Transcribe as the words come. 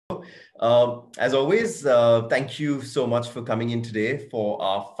As always, thank you so much for coming in today for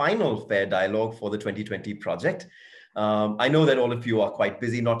our final FAIR dialogue for the 2020 project. I know that all of you are quite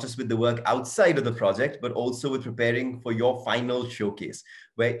busy, not just with the work outside of the project, but also with preparing for your final showcase,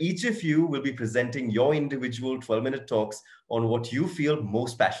 where each of you will be presenting your individual 12-minute talks on what you feel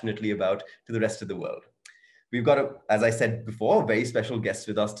most passionately about to the rest of the world. We've got, as I said before, a very special guest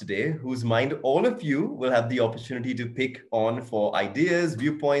with us today, whose mind all of you will have the opportunity to pick on for ideas,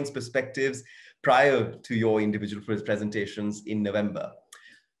 viewpoints, perspectives prior to your individual presentations in November.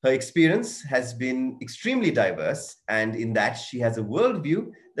 Her experience has been extremely diverse, and in that she has a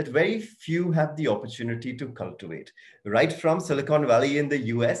worldview that very few have the opportunity to cultivate. Right from Silicon Valley in the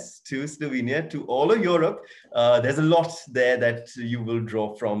US to Slovenia to all of Europe, there's a lot there that you will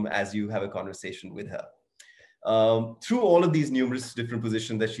draw from as you have a conversation with her. Through all of these numerous different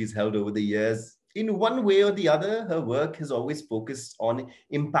positions that she's held over the years, in one way or the other, her work has always focused on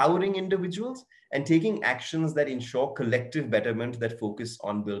empowering individuals and taking actions that ensure collective betterment that focus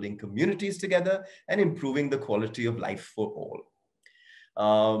on building communities together and improving the quality of life for all.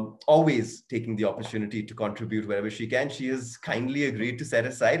 Always taking the opportunity to contribute wherever she can. She has kindly agreed to set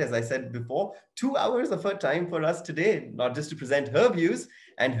aside, as I said before, 2 hours of her time for us today, not just to present her views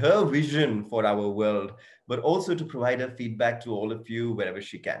and her vision for our world, but also to provide her feedback to all of you wherever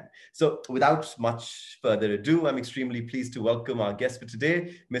she can. So without much further ado, I'm extremely pleased to welcome our guest for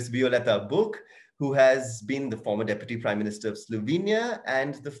today, Ms. Violeta Bulc, who has been the former Deputy Prime Minister of Slovenia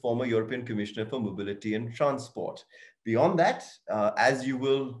and the former European Commissioner for Mobility and Transport. Beyond that, as you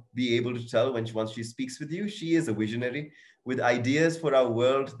will be able to tell once she speaks with you, she is a visionary with ideas for our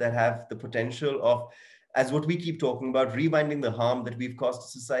world that have the potential of, as what we keep talking about, rewinding the harm that we've caused to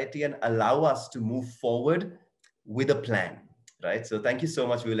society and allow us to move forward with a plan, right? So thank you so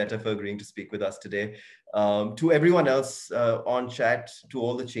much, Violeta, for agreeing to speak with us today. To everyone else on chat, to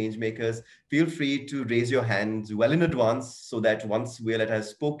all the change makers, feel free to raise your hands well in advance so that once Violeta has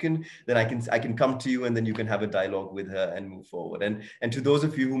spoken, then I can come to you and then you can have a dialogue with her and move forward. And to those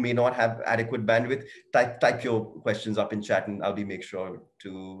of you who may not have adequate bandwidth, type your questions up in chat and I'll make sure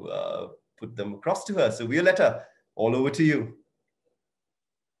to put them across to her. So Violeta, all over to you.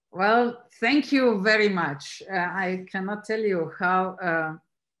 Well, thank you very much. I cannot tell you how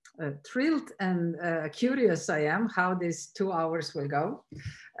thrilled and curious I am how these 2 hours will go.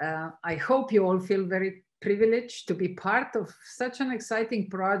 I hope you all feel very privileged to be part of such an exciting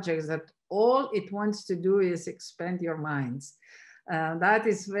project that all it wants to do is expand your minds. That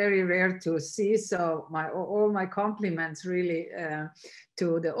is very rare to see. So all my compliments really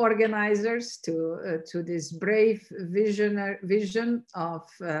to the organizers, to this brave vision of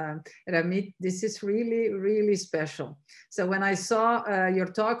Ramit. This is really, really special. So when I saw your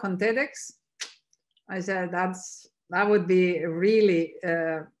talk on TEDx, I said that would be really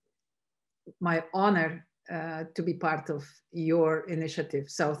my honor to be part of your initiative.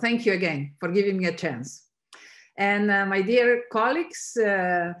 So thank you again for giving me a chance. And my dear colleagues,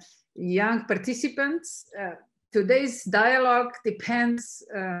 young participants, today's dialogue depends,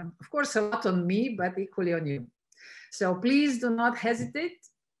 of course, a lot on me, but equally on you. So please do not hesitate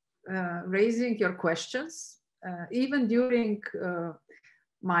raising your questions, even during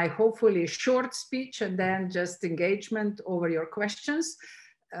my hopefully short speech and then just engagement over your questions.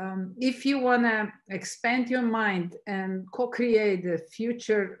 If you want to expand your mind and co-create the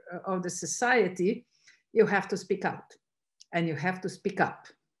future of the society, you have to speak out and you have to speak up.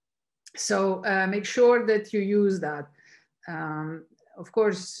 So make sure that you use that. Of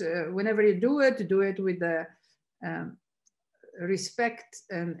course, whenever you do it with the respect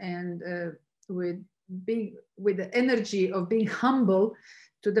and with the energy of being humble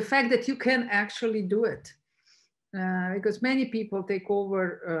to the fact that you can actually do it. Because many people take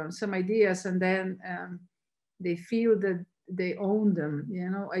over some ideas and then they feel that they own them. You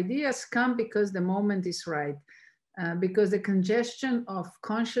know, ideas come because the moment is right, because the congestion of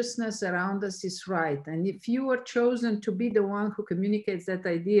consciousness around us is right. And if you are chosen to be the one who communicates that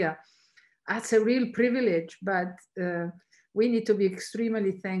idea, that's a real privilege, but we need to be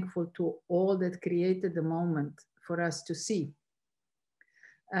extremely thankful to all that created the moment for us to see.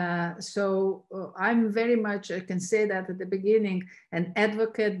 I'm very much, I can say that at the beginning, an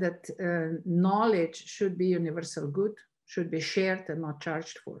advocate that knowledge should be universal good, should be shared and not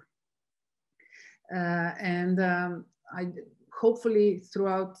charged for. Hopefully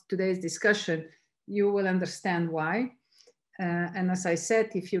throughout today's discussion, you will understand why. And as I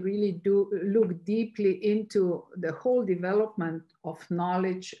said, if you really do look deeply into the whole development of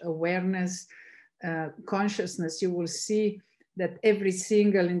knowledge, awareness, consciousness, you will see that every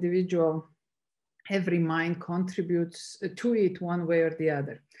single individual every mind contributes to it one way or the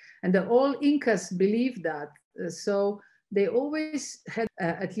other. And the all Incas believe that. So they always had,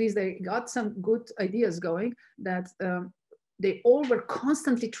 at least they got some good ideas going, that they all were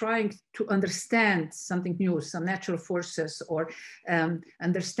constantly trying to understand something new, some natural forces, or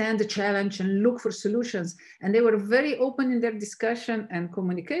understand the challenge and look for solutions. And they were very open in their discussion and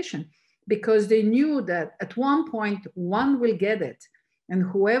communication, because they knew that at one point, one will get it. And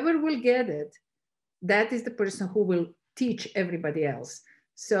whoever will get it, that is the person who will teach everybody else.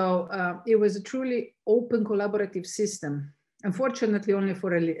 So it was a truly open collaborative system. Unfortunately, only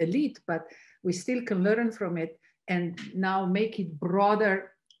for elite, but we still can learn from it and now make it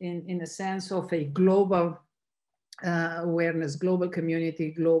broader in a sense of a global awareness, global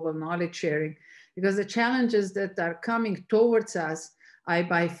community, global knowledge sharing, because the challenges that are coming towards us are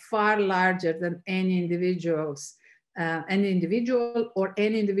by far larger than any individual or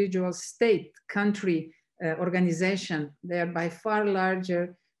any individual state, country, organization. They are by far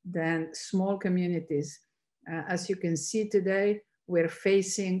larger than small communities. As you can see today, we're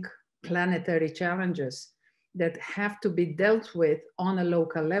facing planetary challenges that have to be dealt with on a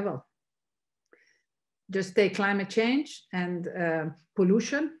local level. Just take climate change and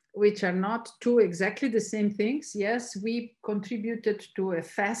pollution, which are not two exactly the same things. Yes, we contributed to a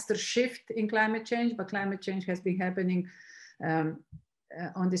faster shift in climate change, but climate change has been happening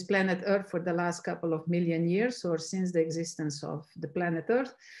on this planet Earth for the last couple of million years, or since the existence of the planet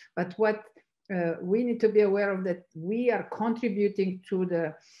Earth. But what we need to be aware of, that we are contributing to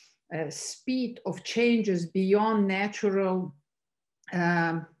the speed of changes beyond natural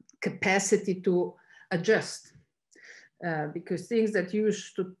capacity to adjust, because things that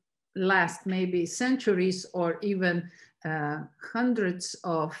used to last maybe centuries or even hundreds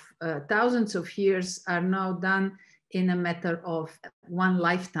of thousands of years are now done in a matter of one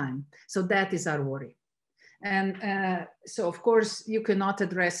lifetime. So that is our worry. And so of course you cannot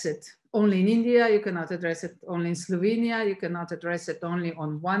address it only in India, you cannot address it only in Slovenia, you cannot address it only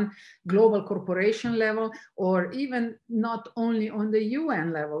on one global corporation level, or even not only on the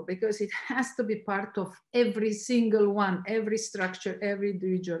UN level, because it has to be part of every single one, every structure, every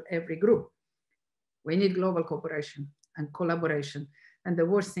individual, every group. We need global cooperation and collaboration. And the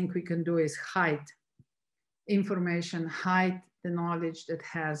worst thing we can do is hide information, hide the knowledge that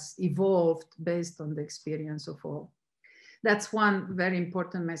has evolved based on the experience of all. That's one very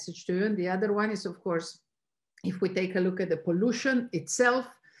important message to you. And the other one is, of course, if we take a look at the pollution itself,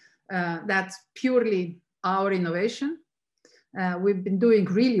 that's purely our innovation. We've been doing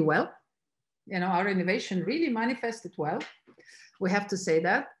really well. You know, our innovation really manifested well. We have to say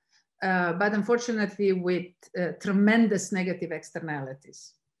that. But unfortunately, with tremendous negative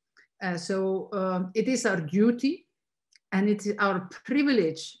externalities. So it is our duty and it is our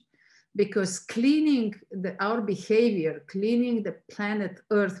privilege, because cleaning our behavior, cleaning the planet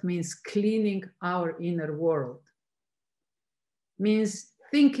Earth means cleaning our inner world, means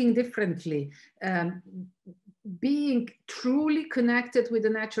thinking differently, being truly connected with the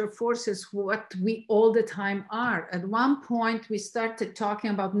natural forces, what we all the time are. At one point, we started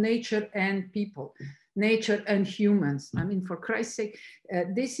talking about nature and people, nature and humans. I mean, for Christ's sake,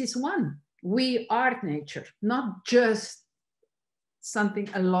 this is one. We are nature, not just something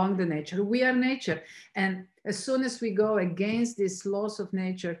along the nature. We are nature. And as soon as we go against these laws of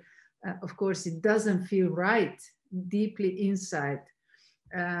nature, of course, it doesn't feel right deeply inside.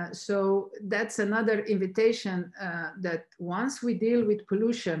 So that's another invitation, that once we deal with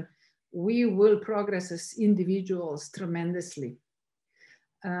pollution, we will progress as individuals tremendously.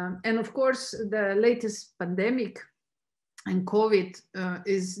 And of course, the latest pandemic and COVID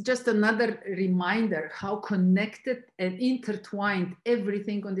is just another reminder how connected and intertwined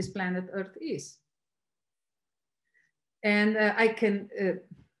everything on this planet Earth is. And I can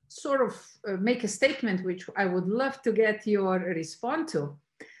sort of make a statement, which I would love to get your response to,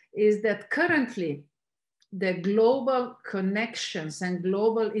 is that currently the global connections and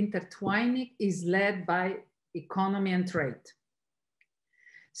global intertwining is led by economy and trade.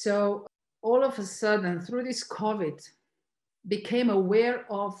 So all of a sudden, through this COVID, became aware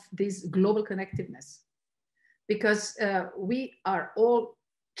of this global connectiveness, because we are all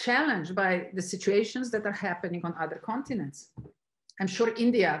challenged by the situations that are happening on other continents. I'm sure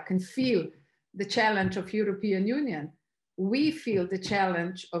India can feel the challenge of European Union. We feel the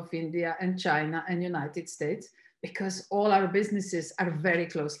challenge of India and China and United States, because all our businesses are very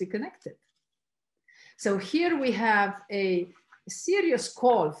closely connected. So here we have a serious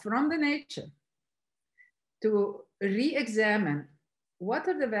call from the nature to re-examine what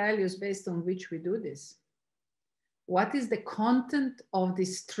are the values based on which we do this. what is the content of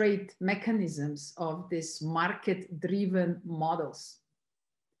these trade mechanisms, of these market-driven models.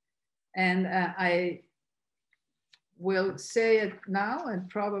 And I will say it now and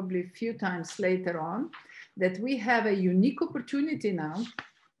probably a few times later on, that we have a unique opportunity now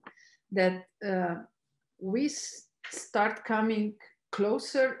that we start coming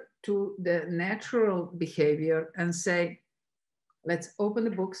closer to the natural behavior and say, let's open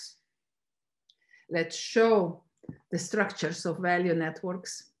the books, let's show the structures of value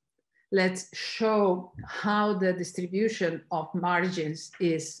networks, let's show how the distribution of margins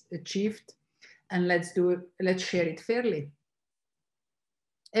is achieved, and let's share it fairly.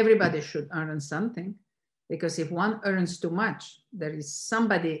 Everybody should earn something, because if one earns too much, there is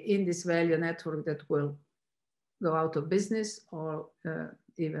somebody in this value network that will go out of business, or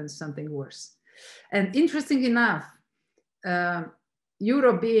even something worse. And interesting enough,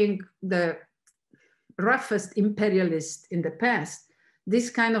 Europe being the roughest imperialist in the past, these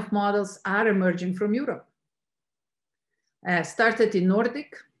kind of models are emerging from Europe. Started in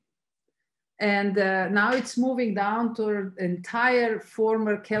Nordic, and now it's moving down to the entire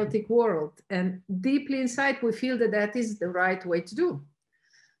former Celtic world. And deeply inside, we feel that that is the right way to do.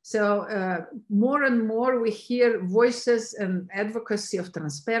 So more and more we hear voices and advocacy of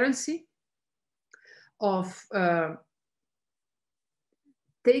transparency, of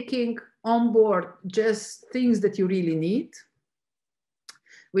taking on board just things that you really need,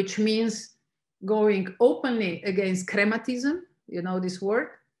 which means going openly against crematism, you know this word,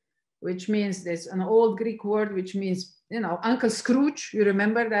 which means there's an old Greek word, which means, you know, Uncle Scrooge, you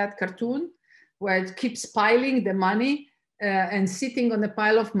remember that cartoon, where it keeps piling the money and sitting on a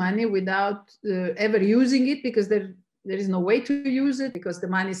pile of money without ever using it, because there is no way to use it, because the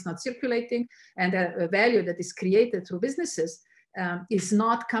money is not circulating, and a value that is created through businesses is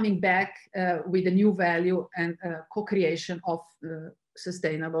not coming back with a new value and co-creation of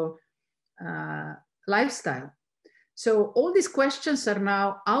sustainable lifestyle. So all these questions are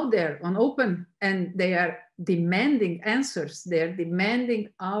now out there on open, and they are demanding answers. They are demanding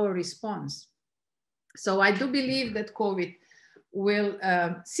our response. So I do believe that COVID will,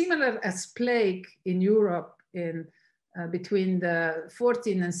 similar as plague in Europe in between the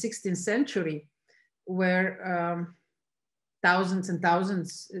 14th and 16th century, where thousands and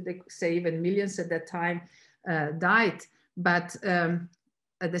thousands, they say even millions at that time, died. But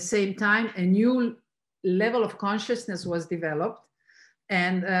at the same time, a new level of consciousness was developed.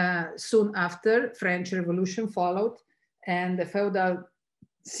 And soon after, French Revolution followed, and the feudal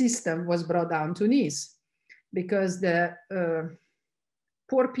system was brought down to knees, because the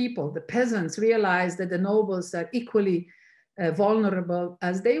poor people, the peasants, realized that the nobles are equally vulnerable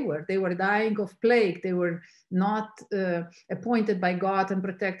as they were. They were dying of plague. They were not appointed by God and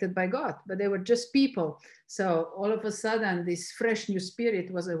protected by God, but they were just people. So all of a sudden, this fresh new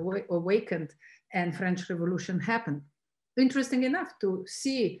spirit was awakened, and French Revolution happened. Interesting enough to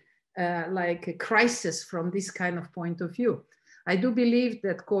see like a crisis from this kind of point of view. I do believe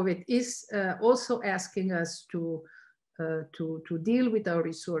that COVID is also asking us to deal with our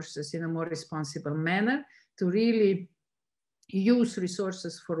resources in a more responsible manner, to really use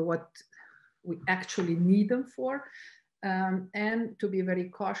resources for what we actually need them for, and to be very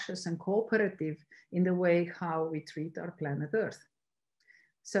cautious and cooperative in the way how we treat our planet Earth.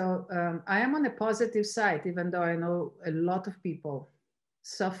 So I am on the positive side, even though I know a lot of people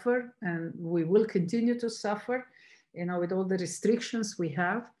suffer, and we will continue to suffer, you know, with all the restrictions we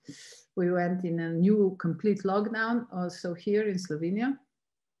have. We went in a new complete lockdown also here in Slovenia.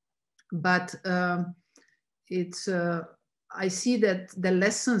 But I see that the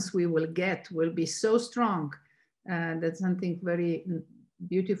lessons we will get will be so strong that something very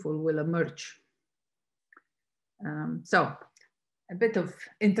beautiful will emerge. So a bit of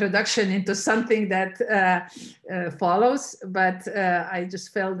introduction into something that follows, but I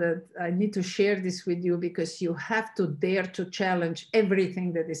just felt that I need to share this with you, because you have to dare to challenge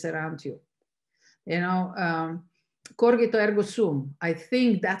everything that is around you. You know, cogito ergo sum. I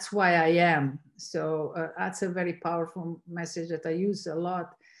think that's why I am. So that's a very powerful message that I use a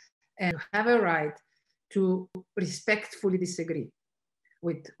lot. And you have a right to respectfully disagree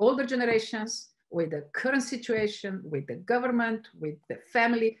with older generations, with the current situation, with the government, with the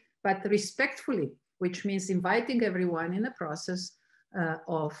family, but respectfully, which means inviting everyone in a process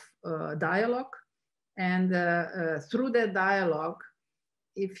of dialogue. And through that dialogue,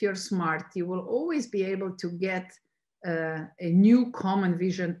 if you're smart, you will always be able to get a new common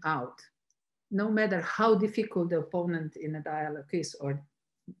vision out, no matter how difficult the opponent in a dialogue is, or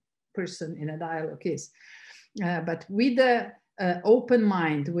person in a dialogue is. But with the open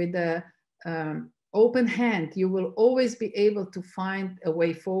mind, with the open hand, you will always be able to find a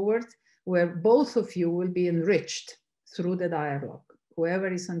way forward where both of you will be enriched through the dialogue,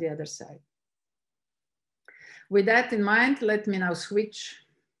 whoever is on the other side. With that in mind, let me now switch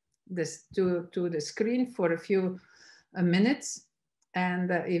this to the screen for a few minutes.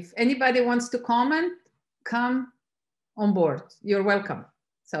 And if anybody wants to comment, come on board. You're welcome.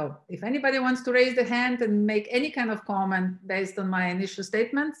 So if anybody wants to raise the hand and make any kind of comment based on my initial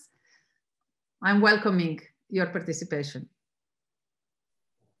statements, I'm welcoming your participation.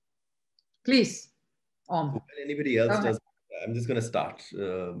 Please, Well, anybody else does, I'm just going to start.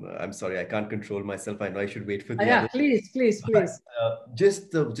 I'm sorry, I can't control myself. I know I should wait for the yeah, others. please.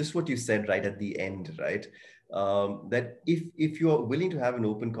 Just what you said right at the end, right? That if you are willing to have an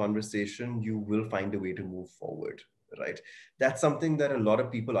open conversation, you will find a way to move forward, right? That's something that a lot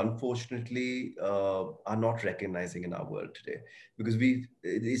of people, unfortunately, are not recognizing in our world today, because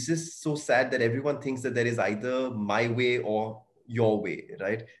it's just so sad that everyone thinks that there is either my way or your way,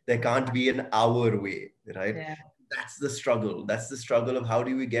 right? There can't be an our way, right? Yeah. That's the struggle. That's the struggle of how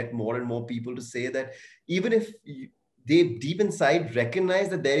do we get more and more people to say that even if they deep inside recognize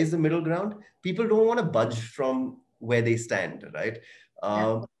that there is a middle ground, people don't want to budge from where they stand, right?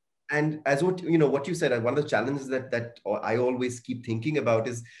 Yeah. And as what you said, one of the challenges that I always keep thinking about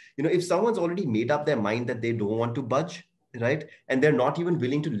is, if someone's already made up their mind that they don't want to budge, right, and they're not even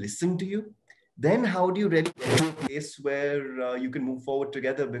willing to listen to you, then how do you really get to a place where you can move forward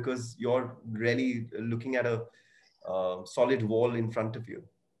together, because you're really looking at a solid wall in front of you?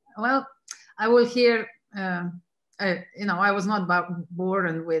 Well, I will hear. I was not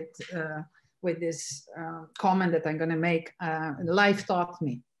born with this comment that I'm going to make. Life taught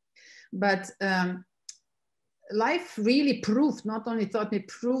me, but life really proved, not only taught me,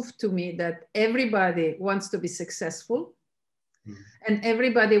 proved to me that everybody wants to be successful, and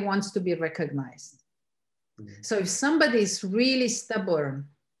everybody wants to be recognized. So if somebody is really stubborn,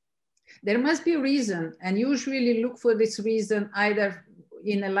 there must be a reason, and usually look for this reason either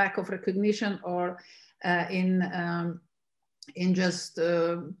in a lack of recognition or in just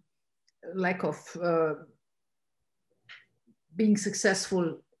lack of being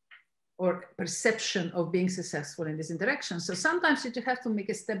successful or perception of being successful in this interaction. So sometimes you have to make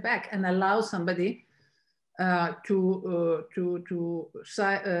a step back and allow somebody to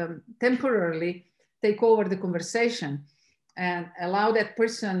temporarily take over the conversation and allow that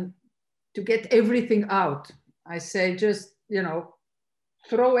person to get everything out. I say just,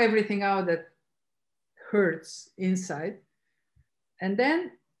 throw everything out that hurts inside, and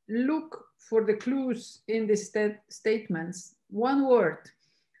then look for the clues in the statements, one word,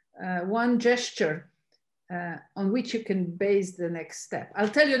 one gesture on which you can base the next step. I'll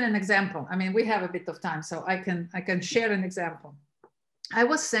tell you an example. I mean, we have a bit of time, so I can share an example. I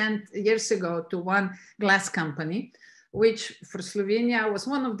was sent years ago to one glass company, which for Slovenia was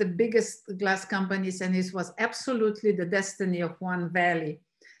one of the biggest glass companies, and it was absolutely the destiny of one valley,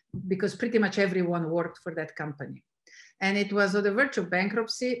 because pretty much everyone worked for that company. And it was on the verge of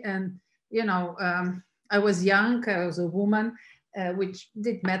bankruptcy. And, I was young, I was a woman, which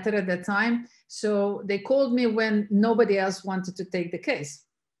didn't matter at that time. So they called me when nobody else wanted to take the case.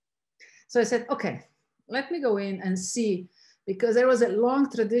 So I said, okay, let me go in and see, because there was a long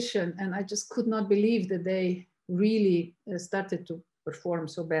tradition and I just could not believe that they really started to perform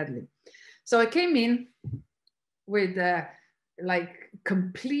so badly. So I came in with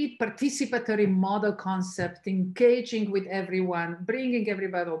complete participatory model concept, engaging with everyone, bringing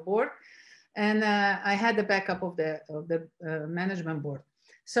everybody on board. And I had the backup of the management board.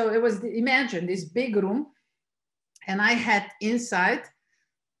 So it was, imagine this big room, and I had inside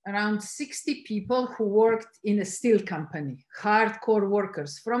around 60 people who worked in a steel company, hardcore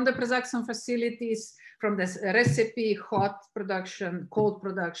workers from the production facilities, from the recipe, hot production, cold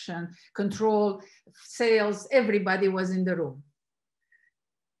production, control, sales, everybody was in the room.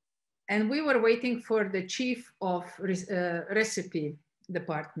 And we were waiting for the chief of recipe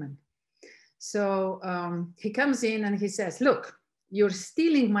department. So he comes in and he says, look, you're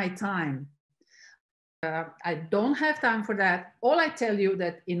stealing my time. I don't have time for that. All I tell you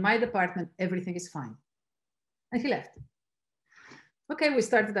that in my department, everything is fine. And he left. Okay, we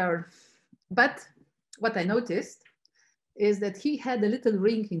started but what I noticed is that he had a little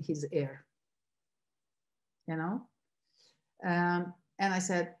ring in his ear, and I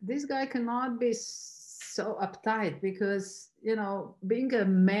said, this guy cannot be so uptight, because, being a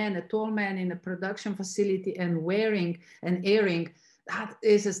man, a tall man in a production facility and wearing and airing, that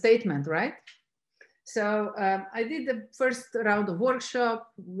is a statement, right? So I did the first round of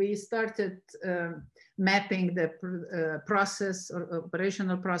workshop. We started mapping the process or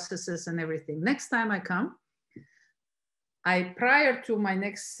operational processes and everything. Next time I come, prior to my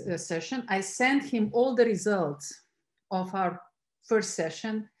next session, I sent him all the results of our first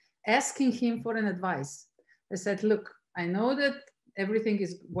session, asking him for an advice. I said, look, I know that everything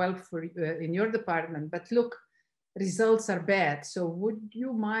is well for in your department, but look, results are bad. So would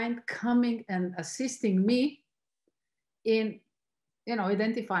you mind coming and assisting me in,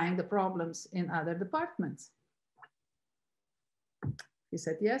 identifying the problems in other departments? He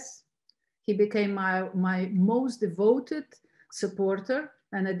said yes. He became my most devoted supporter.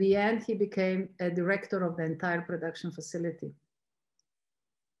 And at the end, he became a director of the entire production facility.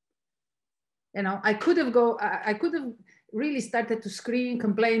 I could have really started to scream,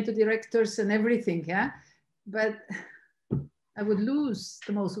 complain to directors and everything, yeah? But I would lose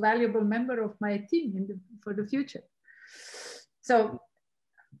the most valuable member of my team for the future. So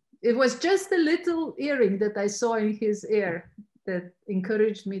it was just a little earring that I saw in his ear that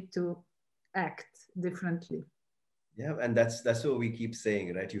encouraged me to act differently. Yeah, and that's what we keep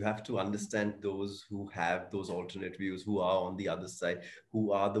saying, right? You have to understand those who have those alternate views, who are on the other side,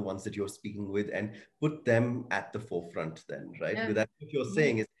 who are the ones that you're speaking with, and put them at the forefront then, right? Yeah. Because that's what you're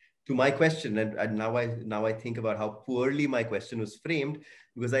saying is to my question, and now I think about how poorly my question was framed,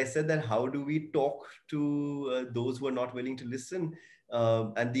 because I said that how do we talk to those who are not willing to listen?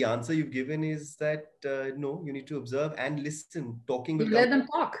 And the answer you've given is that no, you need to observe and listen. Talking will You come. let them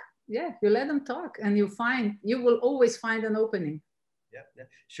talk. Yeah, you let them talk, and you will always find an opening. Yeah.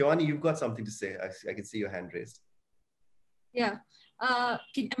 Shivani, you've got something to say. I can see your hand raised. Yeah. Am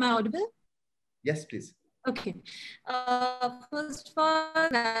I audible? Yes, please. Okay. First of all,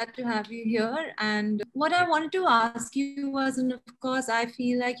 glad to have you here. And what I wanted to ask you was, and of course, I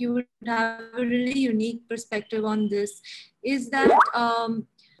feel like you would have a really unique perspective on this, is that...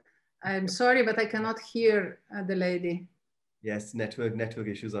 I'm sorry, but I cannot hear the lady. Yes, network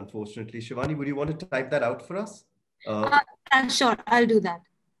issues, unfortunately. Shivani, would you want to type that out for us? Sure, I'll do that.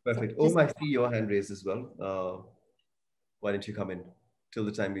 Perfect. Oh, I see your hand raised as well. Why don't you come in till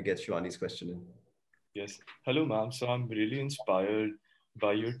the time we get Shivani's question in? Yes. Hello, ma'am. So I'm really inspired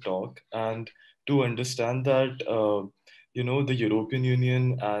by your talk, and to understand that, the European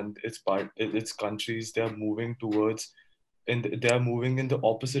Union and its countries, they are moving in the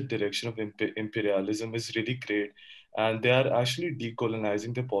opposite direction of imperialism is really great. And they are actually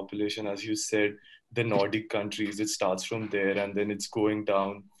decolonizing the population, as you said, the Nordic countries. It starts from there and then it's going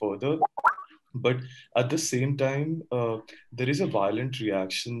down further. But at the same time, there is a violent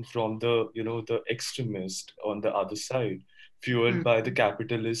reaction from the extremist on the other side, fueled by the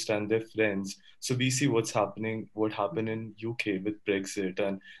capitalist and their friends. So we see what happened in UK with Brexit,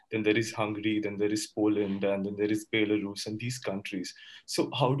 and then there is Hungary, then there is Poland, and then there is Belarus and these countries. So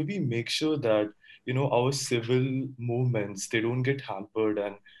how do we make sure that our civil movements, they don't get hampered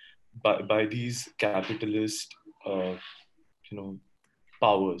and by these capitalist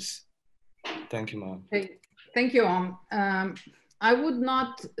powers? Thank you, ma'am. Thank you. I would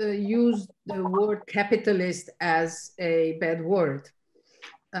not use the word capitalist as a bad word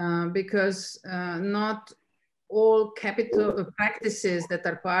because not all capital practices that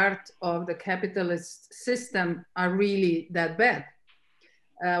are part of the capitalist system are really that bad.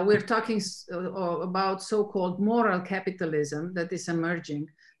 We're talking about so-called moral capitalism that is emerging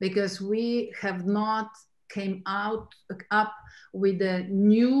because we have not came up with a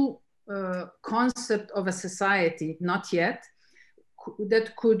new concept of a society, not yet,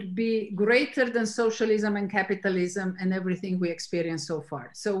 that could be greater than socialism and capitalism and everything we experience so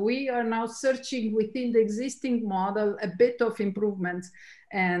far. So we are now searching within the existing model a bit of improvements,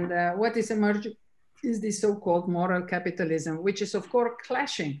 and what is emerging is this so-called moral capitalism, which is of course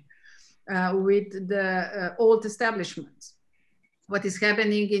clashing with the old establishments. What is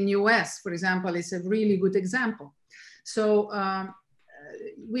happening in US, for example, is a really good example. So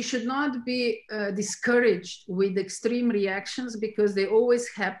we should not be discouraged with extreme reactions because they always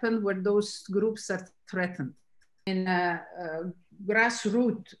happen where those groups are threatened. In a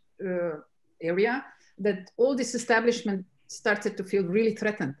grassroots area, that all this establishment started to feel really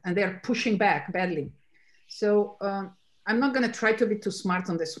threatened and they're pushing back badly. So I'm not going to try to be too smart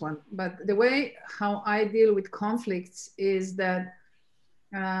on this one, but the way how I deal with conflicts is that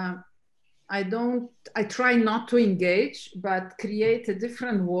I try not to engage, but create a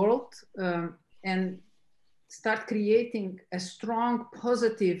different world and start creating a strong,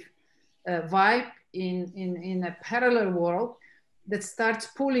 positive vibe in a parallel world that starts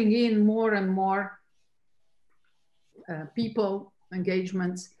pulling in more and more people,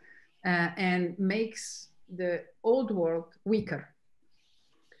 engagements, and makes the old world weaker.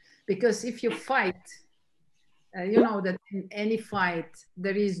 Because if you fight, you know that in any fight,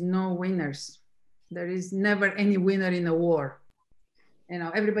 there is no winners. There is never any winner in a war. You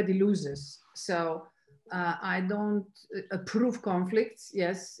know, everybody loses. So I don't approve conflicts.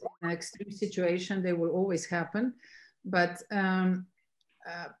 Yes, in an extreme situation, they will always happen. But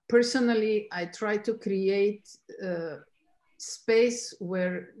personally, I try to create space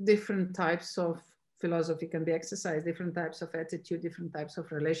where different types of philosophy can be exercised, different types of attitude, different types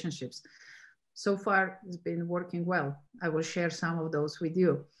of relationships. So far, it's been working well. I will share some of those with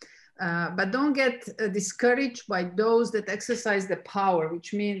you. But don't get discouraged by those that exercise the power,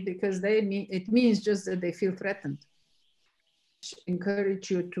 which means because it means just that they feel threatened.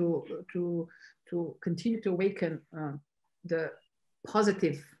 Encourage you to continue to awaken the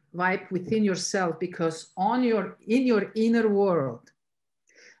positive vibe within yourself, because in your inner world,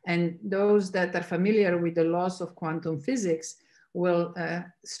 and those that are familiar with the laws of quantum physics will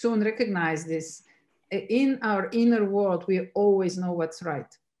soon recognize this. In our inner world, we always know what's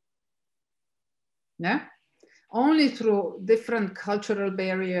right. Yeah? Only through different cultural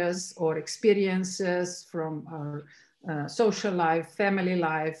barriers or experiences from our social life, family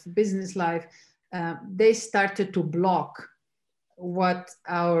life, business life, they started to block what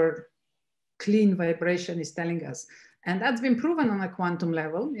our clean vibration is telling us. And that's been proven on a quantum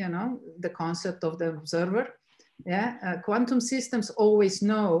level, you know, the concept of the observer. Yeah, quantum systems always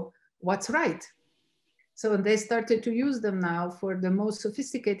know what's right. So they started to use them now for the most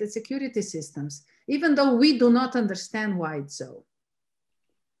sophisticated security systems, even though we do not understand why it's so.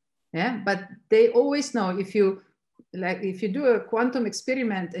 Yeah, but they always know if you do a quantum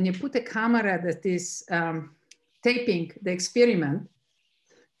experiment and you put a camera that is taping the experiment,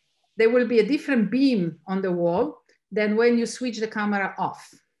 there will be a different beam on the wall than when you switch the camera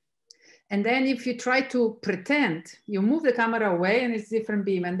off. And then if you try to pretend, you move the camera away and it's different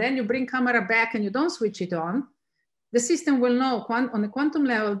beam, and then you bring camera back and you don't switch it on, the system will know, on the quantum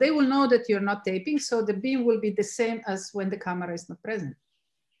level, they will know that you're not taping, so the beam will be the same as when the camera is not present.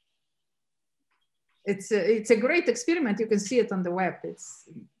 It's a great experiment. You can see it on the web. It's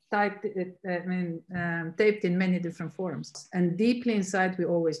taped in many different forms. And deeply inside, we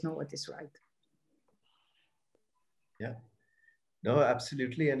always know what is right. Yeah. No,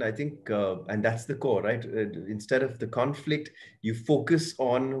 absolutely. And I think, and that's the core, right? Instead of the conflict, you focus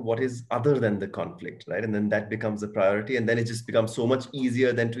on what is other than the conflict, right? And then that becomes a priority. And then it just becomes so much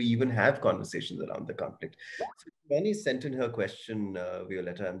easier than to even have conversations around the conflict. So Chimni sent in her question,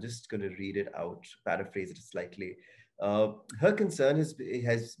 Violeta. I'm just going to read it out, paraphrase it slightly. Her concern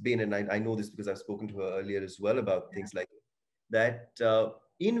has been, and I know this because I've spoken to her earlier as well about things like that.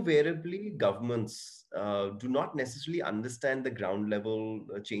 Invariably, governments do not necessarily understand the ground level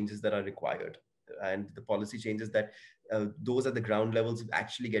changes that are required, and the policy changes that those at the ground levels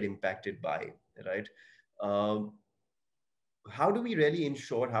actually get impacted by, right? How do we really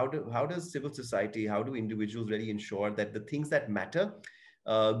ensure, how does civil society, how do individuals really ensure that the things that matter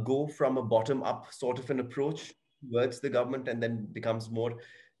go from a bottom up sort of an approach towards the government and then becomes more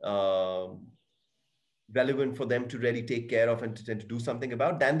relevant for them to really take care of and to do something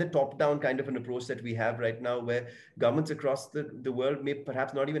about, than the top-down kind of an approach that we have right now, where governments across the world may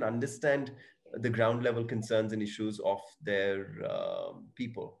perhaps not even understand the ground level concerns and issues of their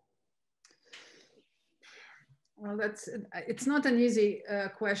people? Well, it's not an easy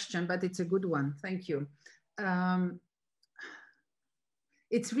question, but it's a good one. Thank you.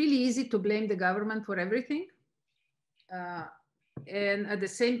 It's really easy to blame the government for everything. And at the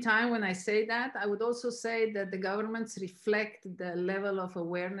same time, when I say that, I would also say that the governments reflect the level of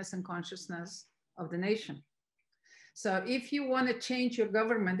awareness and consciousness of the nation. So if you want to change your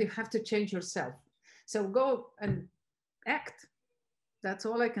government, you have to change yourself. So go and act. That's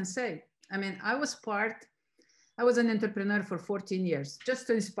all I can say. I mean, I was an entrepreneur for 14 years, just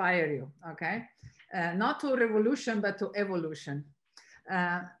to inspire you, okay? Not to revolution, but to evolution.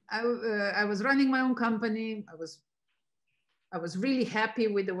 I was running my own company. I was really happy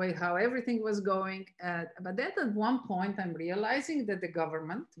with the way how everything was going. But then at one point, I'm realizing that the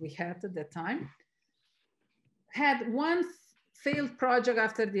government we had at that time had one failed project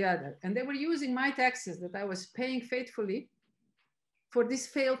after the other. And they were using my taxes that I was paying faithfully for these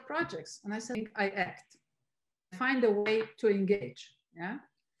failed projects. And I said, I act, find a way to engage. Yeah.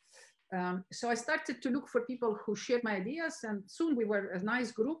 So I started to look for people who shared my ideas, and soon we were a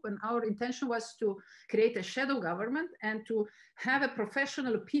nice group, and our intention was to create a shadow government and to have a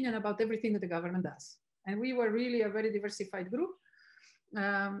professional opinion about everything that the government does. And we were really a very diversified group,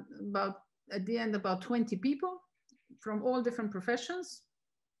 at the end about 20 people from all different professions.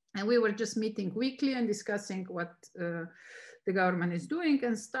 And we were just meeting weekly and discussing what the government is doing,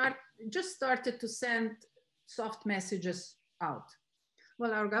 and just started to send soft messages out.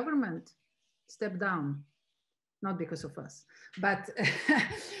 Well, our government stepped down, not because of us, but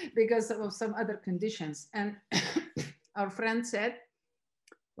because of some other conditions. And our friend said,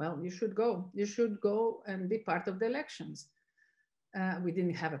 well, you should go and be part of the elections. We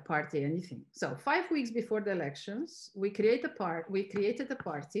didn't have a party, anything. So 5 weeks before the elections, we created a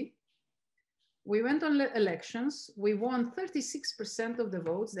party. We went on elections. We won 36% of the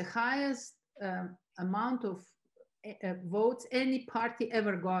votes, the highest amount of votes any party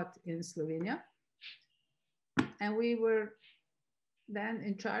ever got in Slovenia. And we were then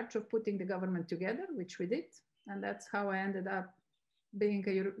in charge of putting the government together, which we did. And that's how I ended up being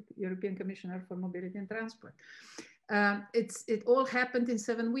a European Commissioner for Mobility and Transport. It all happened in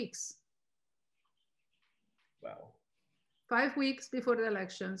 7 weeks. Wow. 5 weeks before the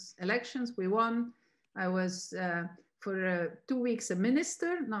elections, we won. I was for 2 weeks a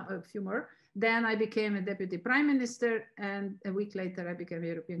minister, not a few more. Then I became a deputy prime minister, and a week later I became a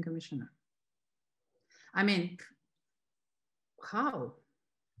European Commissioner. I mean, how?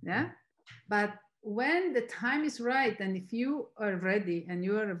 Yeah, but when the time is right, and if you are ready and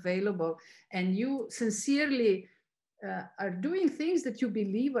you are available and you sincerely are doing things that you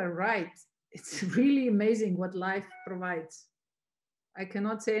believe are right, it's really amazing what life provides. I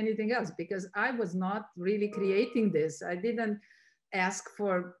cannot say anything else, because I was not really creating this. I didn't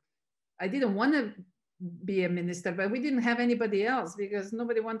want to be a minister, but we didn't have anybody else, because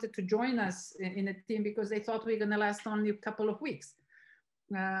nobody wanted to join us in a team, because they thought we were going to last only a couple of weeks.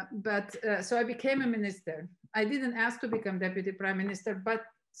 So I became a minister. I didn't ask to become deputy prime minister, but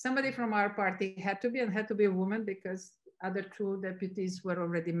somebody from our party had to be, and had to be a woman, because other 2 deputies were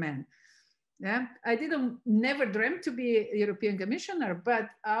already men. Yeah, I never dreamt to be a European Commissioner, but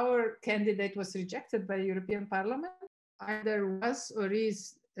our candidate was rejected by the European Parliament. Either was or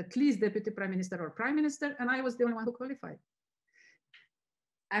is at least deputy prime minister or prime minister, and I was the only one who qualified.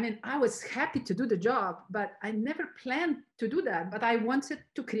 I mean, I was happy to do the job, but I never planned to do that, but I wanted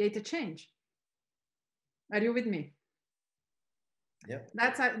to create a change. Are you with me? Yeah.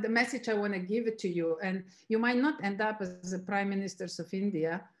 That's the message I want to give it to you. And you might not end up as a prime ministers of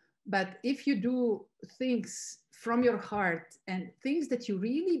India, but if you do things from your heart and things that you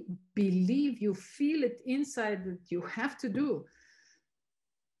really believe, you feel it inside that you have to do,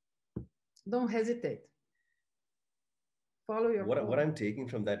 don't hesitate. Follow your what I'm taking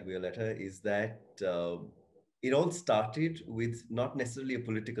from that, Violeta, is that it all started with not necessarily a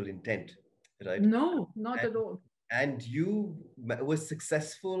political intent, right? No, not at all. And you were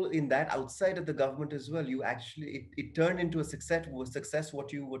successful in that outside of the government as well. You actually, it turned into a success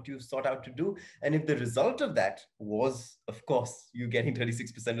what you sought out to do. And if the result of that was, of course, you getting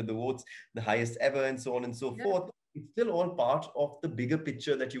 36% of the votes, the highest ever, and so on and so forth, it's still all part of the bigger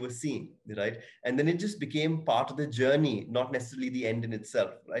picture that you were seeing, right? And then it just became part of the journey, not necessarily the end in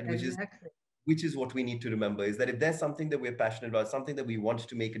itself, right? Exactly. Which is what we need to remember, is that if there's something that we're passionate about, something that we want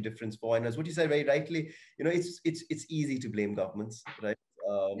to make a difference for, and as what you said very rightly, it's easy to blame governments, right?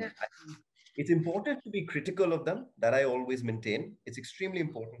 I think it's important to be critical of them. That I always maintain. It's extremely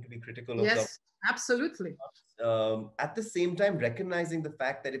important to be critical of them. Yes, absolutely. At the same time, recognizing the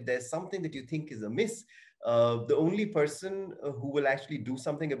fact that if there's something that you think is amiss, the only person who will actually do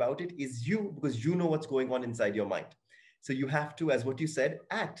something about it is you, because you know what's going on inside your mind. So you have to, as what you said,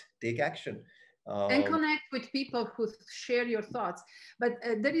 take action. And connect with people who share your thoughts. But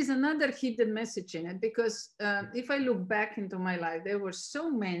there is another hidden message in it, because if I look back into my life, there were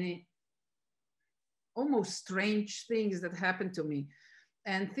so many almost strange things that happened to me,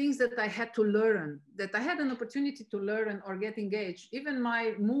 and things that I had to learn, that I had an opportunity to learn or get engaged. Even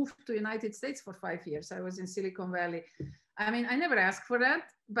my move to the United States for 5 years, I was in Silicon Valley. I mean, I never asked for that,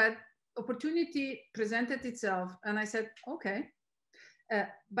 but opportunity presented itself, and I said, okay.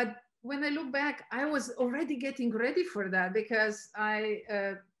 But when I look back, I was already getting ready for that, because I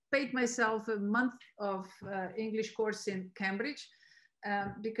paid myself a month of English course in Cambridge,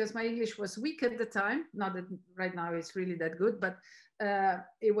 because my English was weak at the time. Not that right now it's really that good, but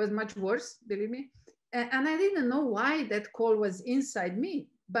it was much worse, believe me. And I didn't know why that call was inside me.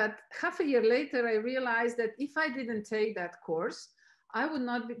 But half a year later, I realized that if I didn't take that course, I would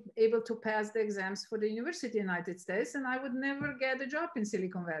not be able to pass the exams for the University of the United States, and I would never get a job in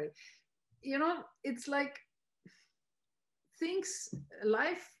Silicon Valley. You know, it's like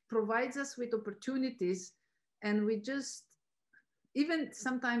life provides us with opportunities, and we just, even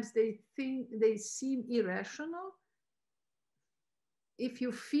sometimes they seem irrational. If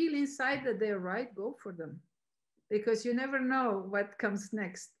you feel inside that they're right, go for them. because you never know what comes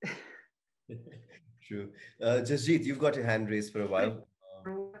next. True. Jasjeet, you've got your hand raised for a while.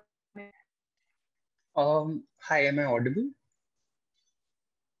 Hi, am I audible?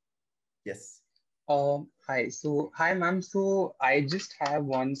 Yes. Hi. So, hi, ma'am. So, I just have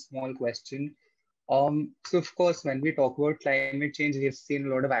one small question. So of course, when we talk about climate change, we have seen a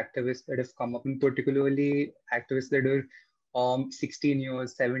lot of activists that have come up, and particularly activists that are 16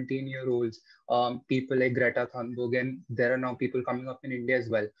 years, 17-year-olds, people like Greta Thunberg, and there are now people coming up in India as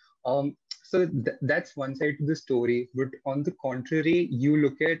well. So that's one side to the story. But on the contrary, you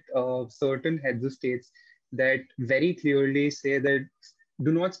look at certain heads of states that very clearly say that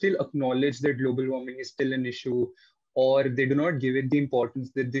do not still acknowledge that global warming is still an issue, or they do not give it the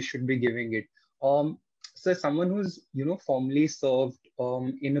importance that they should be giving it. um, so someone who's formally served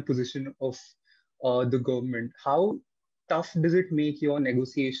in a position of the government, how tough does it make your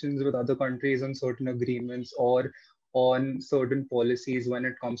negotiations with other countries on certain agreements or on certain policies when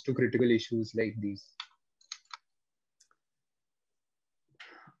it comes to critical issues like these?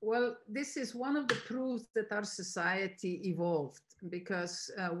 Well, this is one of the proofs that our society evolved,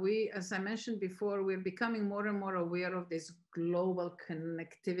 because we, as I mentioned before, we're becoming more and more aware of this global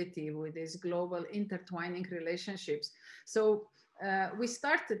connectivity with these global intertwining relationships. So we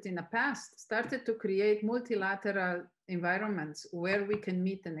started in the past, started to create multilateral environments where we can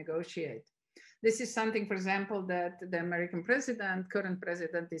meet and negotiate. This is something, for example, that the American president, current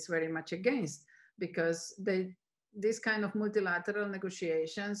president, is very much against, because this kind of multilateral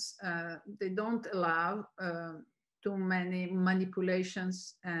negotiations, they don't allow too many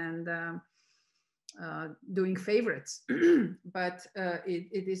manipulations and doing favorites, but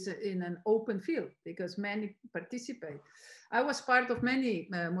it is in an open field because many participate. I was part of many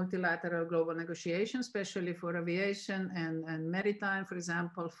multilateral global negotiations, especially for aviation and maritime, for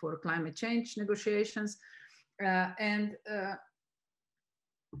example, for climate change negotiations.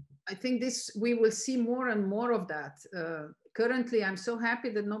 I think we will see more and more of that. Currently, I'm so happy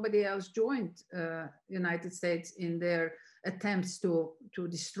that nobody else joined United States in their attempts to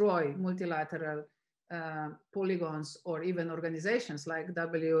destroy multilateral polygons or even organizations like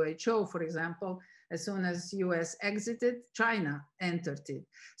WHO, for example. As soon as US exited, China entered it.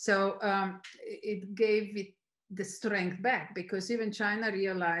 So it gave it the strength back, because even China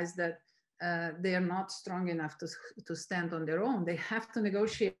realized that they are not strong enough to stand on their own. They have to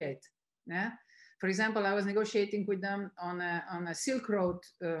negotiate. Yeah. For example, I was negotiating with them on a Silk Road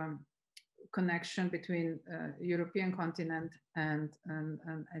connection between European continent and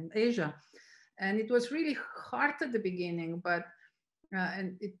Asia, and it was really hard at the beginning, but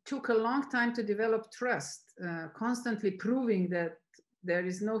and it took a long time to develop trust, constantly proving that there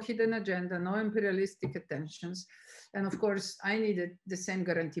is no hidden agenda, no imperialistic intentions. And of course, I needed the same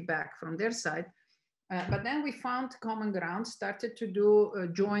guarantee back from their side. But then we found common ground, started to do a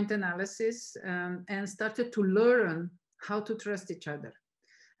joint analysis, and started to learn how to trust each other.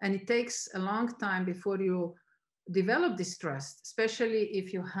 And it takes a long time before you develop this trust, especially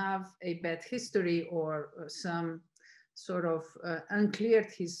if you have a bad history or some sort of unclear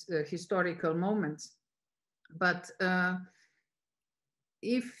historical moments. But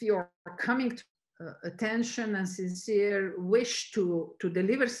if you're coming to attention and sincere wish to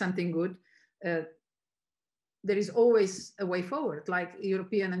deliver something good, there is always a way forward. Like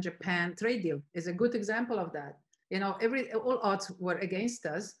European and Japan trade deal is a good example of that. You know, all odds were against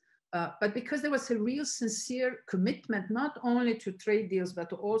us, but because there was a real sincere commitment, not only to trade deals,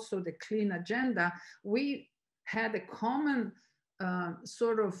 but also the clean agenda, we had a common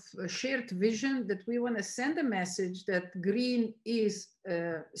sort of shared vision that we want to send a message that green is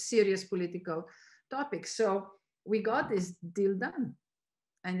a serious political topic. So we got this deal done.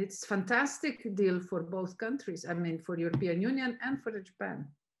 And it's a fantastic deal for both countries. I mean, for European Union and for Japan.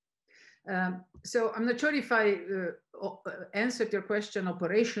 So I'm not sure if I answered your question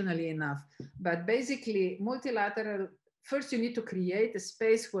operationally enough, but basically multilateral, first you need to create a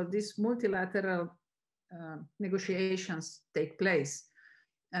space for these multilateral negotiations take place.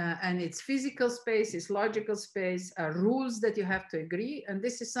 And it's physical space, it's logical space, rules that you have to agree. And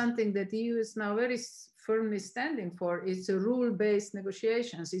this is something that the EU is now very firmly standing for. It's a rule-based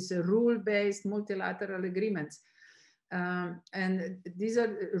negotiations, it's a rule-based multilateral agreements. And these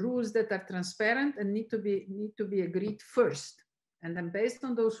are rules that are transparent and need to be agreed first. And then based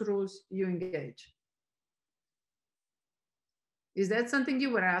on those rules, you engage. Is that something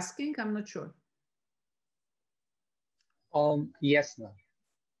you were asking? I'm not sure. Yes, ma'am.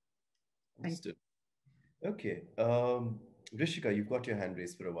 Understood. Okay. Rishika, you've got your hand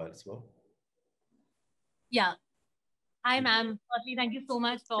raised for a while as well. Yeah. Hi, ma'am. Firstly, thank you so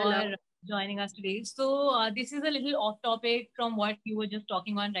much for joining us today. So, this is a little off topic from what you were just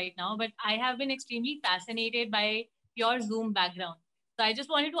talking on right now, but I have been extremely fascinated by your Zoom background. So, I just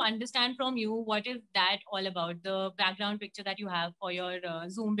wanted to understand from you what is that all about, the background picture that you have for your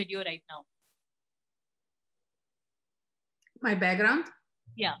Zoom video right now. My background?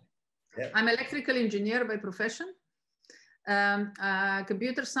 Yeah. I'm electrical engineer by profession.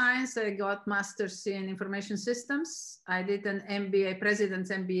 Computer science, I got master's in information systems. I did an MBA,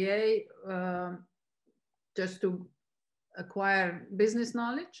 president's MBA, just to acquire business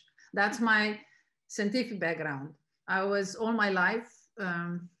knowledge. That's my scientific background. I was all my life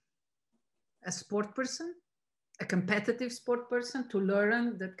a sport person, a competitive sport person, to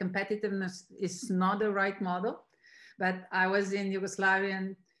learn that competitiveness is not the right model. But I was in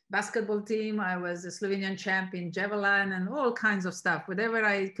Yugoslavian basketball team. I was a Slovenian champ in javelin and all kinds of stuff. Whatever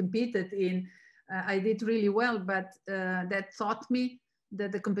I competed in, I did really well, but that taught me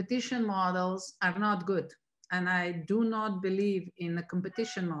that the competition models are not good. And I do not believe in a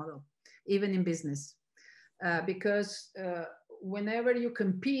competition model, even in business, because whenever you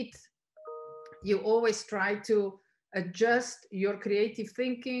compete, you always try to adjust your creative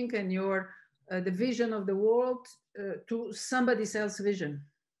thinking and your the vision of the world to somebody else's vision,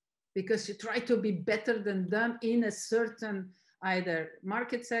 because you try to be better than them in a certain either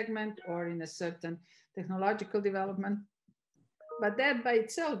market segment or in a certain technological development. But that by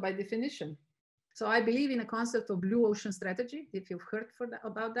itself, by definition. So I believe in a concept of blue ocean strategy, if you've heard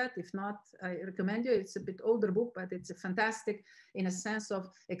about that. If not, I recommend you. It's a bit older book, but it's a fantastic in a sense of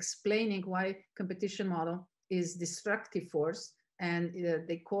explaining why competition model is destructive force. And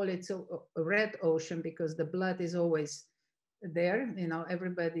they call it a red ocean because the blood is always there, you know,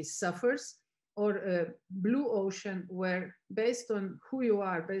 everybody suffers. Or a blue ocean where based on who you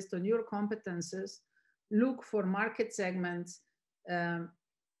are, based on your competences, look for market segments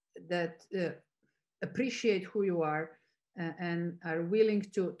that appreciate who you are and are willing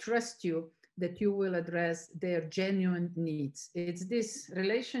to trust you that you will address their genuine needs. It's this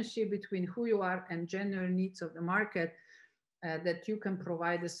relationship between who you are and genuine needs of the market that you can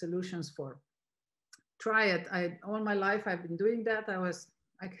provide the solutions for. Try it. All my life I've been doing that.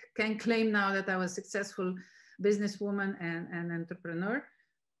 I can claim now that I was a successful businesswoman and entrepreneur,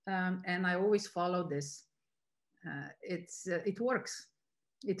 and I always follow this. It works.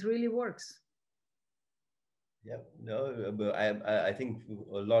 It really works. Yeah, no, but I think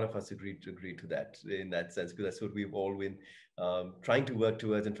a lot of us agree to that in that sense, because that's what we've all been trying to work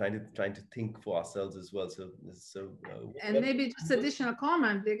towards and trying to think for ourselves as well. And maybe just additional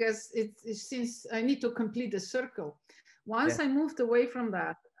comment, because it's since I need to complete the circle. Once I moved away from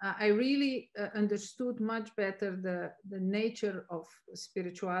that, I really understood much better the nature of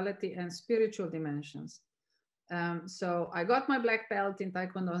spirituality and spiritual dimensions. So I got my black belt in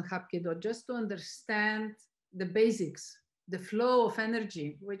Taekwondo and Hapkido just to understand the basics, the flow of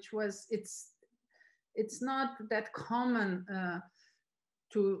energy, which was, it's not that common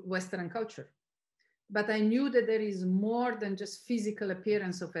to Western culture. But I knew that there is more than just physical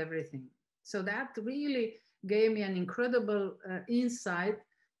appearance of everything. So that really gave me an incredible insight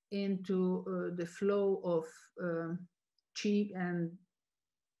into the flow of chi and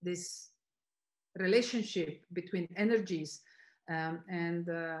this relationship between energies and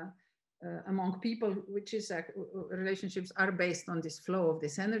among people, which is relationships are based on this flow of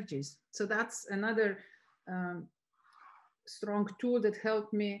these energies. So that's another strong tool that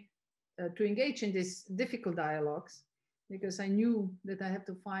helped me to engage in these difficult dialogues, because I knew that I had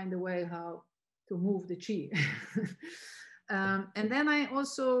to find a way how to move the chi. And then I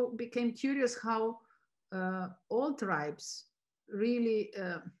also became curious how all tribes really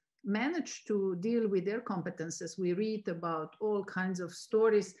manage to deal with their competences. We read about all kinds of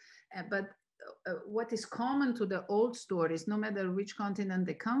stories, but what is common to the old stories, no matter which continent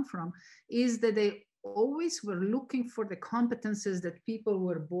they come from, is that they always were looking for the competences that people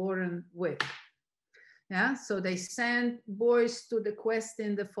were born with. Yeah, so they sent boys to the quest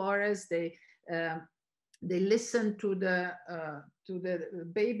in the forest. They listened to the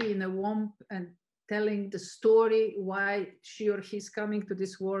baby in a womb and telling the story why she or he's coming to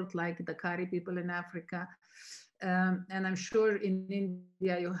this world, like the Kari people in Africa. And I'm sure in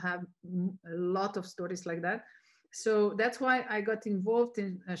India you have a lot of stories like that. So that's why I got involved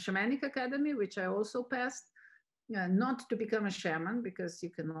in a shamanic academy, which I also passed. Not to become a shaman, because you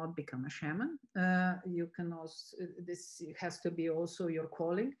cannot become a shaman. You can also, this has to be also your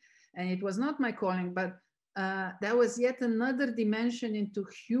calling. And it was not my calling, but that was yet another dimension into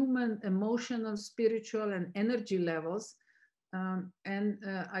human, emotional, spiritual, and energy levels. And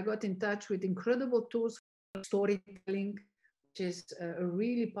I got in touch with incredible tools for storytelling, is a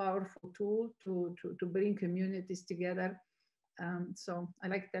really powerful tool to bring communities together. So I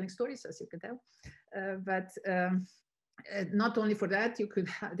like telling stories, as you can tell, but not only for that, you could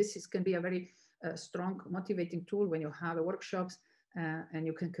can be a very strong motivating tool when you have workshops and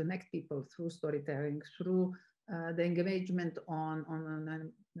you can connect people through storytelling, through the engagement on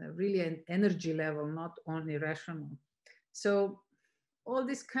really an energy level, not only rational. So all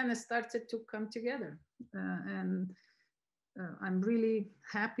this kind of started to come together, and I'm really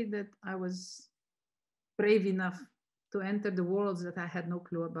happy that I was brave enough to enter the worlds that I had no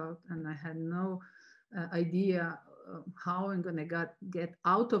clue about, and I had no idea how I'm going to get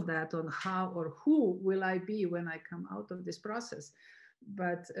out of that, or how or who will I be when I come out of this process.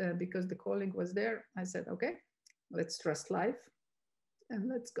 But because the calling was there, I said, okay, let's trust life and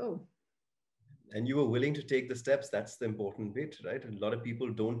let's go. And you were willing to take the steps. That's the important bit, right? A lot of people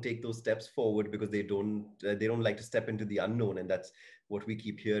don't take those steps forward because they don't like to step into the unknown, and that's what we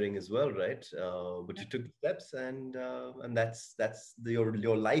keep hearing as well, right? But you took the steps, and that's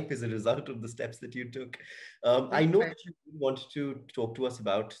your life is a result of the steps that you took. I know that you wanted to talk to us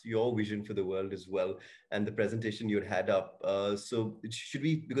about your vision for the world as well, and the presentation you had up. So should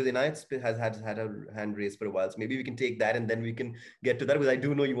we, because Inayat has had her hand raised for a while, so maybe we can take that and then we can get to that, because I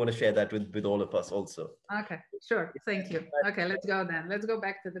do know you want to share that with all of us also. Okay, sure. Thank you. Okay, let's go then. Let's go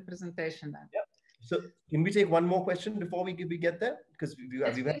back to the presentation then. Yeah. So can we take one more question before we get there? Because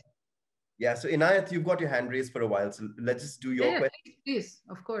yeah. So Inayat, you've got your hand raised for a while, so let's just do your question. Please,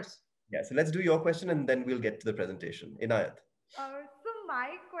 of course. Yeah. So let's do your question and then we'll get to the presentation. Inayat. So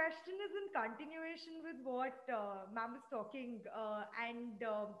my question is in continuation with what ma'am was talking, and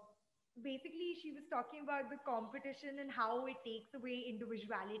basically she was talking about the competition and how it takes away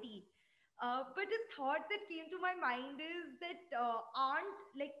individuality. But the thought that came to my mind is that aren't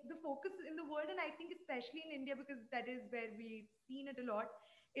like the focus in the world, and I think especially in India, because that is where we've seen it a lot,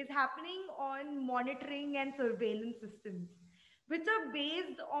 is happening on monitoring and surveillance systems, which are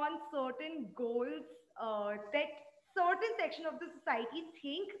based on certain goals that certain section of the society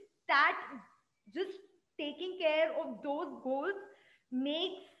think that just taking care of those goals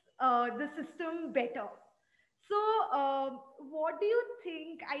makes the system better. So, what do you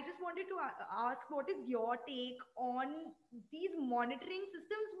think? I just wanted to ask, what is your take on these monitoring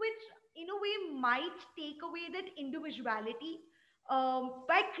systems, which in a way might take away that individuality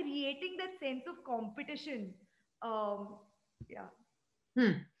by creating that sense of competition? Yeah.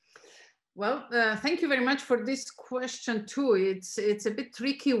 Well, thank you very much for this question too. It's a bit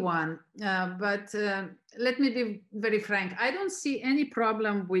tricky one, but let me be very frank. I don't see any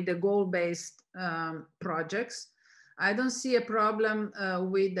problem with the goal-based projects. I don't see a problem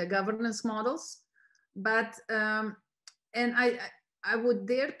with the governance models, but and I would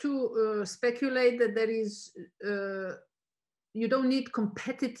dare to speculate that there is you don't need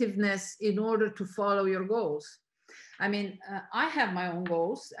competitiveness in order to follow your goals. I mean, I have my own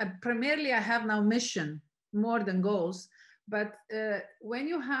goals. Primarily, I have now mission more than goals. But when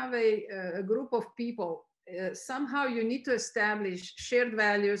you have a group of people, somehow you need to establish shared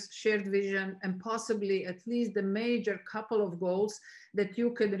values, shared vision, and possibly at least the major couple of goals that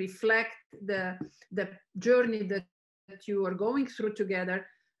you can reflect the journey that you are going through together,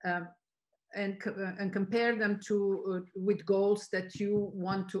 and compare them to with goals that you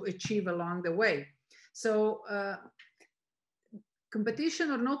want to achieve along the way. So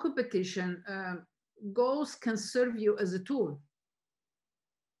competition or no competition, goals can serve you as a tool.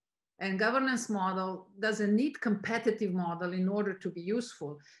 And governance model doesn't need competitive model in order to be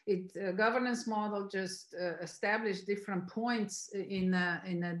useful. Governance model just establish different points in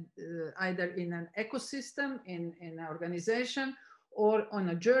either in an ecosystem, in an organization, or on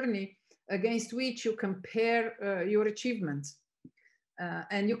a journey against which you compare your achievements.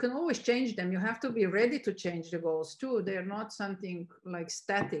 And you can always change them. You have to be ready to change the goals too. They're not something like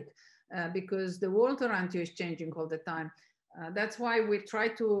static because the world around you is changing all the time. That's why we try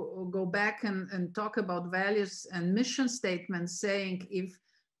to go back and talk about values and mission statements, saying if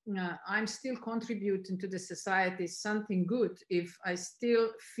I'm still contributing to the society something good, if I still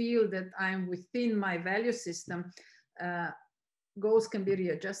feel that I'm within my value system, goals can be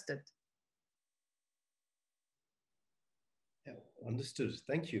readjusted. Yeah, understood.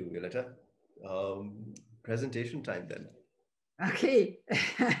 Thank you, Violeta. Presentation time then. Okay.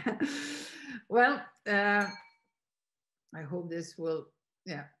 Well, I hope this will,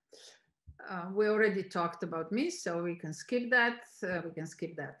 yeah. We already talked about me, so we can skip that.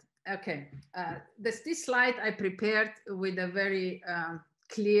 Okay. This slide I prepared with a very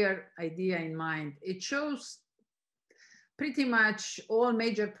clear idea in mind. It shows pretty much all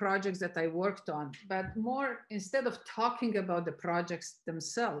major projects that I worked on, but more, instead of talking about the projects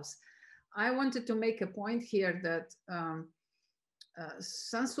themselves, I wanted to make a point here that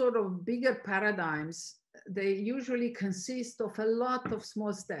some sort of bigger paradigms, they usually consist of a lot of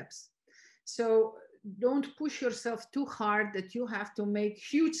small steps. So don't push yourself too hard that you have to make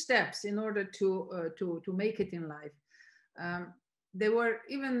huge steps in order to make it in life. There were,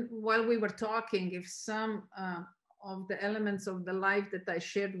 even while we were talking, if some of the elements of the life that I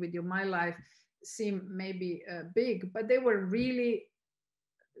shared with you, my life, seem maybe big, but they were really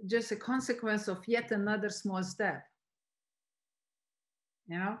just a consequence of yet another small step.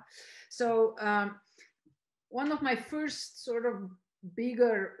 You know, so one of my first sort of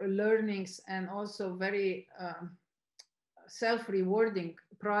bigger learnings and also very self-rewarding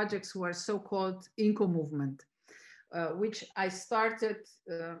projects were so-called Inco movement, which I started,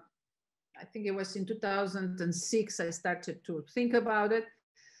 I think it was in 2006, I started to think about it,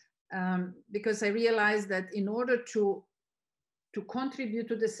 because I realized that in order to contribute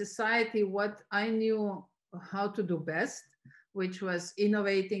to the society what I knew how to do best, which was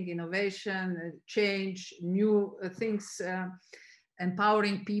innovation, change, new things,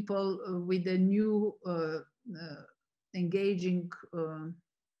 empowering people with the new engaging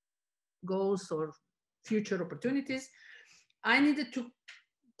goals or future opportunities, I needed to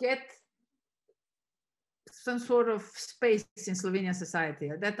get some sort of space in Slovenian society.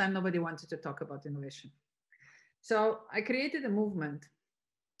 At that time, nobody wanted to talk about innovation. So I created a movement,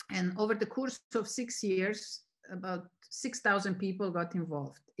 and over the course of 6 years, about 6,000 people got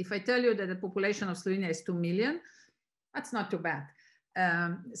involved. If I tell you that the population of Slovenia is 2 million, that's not too bad.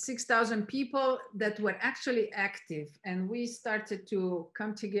 6,000 people that were actually active, and we started to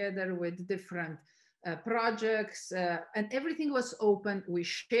come together with different projects, and everything was open. We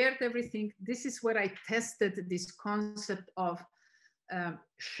shared everything. This is where I tested this concept of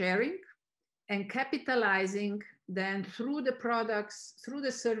sharing and capitalizing then through the products, through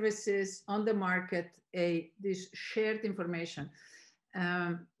the services on the market, this shared information.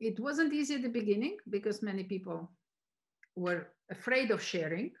 It wasn't easy at the beginning because many people were afraid of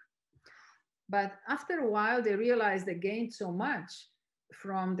sharing. But after a while, they realized they gained so much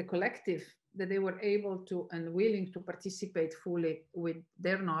from the collective that they were able to and willing to participate fully with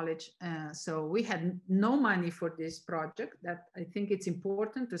their knowledge. So we had no money for this project. That I think it's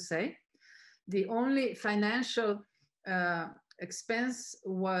important to say. The only financial expense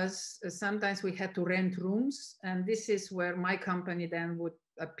was sometimes we had to rent rooms, and this is where my company then would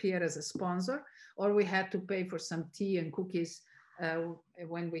appear as a sponsor, or we had to pay for some tea and cookies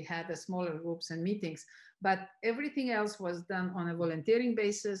when we had smaller groups and meetings. But everything else was done on a volunteering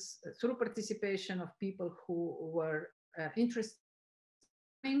basis through participation of people who were interested.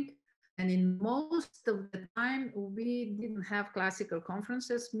 And in most of the time, we didn't have classical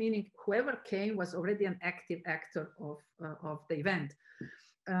conferences, meaning whoever came was already an active actor of the event.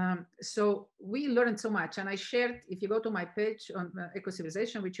 So we learned so much. And I shared, if you go to my page on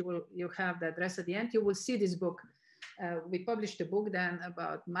Ecocivilisation, which you have the address at the end, you will see this book. We published a book then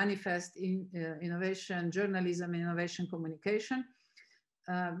about manifest in innovation, journalism, innovation, communication.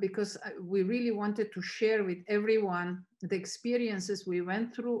 Because we really wanted to share with everyone the experiences we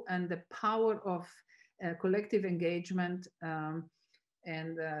went through and the power of collective engagement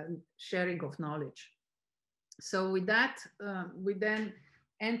and sharing of knowledge. So with that, we then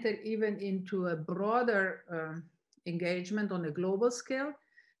enter even into a broader engagement on a global scale,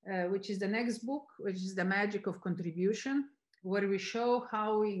 which is the next book, which is The Magic of Contribution, where we show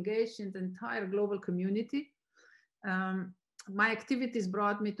how we engage in the entire global community. My activities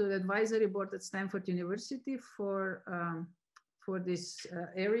brought me to the advisory board at Stanford University for this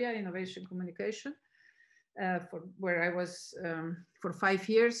area, innovation communication, where I was for 5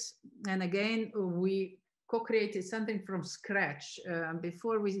 years. And again, we co-created something from scratch.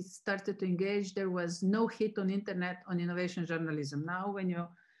 Before we started to engage, there was no hit on internet on innovation journalism. Now, when you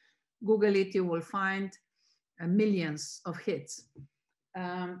Google it, you will find millions of hits.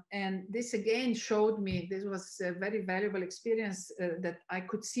 And this again showed me, this was a very valuable experience, that I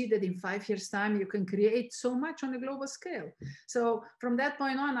could see that in 5 years' time, you can create so much on a global scale. So from that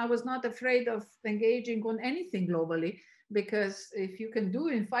point on, I was not afraid of engaging on anything globally, because if you can do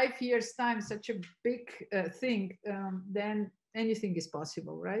in 5 years' time such a big thing, then anything is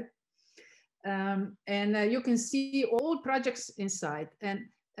possible, right? And you can see all projects inside, and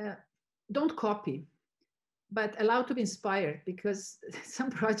don't copy, but allow to be inspired, because some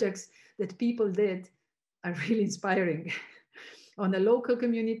projects that people did are really inspiring on a local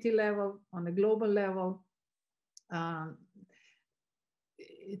community level, on a global level.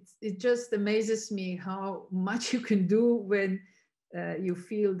 it just amazes me how much you can do when you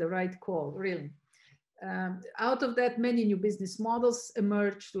feel the right call, really. Out of that, many new business models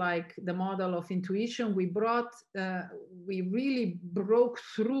emerged, like the model of intuition. We really broke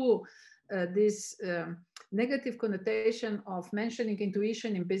through this negative connotation of mentioning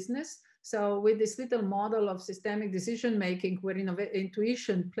intuition in business. So with this little model of systemic decision making, where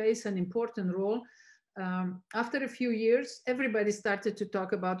intuition plays an important role, after a few years, everybody started to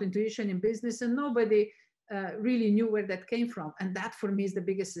talk about intuition in business, and nobody really knew where that came from. And that, for me, is the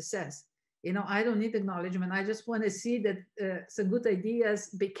biggest success. You know, I don't need acknowledgement. I just want to see that some good ideas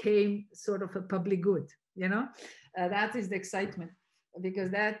became sort of a public good. You know, that is the excitement, because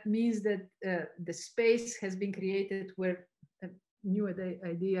that means that the space has been created where a new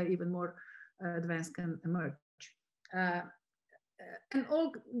idea, even more advanced, can emerge. And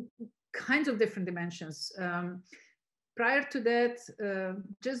all kinds of different dimensions. Prior to that,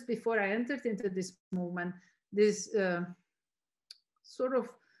 just before I entered into this movement, this sort of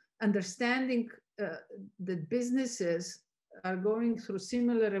understanding that businesses are going through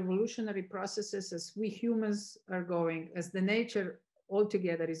similar evolutionary processes as we humans are going, as the nature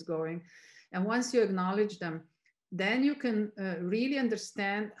altogether is going. And once you acknowledge them, then you can really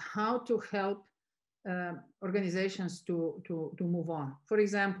understand how to help organizations to move on. For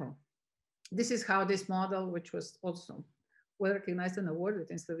example, this is how this model, which was also well recognized and awarded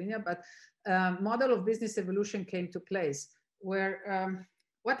in Slovenia, but model of business evolution came to place, where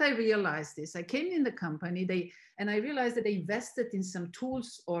what I realized is I came in the company, and I realized that they invested in some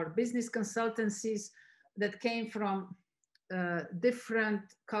tools or business consultancies that came from different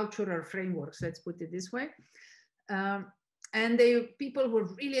cultural frameworks, let's put it this way. And people were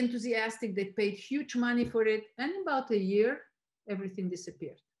really enthusiastic. They paid huge money for it. And in about a year, everything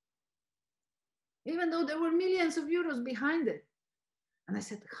disappeared, even though there were millions of euros behind it. And I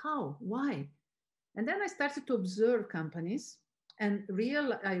said, how? Why? And then I started to observe companies, and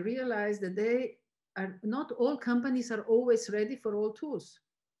I realized that not all companies are always ready for all tools.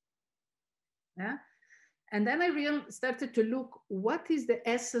 Yeah. And then I started to look, what is the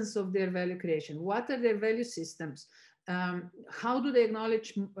essence of their value creation? What are their value systems? How do they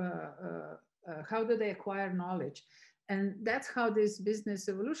acknowledge, how do they acquire knowledge? And that's how this business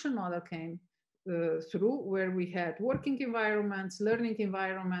evolution model came through, where we had working environments, learning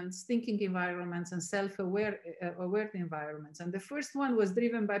environments, thinking environments, and self-aware environments. And the first one was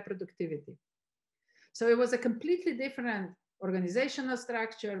driven by productivity. So it was a completely different organizational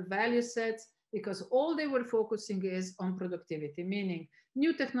structure, value sets, because all they were focusing is on productivity, meaning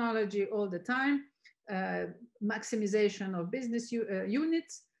new technology all the time, maximization of business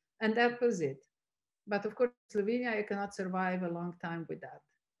units, and that was it. But of course, Slovenia, you cannot survive a long time with that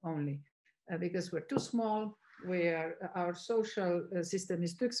only, because we're too small, our social system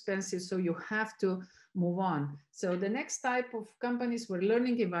is too expensive, so you have to move on. So the next type of companies were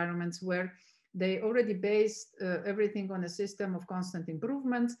learning environments, where they already based everything on a system of constant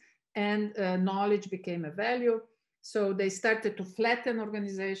improvements, and knowledge became a value. So they started to flatten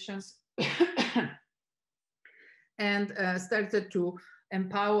organizations and started to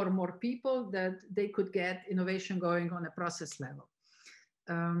empower more people, that they could get innovation going on a process level.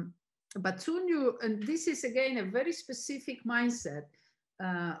 But soon and this is again a very specific mindset,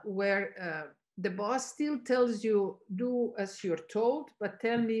 where the boss still tells you, do as you're told, but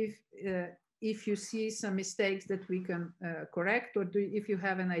tell me if you see some mistakes that we can correct, or if you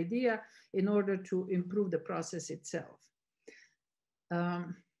have an idea in order to improve the process itself.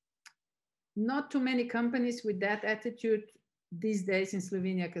 Not too many companies with that attitude these days in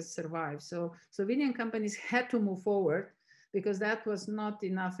Slovenia can survive. So Slovenian companies had to move forward, because that was not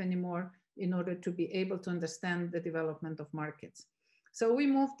enough anymore in order to be able to understand the development of markets. So we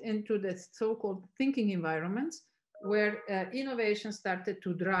moved into the so-called thinking environments, where innovation started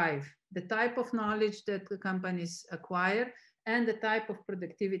to drive the type of knowledge that the companies acquire, and the type of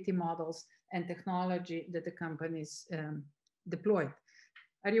productivity models and technology that the companies deployed.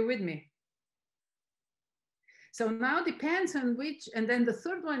 Are you with me? So now depends on which, and then the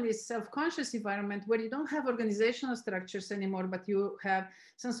third one is self-conscious environment, where you don't have organizational structures anymore, but you have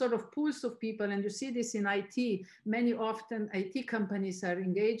some sort of pools of people. And you see this in IT. Many often IT companies are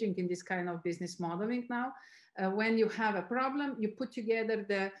engaging in this kind of business modeling now. When you have a problem, you put together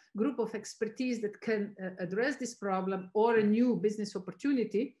the group of expertise that can address this problem or a new business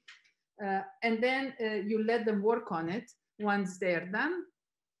opportunity. And then you let them work on it. Once they're done,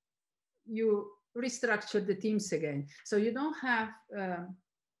 you restructure the teams again. So you don't have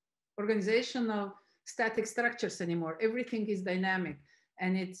organizational static structures anymore. Everything is dynamic,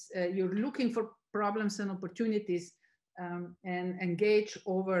 and it's you're looking for problems and opportunities and engage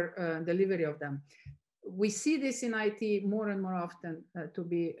over delivery of them. We see this in IT more and more often to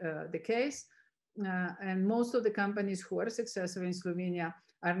be the case. And most of the companies who are successful in Slovenia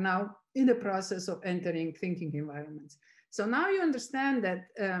are now in the process of entering thinking environments. So now you understand that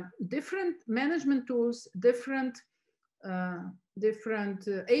different management tools, different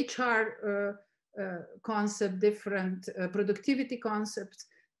HR concept, different productivity concepts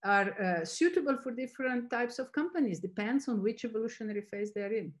are suitable for different types of companies, depends on which evolutionary phase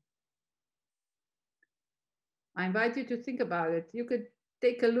they're in. I invite you to think about it. You could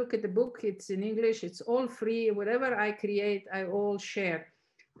take a look at the book. It's in English. It's all free. Whatever I create, I all share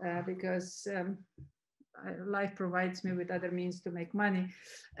because life provides me with other means to make money.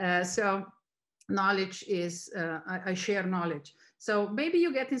 So knowledge is, I share knowledge. So maybe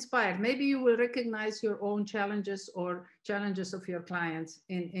you get inspired. Maybe you will recognize your own challenges or challenges of your clients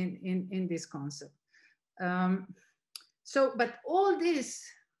in this concept. But all this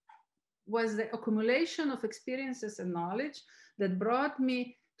was the accumulation of experiences and knowledge that brought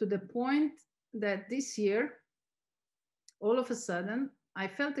me to the point that this year, all of a sudden, I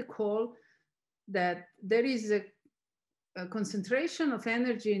felt a call that there is a concentration of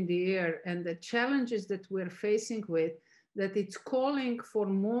energy in the air and the challenges that we're facing with, that it's calling for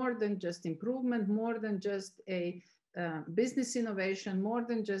more than just improvement, more than just a business innovation, more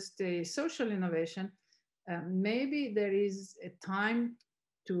than just a social innovation. Maybe there is a time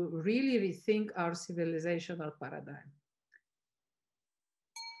to really rethink our civilizational paradigm.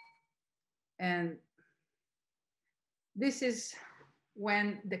 And this is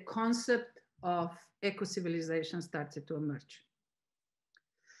when the concept of eco-civilization started to emerge.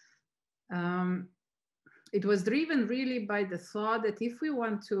 It was driven really by the thought that if we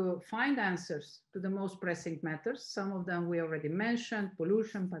want to find answers to the most pressing matters, some of them we already mentioned,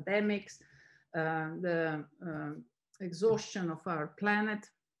 pollution, pandemics, the exhaustion of our planet,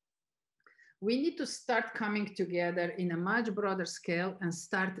 we need to start coming together in a much broader scale and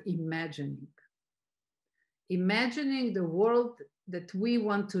start imagining the world that we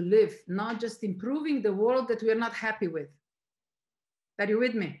want to live, not just improving the world that we're not happy with. Are you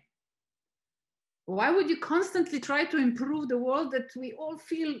with me? Why would you constantly try to improve the world that we all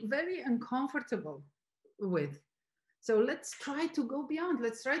feel very uncomfortable with? So let's try to go beyond.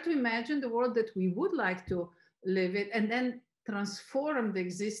 Let's try to imagine the world that we would like to live in and then transform the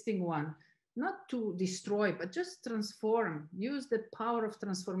existing one, not to destroy, but just transform, use the power of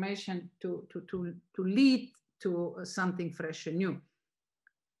transformation to lead to something fresh and new.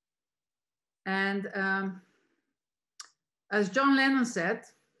 And as John Lennon said,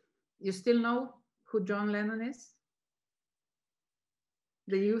 you still know who John Lennon is?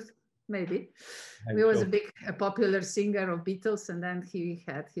 The youth, maybe. He was a popular singer of Beatles, and then he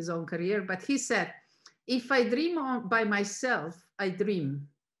had his own career. But he said, if I dream by myself, I dream.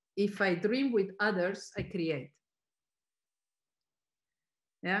 If I dream with others, I create.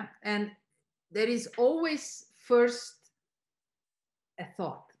 Yeah, and there is always first a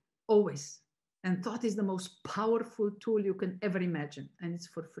thought, always. And thought is the most powerful tool you can ever imagine, and it's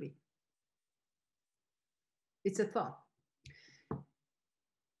for free. It's a thought.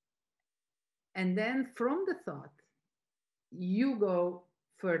 And then from the thought, you go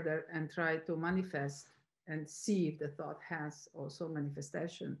further and try to manifest and see if the thought has also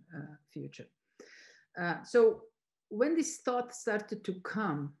manifestation future. So when this thought started to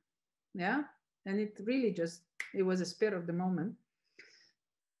come, yeah, and it really just, it was a spur of the moment.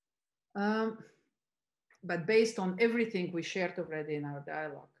 But based on everything we shared already in our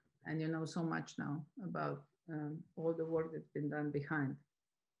dialogue, and you know so much now about all the work that's been done behind.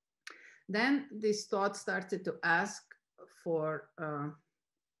 Then this thought started to ask for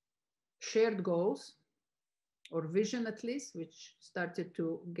shared goals, or vision at least, which started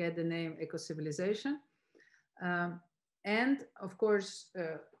to get the name Ecocivilisation. And of course,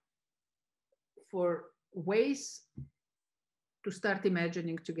 for ways to start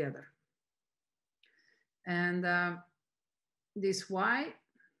imagining together. And this why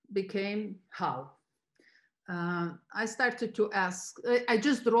became how. I started to ask, I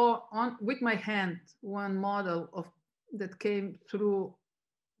just draw on with my hand one model of that came through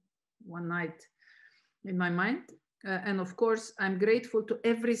one night in my mind. And of course, I'm grateful to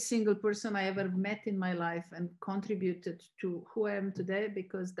every single person I ever met in my life and contributed to who I am today,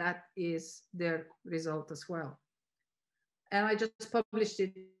 because that is their result as well. And I just published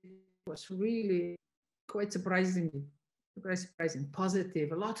it. It was really quite surprising,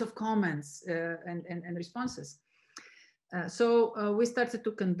 positive, a lot of comments and responses. So we started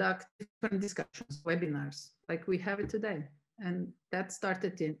to conduct different discussions, webinars, like we have it today. And that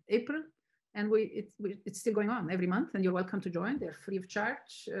started in April. And it's still going on every month, and you're welcome to join. They're free of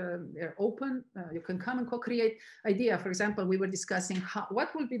charge. They're open. You can come and co-create idea. For example, we were discussing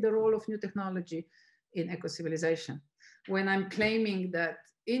what will be the role of new technology in eco-civilization. When I'm claiming that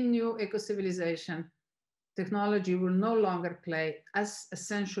in new eco-civilization, technology will no longer play as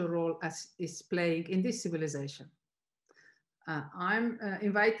essential role as is playing in this civilization. I'm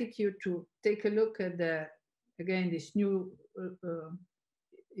inviting you to take a look at again, this new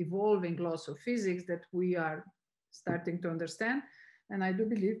evolving laws of physics that we are starting to understand. And I do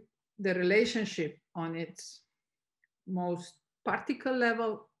believe the relationship on its most particle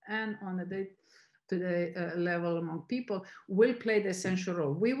level and on a day-to-day level among people will play the essential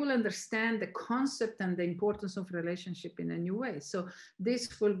role. We will understand the concept and the importance of relationship in a new way. So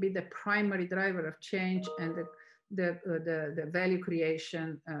this will be the primary driver of change and the value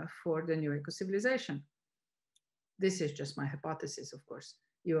creation for the new eco-civilization. This is just my hypothesis, of course.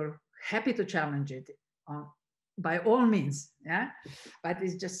 You're happy to challenge it by all means, yeah? But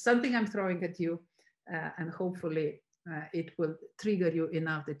it's just something I'm throwing at you, and hopefully it will trigger you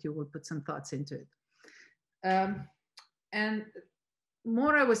enough that you will put some thoughts into it. And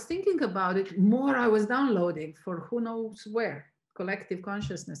more I was thinking about it, more I was downloading for who knows where, collective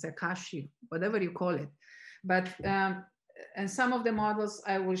consciousness, Akashi, whatever you call it. But and some of the models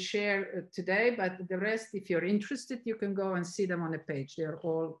I will share today, but the rest, if you're interested, you can go and see them on a page. They're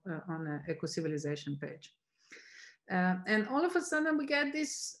all on an eco-civilization page. And all of a sudden we get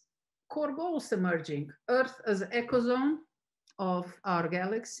these core goals emerging. Earth as an ecozone of our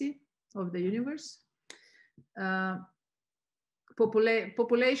galaxy, of the universe.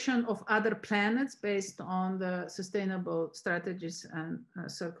 Population of other planets based on the sustainable strategies and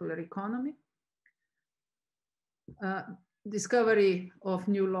circular economy. Discovery of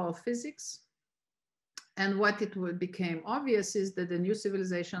new law of physics. And what it became obvious is that the new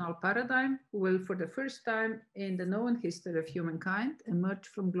civilizational paradigm will, for the first time in the known history of humankind, emerge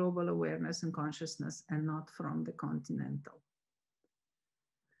from global awareness and consciousness and not from the continental.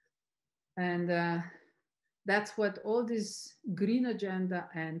 And that's what all this green agenda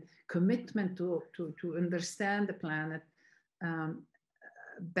and commitment to understand the planet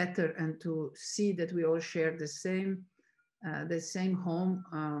better and to see that we all share the same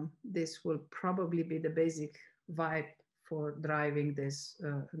home. This will probably be the basic vibe for driving this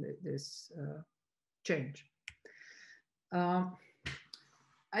change.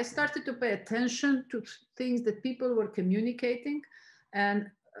 I started to pay attention to things that people were communicating,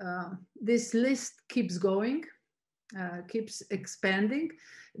 and this list keeps going, keeps expanding.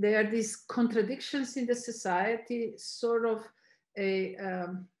 There are these contradictions in the society, sort of a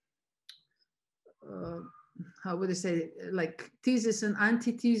how would I say, like thesis and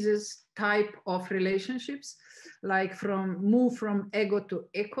antithesis type of relationships, like move from ego to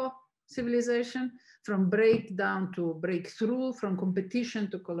eco civilization, from breakdown to breakthrough, from competition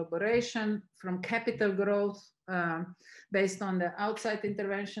to collaboration, from capital growth based on the outside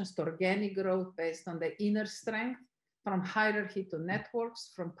interventions to organic growth based on the inner strength, from hierarchy to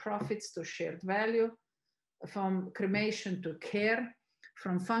networks, from profits to shared value, from cremation to care,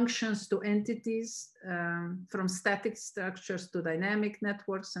 from functions to entities, from static structures to dynamic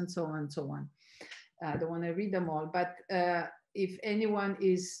networks, and so on and so on. I don't want to read them all, but if anyone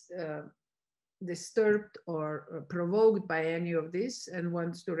is disturbed or provoked by any of this and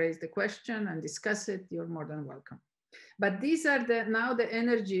wants to raise the question and discuss it, you're more than welcome. But these are now the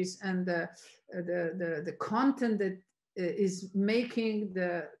energies and the content that is making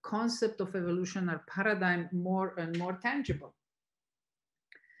the concept of evolutionary paradigm more and more tangible.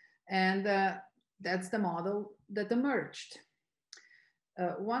 And that's the model that emerged.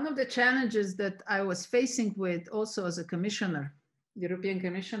 One of the challenges that I was facing with also as a commissioner, European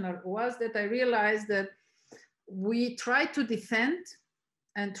commissioner, was that I realized that we try to defend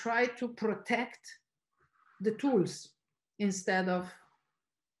and try to protect the tools instead of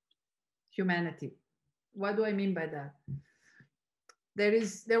humanity. What do I mean by that?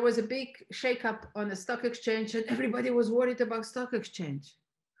 There was a big shakeup on the stock exchange and everybody was worried about stock exchange.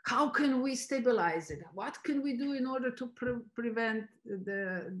 How can we stabilize it? What can we do in order to prevent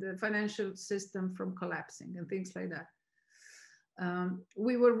the financial system from collapsing and things like that?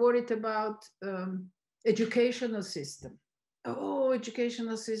 We were worried about educational system. Oh,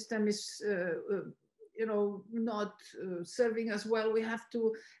 educational system is not serving us well. We have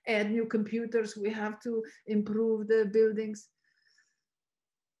to add new computers. We have to improve the buildings.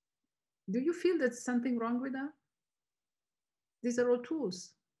 Do you feel there's something wrong with that? These are all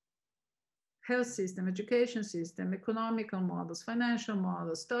tools. Health system, education system, economical models, financial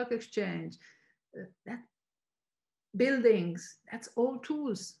models, stock exchange, buildings, that's all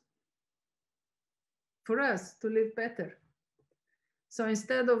tools. for us to live better. So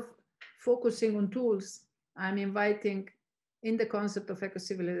instead of focusing on tools, I'm inviting in the concept of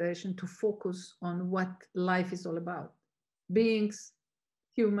eco-civilization to focus on what life is all about. Beings,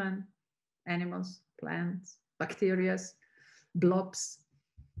 human, animals, plants, bacteria, blobs,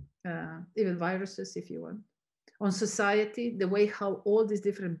 even viruses if you want. On society, the way how all these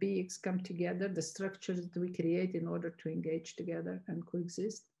different beings come together, the structures that we create in order to engage together and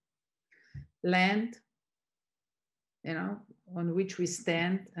coexist. Land, you know, on which we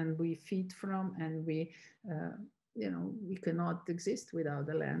stand and we feed from, and we, you know, we cannot exist without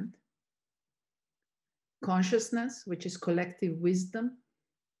the land. Consciousness, which is collective wisdom.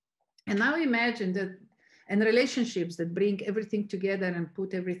 And now imagine that, and relationships that bring everything together and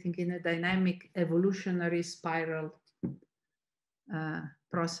put everything in a dynamic evolutionary spiral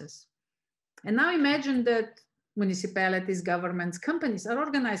process. And now imagine that municipalities, governments, companies are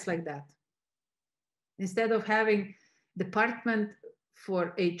organized like that. Instead of having department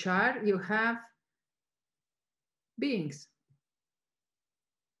for HR, you have beings.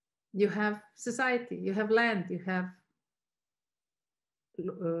 You have society, you have land, you have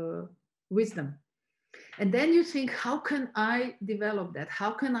wisdom. And then you think, how can I develop that?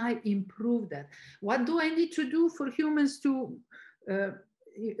 How can I improve that? What do I need to do for humans to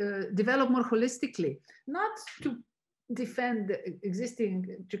develop more holistically? Not to defend the existing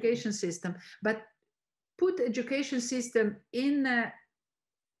education system, but put education system in a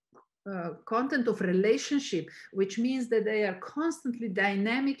content of relationship, which means that they are constantly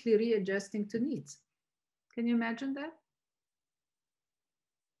dynamically readjusting to needs. Can you imagine that?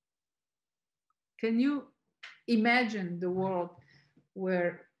 Can you imagine the world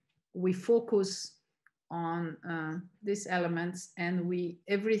where we focus on these elements, and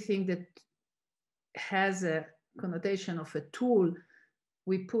everything that has a connotation of a tool,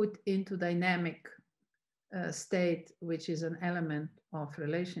 we put into dynamic state, which is an element of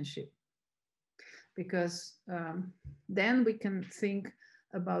relationship? Because then we can think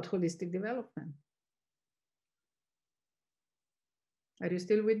about holistic development. Are you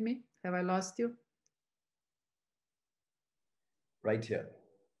still with me? Have I lost you? Right here.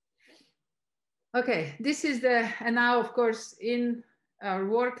 Okay, this is and now of course in our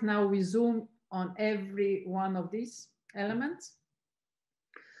work, now we zoom on every one of these elements.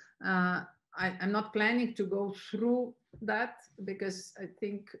 I'm not planning to go through that, because I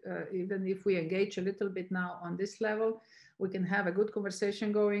think even if we engage a little bit now on this level, we can have a good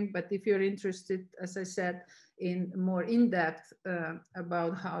conversation going. But if you're interested, as I said, in more in-depth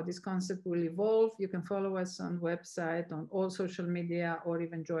about how this concept will evolve, you can follow us on website, on all social media, or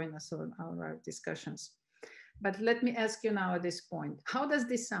even join us on our discussions. But let me ask you now at this point, how does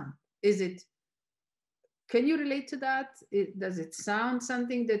this sound? Can you relate to that? Does it sound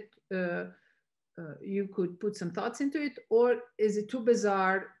something that you could put some thoughts into it, or is it too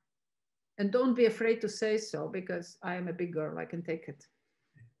bizarre? And don't be afraid to say so, because I am a big girl, I can take it.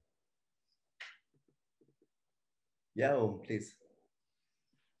 Yeah, please.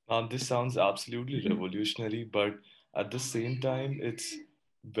 This sounds absolutely revolutionary, but at the same time, it's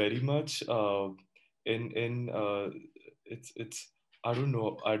very much it's I don't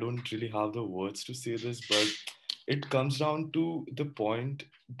know, I don't really have the words to say this, but it comes down to the point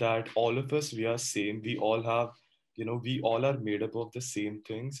that all of us, we are same. We all have, we all are made up of the same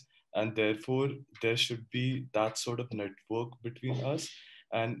things, and therefore there should be that sort of network between us.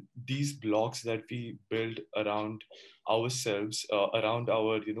 And these blocks that we build around ourselves, around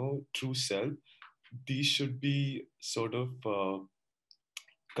our true self, these should be sort of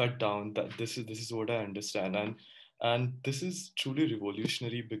cut down. That this is what I understand. And this is truly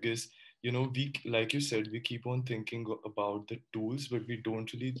revolutionary, because we, like you said, we keep on thinking about the tools, but we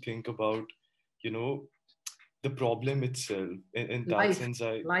don't really think about the problem itself. In that Life, sense,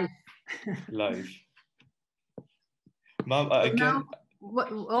 life. Ma'am, So I now, can.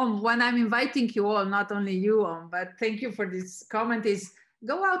 when I'm inviting you all, not only you, but thank you for this comment, is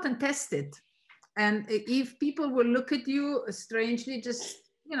go out and test it. And if people will look at you strangely, just,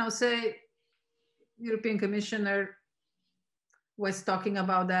 say, European Commissioner was talking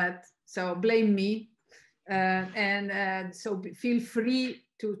about that, so blame me. So feel free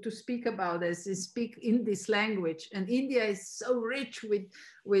to speak about this, and speak in this language. And India is so rich with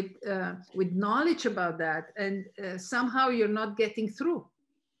knowledge about that, and somehow you're not getting through.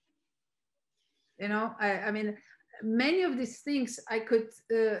 I mean, many of these things I could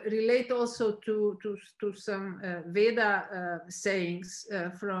relate also to some Veda sayings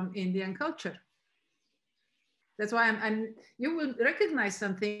from Indian culture. That's why you will recognize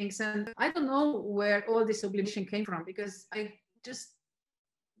some things, and I don't know where all this obligation came from, because I just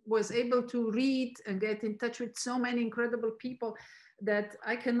was able to read and get in touch with so many incredible people that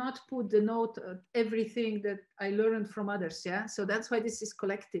I cannot put the note of everything that I learned from others. Yeah. So that's why this is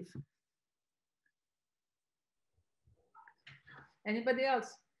collective. Anybody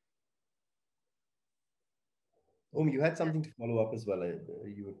else? You had something to follow up as well.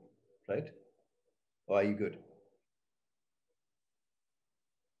 You right? Or are you good?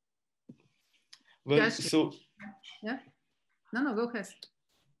 Well, Yes. so Yeah. No, go ahead.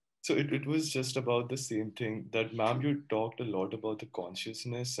 so it was just about the same thing that, ma'am, you talked a lot about the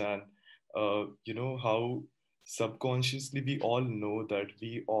consciousness and you know how subconsciously we all know that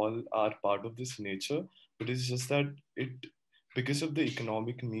we all are part of this nature, but it's just that it, because of the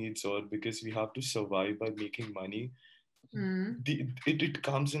economic needs or because we have to survive by making money, it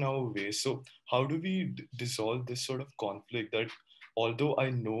comes in our way. So how do we dissolve this sort of conflict that although I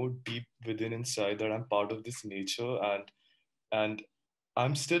know deep within inside that I'm part of this nature, and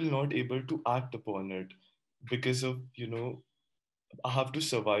I'm still not able to act upon it because of, you know, I have to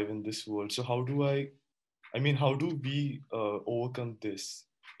survive in this world. So how do I mean, how do we overcome this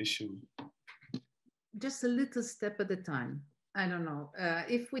issue? Just a little step at a time. I don't know.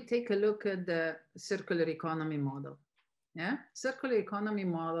 If we take a look at the circular economy model, yeah, circular economy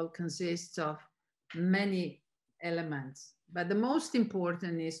model consists of many elements, but the most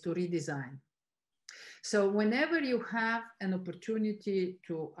important is to redesign. So whenever you have an opportunity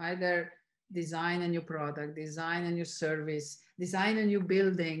to either design a new product, design a new service, design a new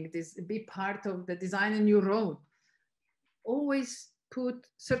building, be part of the design a new road, always put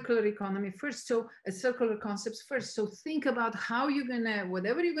circular economy first. So circular concepts first. So think about how you're gonna,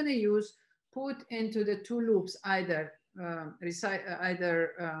 whatever you're gonna use, put into the two loops, either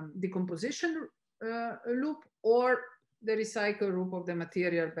decomposition loop or the recycle loop of the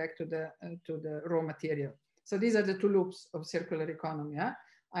material back to the raw material. So these are the two loops of circular economy. Yeah?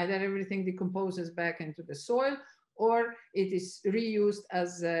 Either everything decomposes back into the soil, or it is reused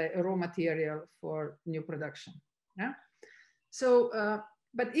as a raw material for new production. Yeah. So,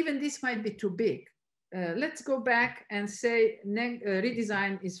 but even this might be too big. Let's go back and say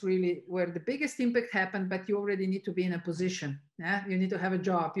redesign is really where the biggest impact happened, but you already need to be in a position. Yeah? You need to have a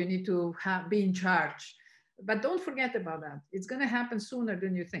job. You need to be in charge. But don't forget about that. It's going to happen sooner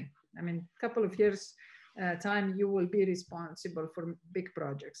than you think. I mean, a couple of years time, you will be responsible for big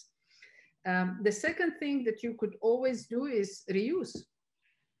projects. The second thing that you could always do is reuse.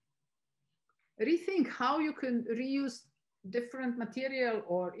 Rethink how you can reuse different material,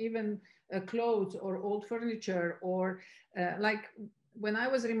 or even clothes or old furniture, or like when I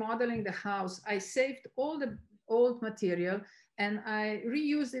was remodeling the house, I saved all the old material and I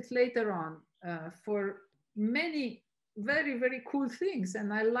reused it later on for many very, very cool things.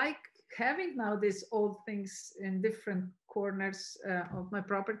 And I like having now these old things in different corners of my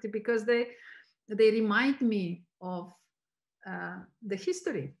property, because they remind me of the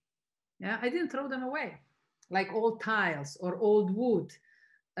history. Yeah, I didn't throw them away, like old tiles or old wood.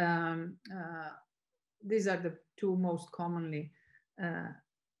 These are the two most commonly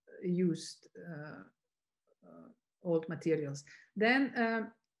used old materials.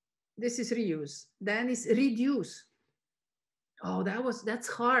 Then this is reuse. Then is reduce. Oh, that's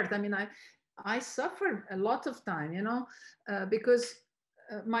hard. I mean, I suffered a lot of time, you know, because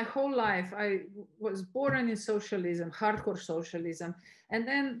my whole life I was born in socialism, hardcore socialism, and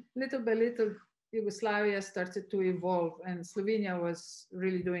then little by little Yugoslavia started to evolve and Slovenia was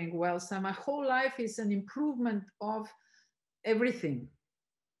really doing well. So my whole life is an improvement of everything.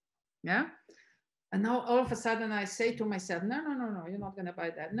 Yeah. And now all of a sudden I say to myself, no, you're not going to buy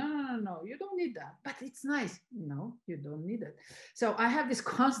that. No, you don't need that. But it's nice. No, you don't need it. So I have this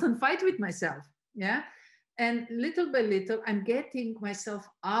constant fight with myself. Yeah. And little by little, I'm getting myself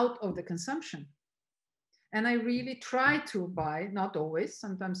out of the consumption. And I really try to buy, not always.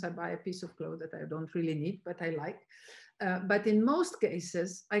 Sometimes I buy a piece of clothes that I don't really need, but I like. But in most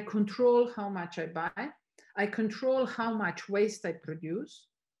cases, I control how much I buy. I control how much waste I produce.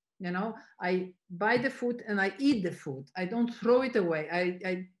 You know, I buy the food and I eat the food. I don't throw it away.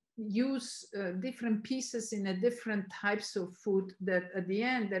 I use different pieces in a different types of food that at the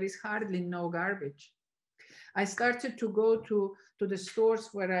end, there is hardly no garbage. I started to go to the stores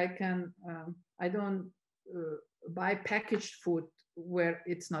where I can, I don't buy packaged food where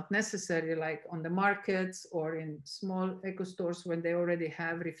it's not necessary, like on the markets or in small eco stores when they already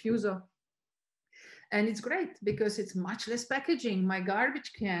have refusal. And it's great because it's much less packaging. My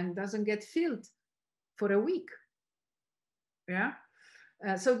garbage can doesn't get filled for a week. Yeah.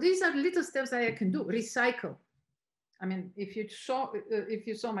 So these are little steps that I can do. Recycle. I mean, if you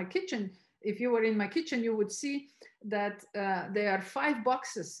saw my kitchen, if you were in my kitchen, you would see that there are 5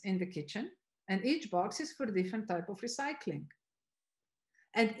 boxes in the kitchen, and each box is for different type of recycling.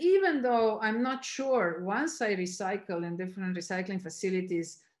 And even though I'm not sure, once I recycle in different recycling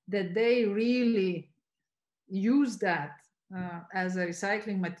facilities, that they really use that as a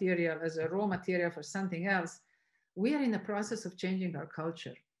recycling material, as a raw material for something else, we are in the process of changing our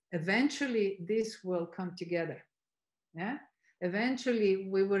culture. Eventually, this will come together. Yeah. Eventually,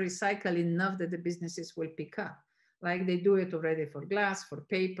 we will recycle enough that the businesses will pick up, like they do it already for glass, for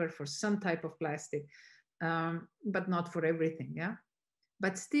paper, for some type of plastic, but not for everything. Yeah.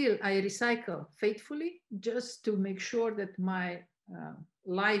 But still, I recycle faithfully just to make sure that my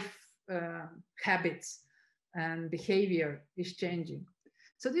life habits and behavior is changing.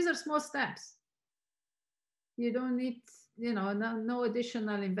 So these are small steps. You don't need, no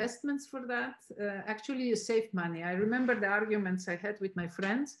additional investments for that. Actually, you save money. I remember the arguments I had with my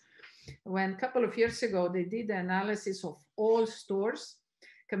friends when a couple of years ago, they did the analysis of all stores,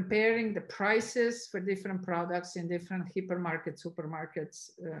 comparing the prices for different products in different hypermarkets, supermarkets,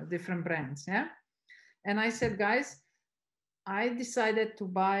 different brands. Yeah. And I said, guys, I decided to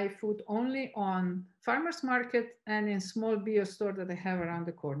buy food only on farmers market and in small bio store that I have around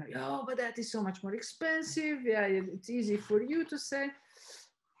the corner. Oh, but that is so much more expensive. Yeah, it's easy for you to say.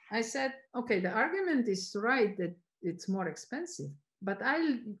 I said, okay, the argument is right that it's more expensive, but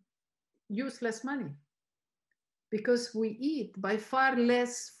I'll use less money because we eat by far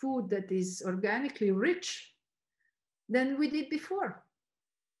less food that is organically rich than we did before.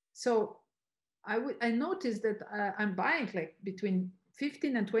 So I noticed that I'm buying like between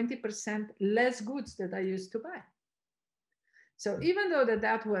 15 and 20% less goods that I used to buy. So even though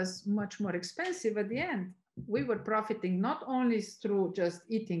that was much more expensive, at the end, we were profiting not only through just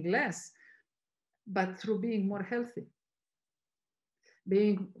eating less, but through being more healthy,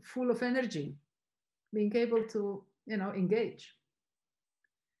 being full of energy, being able to, engage.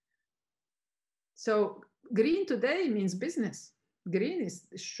 So green today means business. Green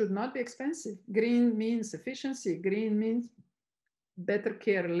should not be expensive. Green means efficiency. Green means better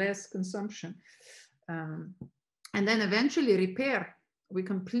care, less consumption. And then eventually repair. We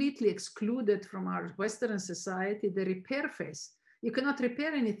completely excluded from our Western society the repair phase. You cannot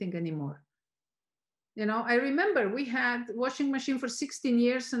repair anything anymore. I remember we had washing machine for 16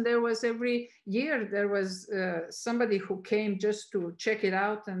 years, and there was every year there was somebody who came just to check it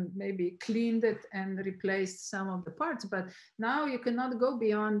out and maybe cleaned it and replaced some of the parts. But now you cannot go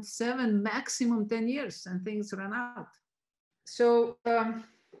beyond 7, maximum 10 years, and things run out. So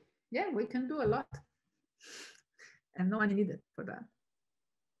yeah, we can do a lot, and no money needed for that.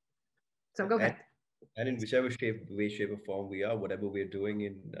 So go ahead. And in whichever way, shape, or form we are, whatever we're doing,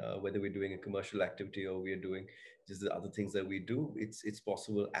 in whether we're doing a commercial activity or we're doing just the other things that we do, it's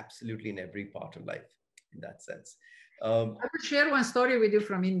possible absolutely in every part of life in that sense. I will share one story with you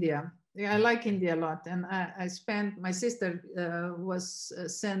from India. Yeah, I like India a lot. And my sister was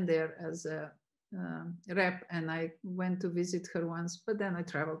sent there as a rep, and I went to visit her once, but then I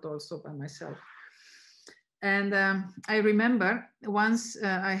traveled also by myself. And I remember once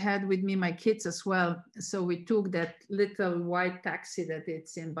I had with me my kids as well. So we took that little white taxi that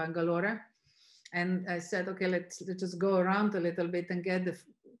it's in Bangalore. And I said, okay, let's just go around a little bit and get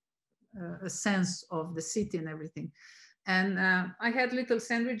a sense of the city and everything. And I had little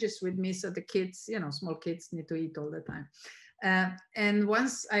sandwiches with me. So the kids, small kids need to eat all the time. And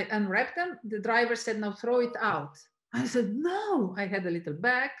once I unwrapped them, the driver said, now throw it out. I said, no, I had a little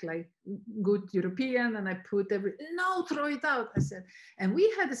bag, like good European, and I put no, throw it out. I said, and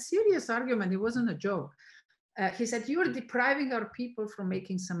we had a serious argument. It wasn't a joke. He said, you're depriving our people from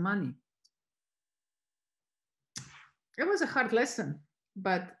making some money. It was a hard lesson,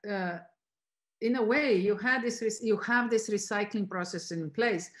 but in a way, you have this recycling process in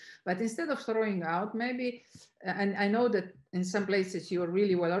place. But instead of throwing out, maybe, and I know that in some places you're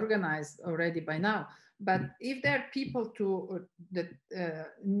really well organized already by now. But if there are people that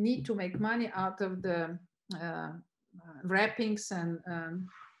need to make money out of the wrappings and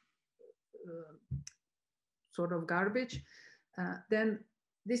sort of garbage, then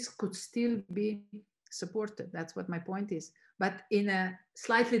this could still be supported. That's what my point is, but in a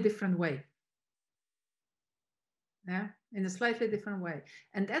slightly different way. Yeah, in a slightly different way.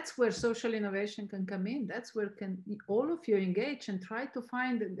 And that's where social innovation can come in. That's where all of you engage and try to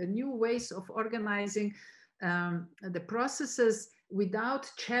find the new ways of organizing the processes without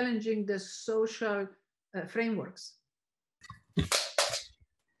challenging the social frameworks.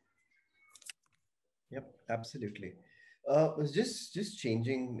 Yep, absolutely. Just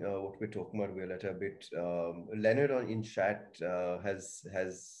changing what we're talking about, Violeta, a bit. Leonard on in chat has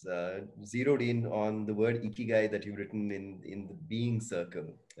zeroed in on the word ikigai that you've written in the being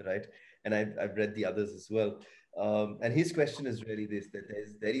circle, right? And I've read the others as well. And his question is really this: that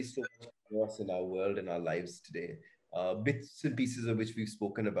there is so much chaos in our world and our lives today, bits and pieces of which we've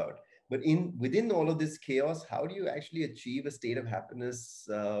spoken about. But in within all of this chaos, how do you actually achieve a state of happiness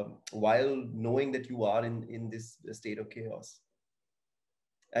while knowing that you are in this state of chaos?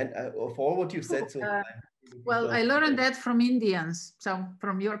 And for what you've said so far, well, I learned that from Indians, so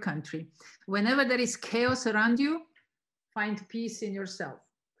from your country. Whenever there is chaos around you, find peace in yourself.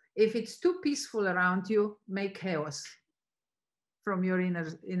 If it's too peaceful around you, make chaos from your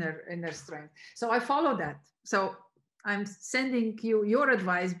inner strength. So I follow that. So I'm sending you your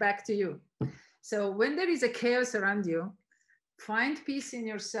advice back to you. So when there is a chaos around you, find peace in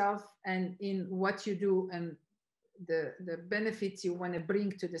yourself and in what you do and the benefits you want to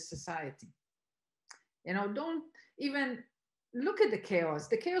bring to the society. You know, don't even look at the chaos.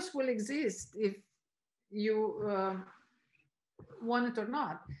 The chaos will exist if you want it or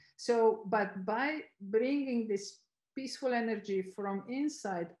not. So, but by bringing this peaceful energy from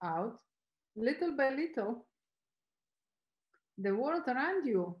inside out, little by little, the world around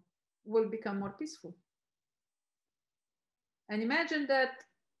you will become more peaceful. And imagine that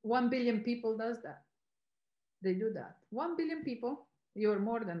 1 billion people does that. They do that. 1 billion people, you're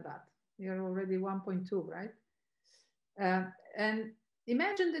more than that. You're already 1.2, right? And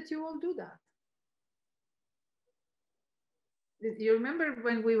imagine that you all do that. You remember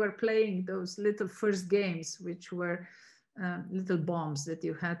when we were playing those little first games, which were little bombs that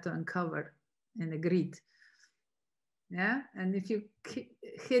you had to uncover in a grid. Yeah, and if you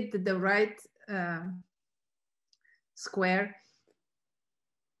hit the right square,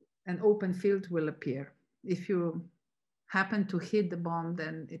 an open field will appear. If you happen to hit the bomb,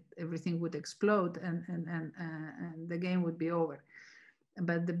 then everything would explode and the game would be over.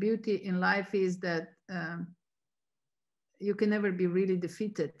 But the beauty in life is that you can never be really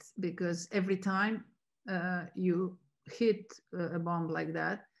defeated, because every time you hit a bomb like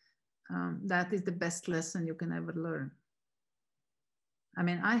that, that is the best lesson you can ever learn. I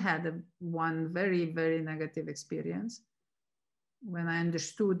mean, I had one very, very negative experience when I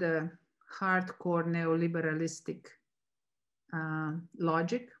understood the hardcore neoliberalistic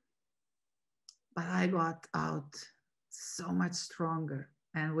logic, but I got out so much stronger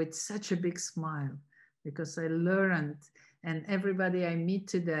and with such a big smile, because I learned, and everybody I meet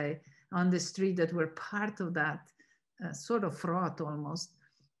today on the street that were part of that sort of fraud almost,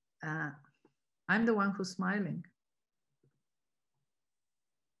 I'm the one who's smiling.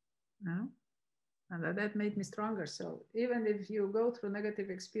 No? And that made me stronger. So even if you go through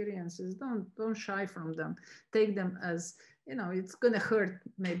negative experiences, don't shy from them. Take them as, you know, it's going to hurt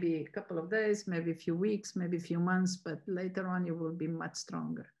maybe a couple of days, maybe a few weeks, maybe a few months, but later on you will be much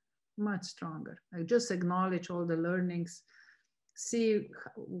stronger, much stronger. Like, just acknowledge all the learnings, see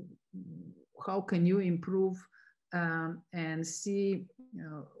how can you improve, and see, you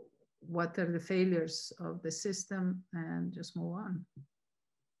know, what are the failures of the system, and just move on.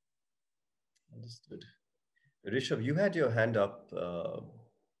 Understood. Rishabh, you had your hand up. Yeah.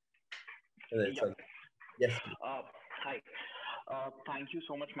 Yes. Hi. Thank you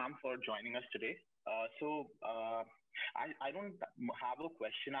so much, ma'am, for joining us today. I don't have a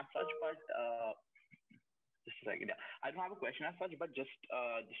question as such, but just a second. Yeah, I don't have a question as such, but just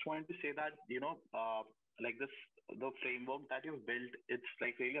wanted to say that, you know, like the framework that you've built, it's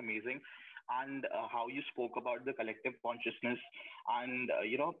like really amazing. And how you spoke about the collective consciousness, and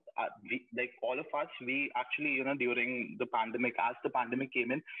like all of us, we actually, you know, during the pandemic, as the pandemic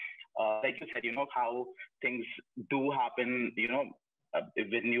came in, like you said, you know, how things do happen, you know,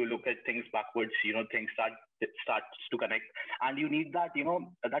 when you look at things backwards, you know, things starts to connect, and you need that, you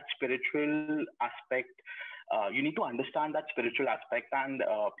know, that spiritual aspect. You need to understand that spiritual aspect. And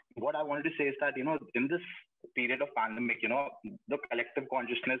what I wanted to say is that, you know, in this period of pandemic, you know, the collective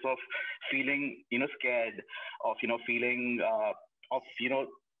consciousness of feeling, you know, scared, of, you know, feeling of, you know,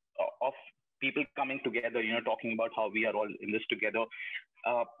 of people coming together, you know, talking about how we are all in this together.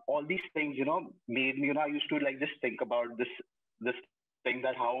 All these things, you know, made me, you know, I used to like just think about this thing,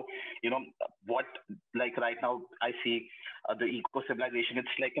 that how, you know, what, like right now I see the eco-civilization,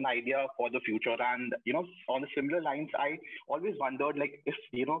 it's like an idea for the future. And, you know, on the similar lines, I always wondered, like, if,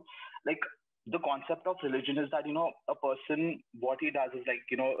 you know, like the concept of religion is that, you know, a person, what he does is like,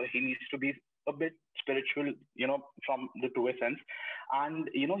 you know, he needs to be a bit spiritual, you know, from the truest sense. And,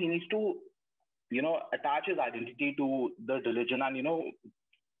 you know, he needs to, you know, attach his identity to the religion, and, you know,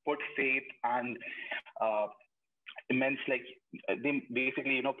 put faith and immense, like they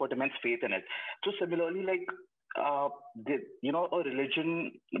basically, put immense faith in it. So similarly, like, a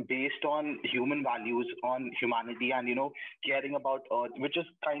religion based on human values, on humanity, and caring about earth, which is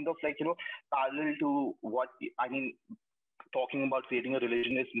kind of like parallel to what I mean. Talking about creating a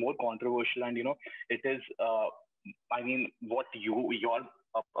religion is more controversial, and it is. I mean, what your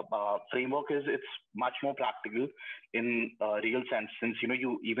framework is, it's much more practical in real sense, since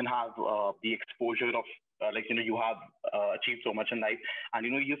you even have the exposure of like you have achieved so much in life, and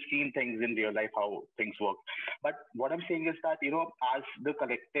you've seen things in real life, how things work. But what I'm saying is that as the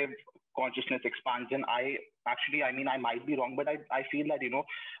collective consciousness expands, and I mean, I might be wrong, but I feel that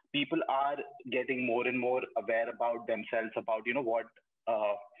people are getting more and more aware about themselves, about what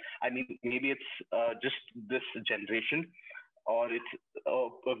I mean, maybe it's just this generation, or it's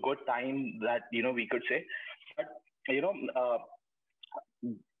a good time that we could say. But you know,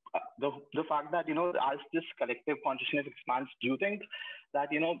 the fact that as this collective consciousness expands, do you think that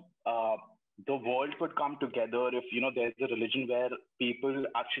the world could come together if there's a religion where people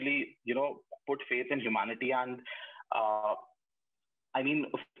actually put faith in humanity? And I mean,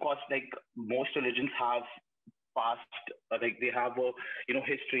 of course, like most religions have past, like they have a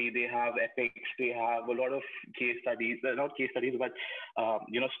history, they have ethics, they have a lot of case studies, not case studies, but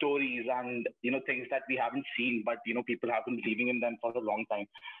stories, and things that we haven't seen, but people have been believing in them for a long time.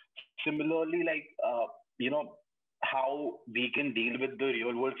 Similarly, like how we can deal with the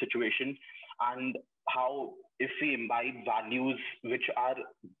real world situation, and how if we imbibe values which are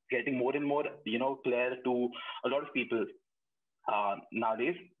getting more and more clear to a lot of people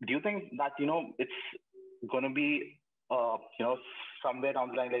nowadays. Do you think that it's going to be somewhere down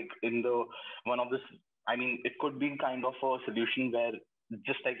the line, like in the one of this, I mean, it could be kind of a solution where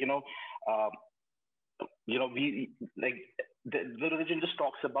just like we like the religion just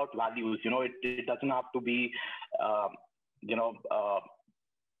talks about values. It doesn't have to be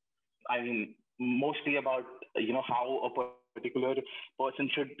I mean, mostly about how a particular person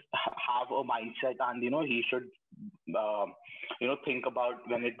should have a mindset, and he should think about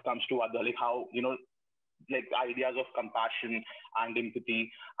when it comes to other, like how like ideas of compassion and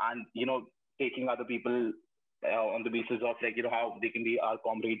empathy, and taking other people on the basis of like how they can be our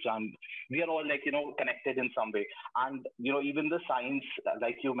comrades, and we are all like connected in some way. And even the science,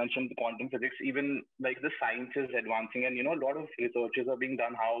 like you mentioned, the quantum physics, even like the science is advancing, and a lot of researches are being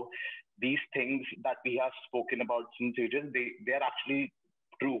done how these things that we have spoken about since ages, they are actually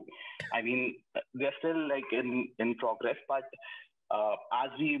true. I mean, they're still like in progress, but as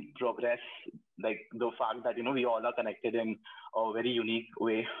we progress, like the fact that we all are connected in a very unique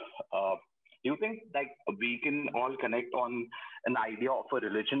way, do you think like we can all connect on an idea of a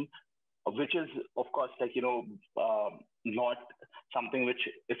religion, which is of course like not something which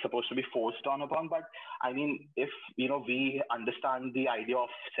is supposed to be forced on upon, but I mean, if we understand the idea of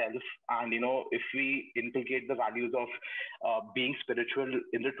self, and if we inculcate the values of being spiritual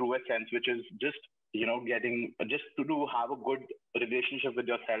in the truest sense, which is just getting just to have a good relationship with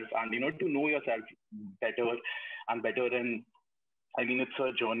yourself, and to know yourself better and better. And I mean, it's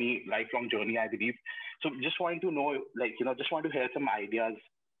a journey, lifelong journey, I believe. So just wanting to know, like just want to hear some ideas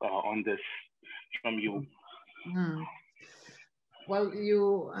on this from you. Well,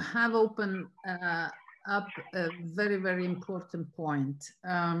 you have opened up a very, very important point.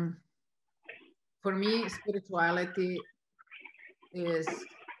 For me, spirituality is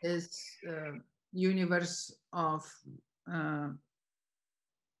universe of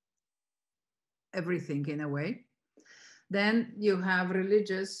everything in a way. Then you have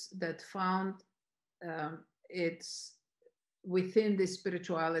religious that found it's within the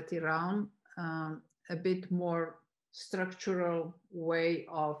spirituality realm a bit more structural way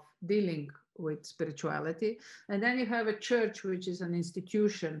of dealing with spirituality. And then you have a church, which is an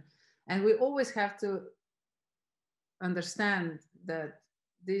institution. And we always have to understand that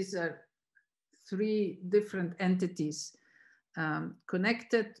these are three different entities,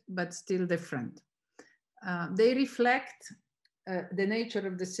 connected but still different. They reflect the nature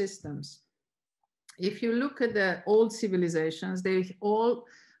of the systems. If you look at the old civilizations, they all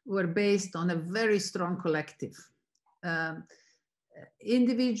were based on a very strong collective.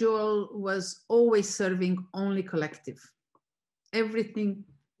 Individual was always serving only collective. Everything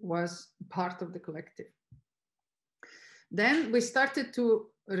was part of the collective. Then we started to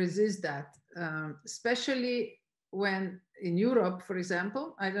resist that, especially when in Europe, for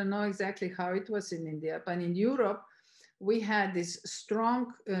example, I don't know exactly how it was in India, but in Europe, we had this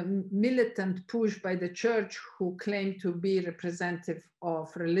strong militant push by the church, who claimed to be representative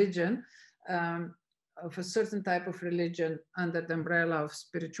of religion, of a certain type of religion under the umbrella of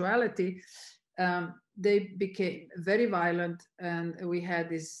spirituality. they became very violent, and we had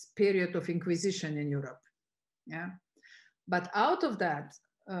this period of inquisition in Europe. Yeah, but out of that,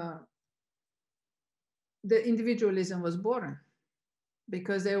 the individualism was born,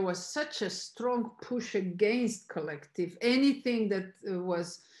 because there was such a strong push against collective, anything that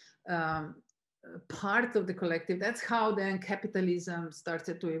was part of the collective. That's how then capitalism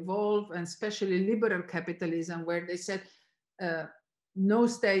started to evolve, and especially liberal capitalism, where they said, no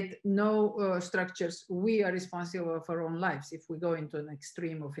state, no structures, we are responsible for our own lives, if we go into an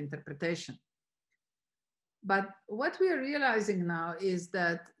extreme of interpretation. But what we are realizing now is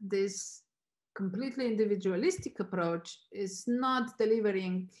that this completely individualistic approach is not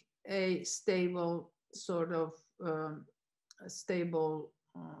delivering a stable sort of stable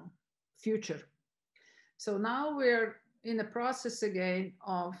future. So now we're in a process again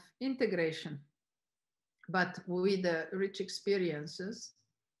of integration, but with the rich experiences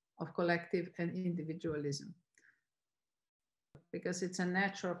of collective and individualism, because it's a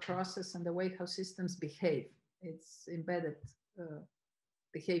natural process, and the way how systems behave, it's embedded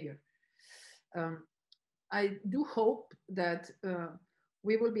behavior. I do hope that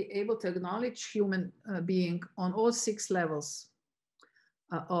we will be able to acknowledge human being on all 6 levels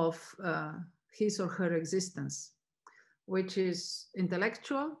of his or her existence, which is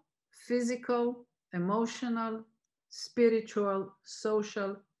intellectual, physical, emotional, spiritual,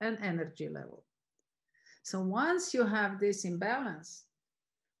 social, and energy level. So once you have this imbalance,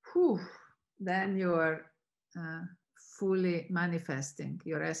 then you are fully manifesting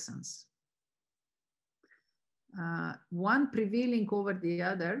your essence. One prevailing over the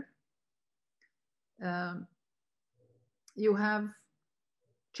other, you have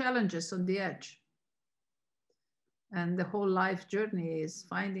challenges on the edge. And the whole life journey is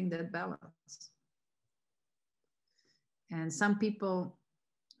finding that balance. And some people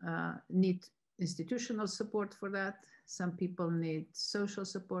need institutional support for that. Some people need social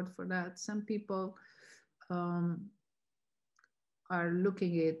support for that. Some people are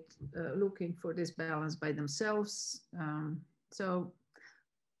looking for this balance by themselves. So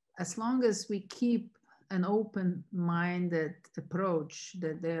as long as we keep an open-minded approach,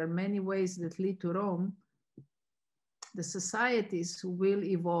 that there are many ways that lead to Rome, the societies will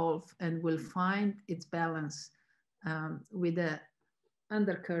evolve and will find its balance with the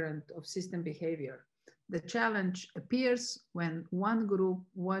undercurrent of system behavior. The challenge appears when one group,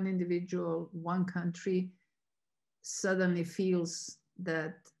 one individual, one country suddenly feels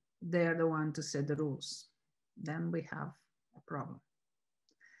that they're the one to set the rules. Then we have a problem.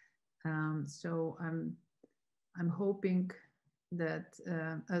 So I'm hoping that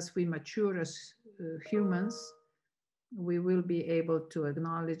as we mature as humans, we will be able to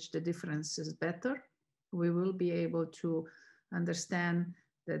acknowledge the differences better. We will be able to understand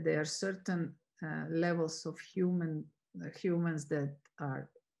that there are certain levels of humans that are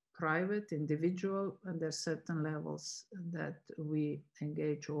private, individual, and there are certain levels that we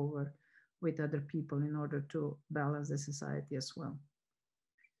engage over with other people in order to balance the society as well.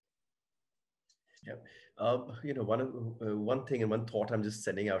 Yeah, one thing and one thought I'm just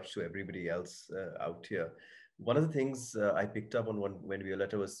sending out to everybody else out here. One of the things I picked up on when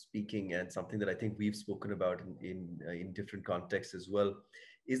Violeta was speaking, and something that I think we've spoken about in different contexts as well,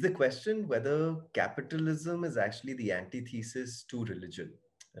 is the question whether capitalism is actually the antithesis to religion,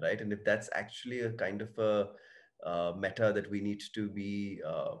 right? And if that's actually a kind of a meta that we need to be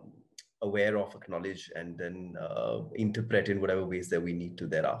aware of, acknowledge, and then interpret in whatever ways that we need to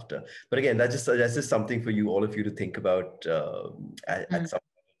thereafter. But again, that's just something for you, all of you, to think about at some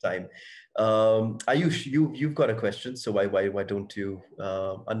time. Ayush, you've got a question, so why don't you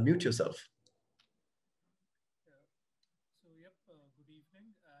unmute yourself? So yep, good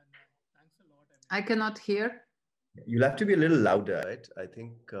evening, and thanks a lot. I cannot hear. You'll have to be a little louder, right? I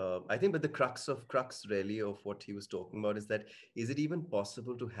think, but the crux really of what he was talking about is that, is it even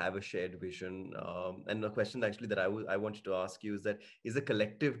possible to have a shared vision? And a question actually that I wanted to ask you is that, is a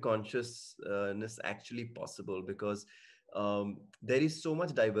collective consciousness actually possible? Because there is so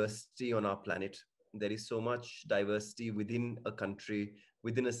much diversity on our planet. There is so much diversity within a country,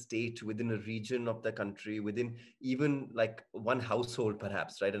 within a state, within a region of the country, within even like one household,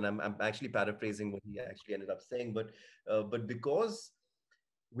 perhaps, right? And I'm actually paraphrasing what he actually ended up saying, but because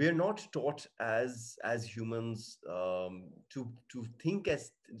we're not taught as humans to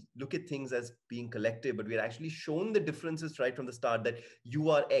look at things as being collective, but we're actually shown the differences right from the start, that you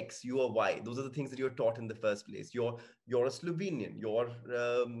are X, you are Y. Those are the things that you're taught in the first place. You're a Slovenian, you're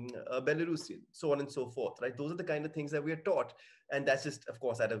a Belarusian, so on and so forth, right? Those are the kind of things that we are taught. And that's just, of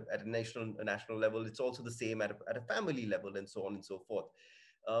course, at a national level. It's also the same at a family level, and so on and so forth.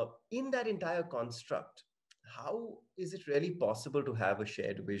 In that entire construct, how is it really possible to have a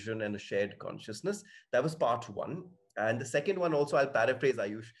shared vision and a shared consciousness? That was part one. And the second one also, I'll paraphrase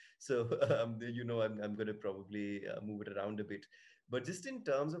Ayush. So, I'm going to probably move it around a bit. But just in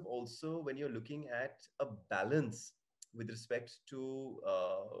terms of also when you're looking at a balance with respect to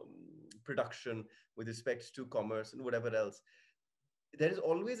production, with respect to commerce and whatever else, there is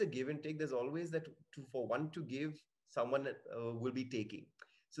always a give and take. There's always that for one to give, someone will be taking.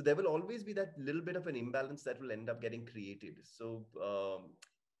 So there will always be that little bit of an imbalance that will end up getting created. So,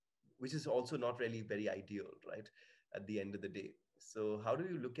 which is also not really very ideal, right? At the end of the day. So how do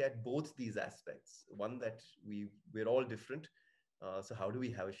you look at both these aspects? One, that we're all different. So how do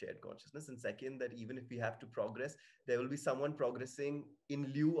we have a shared consciousness? And second, that even if we have to progress, there will be someone progressing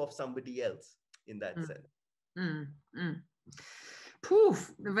in lieu of somebody else in that sense.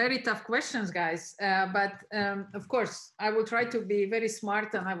 Poof, very tough questions, guys. But of course, I will try to be very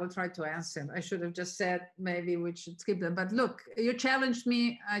smart and I will try to answer. I should have just said maybe we should skip them. But look, you challenged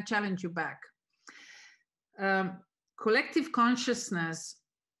me, I challenge you back. Collective consciousness,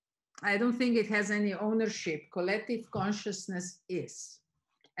 I don't think it has any ownership. Collective consciousness is.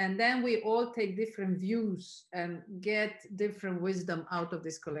 And then we all take different views and get different wisdom out of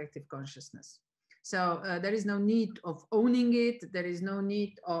this collective consciousness. So there is no need of owning it. There is no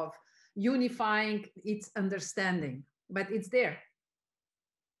need of unifying its understanding, but it's there.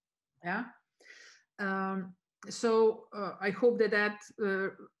 Yeah. So I hope that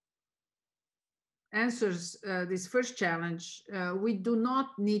answers this first challenge. We do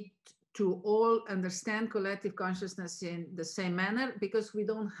not need to all understand collective consciousness in the same manner because we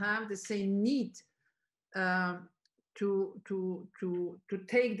don't have the same need to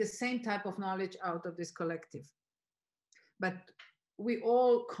take the same type of knowledge out of this collective. But we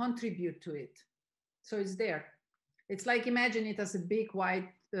all contribute to it. So it's there. It's like, imagine it as a big wide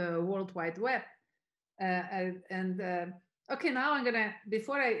World Wide Web. Okay, now I'm gonna,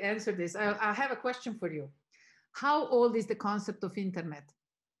 before I answer this, I'll have a question for you. How old is the concept of internet?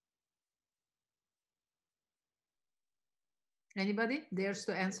 Anybody dares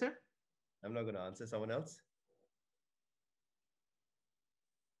to answer? I'm not gonna answer, someone else.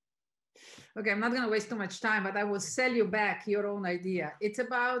 Okay, I'm not going to waste too much time, but I will sell you back your own idea. It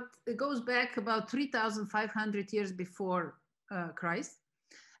goes back about 3,500 years before Christ,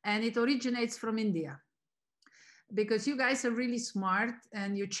 and it originates from India. Because you guys are really smart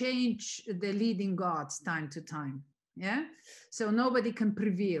and you change the leading gods time to time. Yeah, so nobody can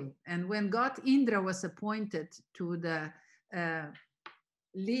prevail. And when God Indra was appointed to the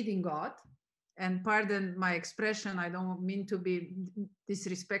leading god, and pardon my expression, I don't mean to be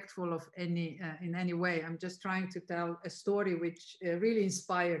disrespectful of in any way. I'm just trying to tell a story which really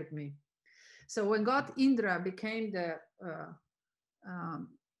inspired me. So when God Indra became the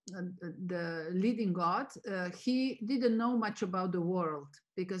leading god, he didn't know much about the world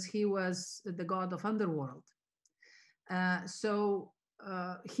because he was the god of underworld. So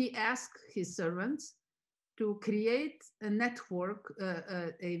he asked his servants to create a network,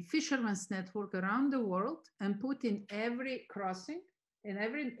 a fisherman's network around the world, and put in every crossing, in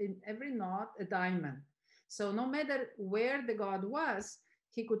every knot, a diamond. So no matter where the god was,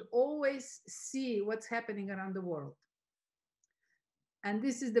 he could always see what's happening around the world. And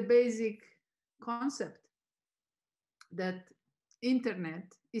this is the basic concept that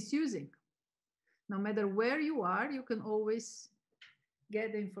internet is using. No matter where you are, you can always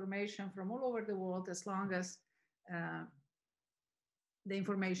get the information from all over the world as long as the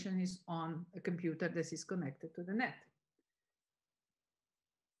information is on a computer that is connected to the net.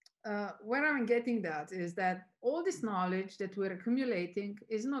 Where I'm getting that is that all this knowledge that we're accumulating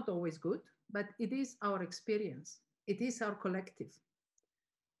is not always good, but it is our experience. It is our collective.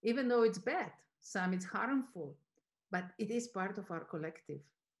 Even though it's bad, some it's harmful, but it is part of our collective.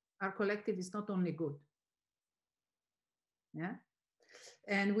 Our collective is not only good. Yeah.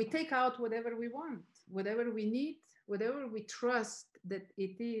 And we take out whatever we want, whatever we need, whatever we trust that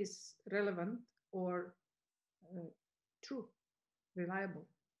it is relevant or true, reliable.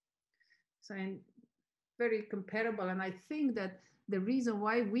 So, and very comparable. And I think that the reason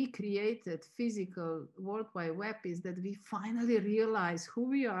why we created physical World Wide Web is that we finally realize who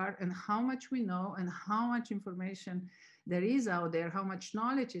we are and how much we know and how much information there is out there, how much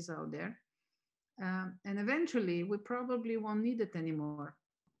knowledge is out there. And eventually we probably won't need it anymore.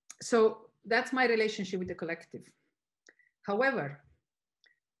 So that's my relationship with the collective. However,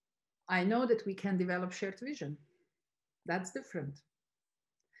 I know that we can develop shared vision. That's different.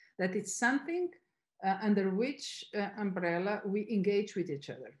 That it's something under which umbrella we engage with each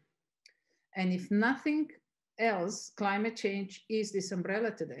other. And if nothing else, climate change is this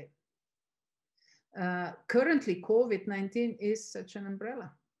umbrella today. Currently, COVID-19 is such an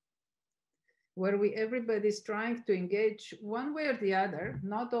umbrella where everybody's trying to engage one way or the other,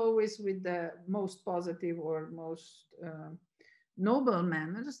 not always with the most positive or most noble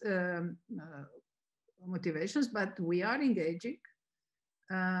manners, motivations, but we are engaging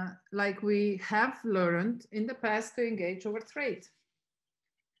like we have learned in the past to engage over trade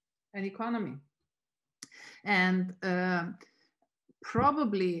and economy. And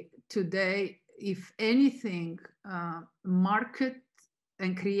probably today, if anything, market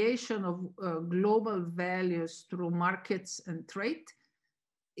and creation of global values through markets and trade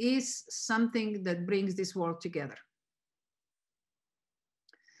is something that brings this world together.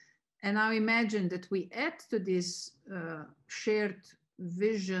 And now imagine that we add to this shared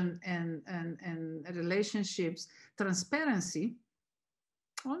vision and relationships, transparency,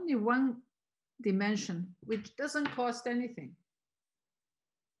 only one dimension, which doesn't cost anything.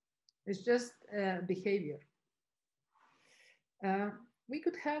 It's just behavior. We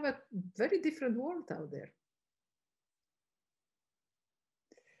could have a very different world out there.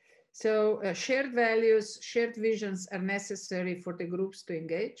 So shared values, shared visions are necessary for the groups to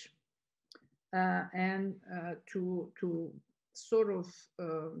engage and to sort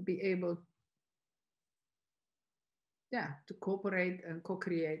of be able, to cooperate and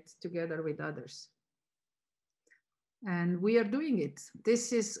co-create together with others. And we are doing it.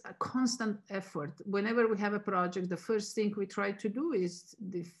 This is a constant effort. Whenever we have a project, the first thing we try to do is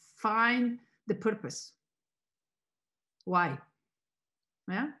define the purpose. Why?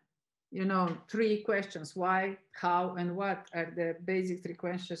 Yeah? You know, 3 questions: why, how, and what are the basic 3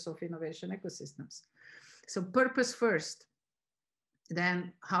 questions of innovation ecosystems. So purpose first,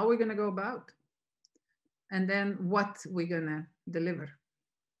 then how are we going to go about? And then what we're going to deliver.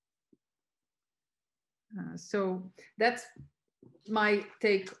 So that's my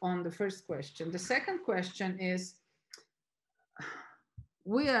take on the first question. The second question is,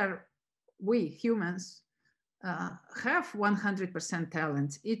 we humans have 100%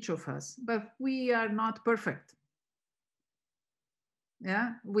 talent, each of us, but we are not perfect.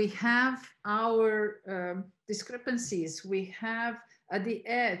 Yeah, we have our discrepancies. We have at the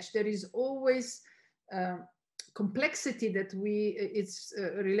edge, there is always complexity that it's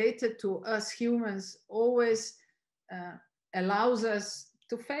related to us humans, always allows us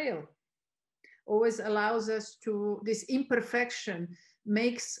to fail, always allows us to, this imperfection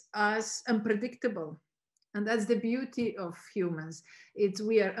makes us unpredictable. And that's the beauty of humans.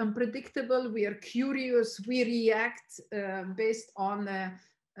 We are unpredictable, we are curious, we react based on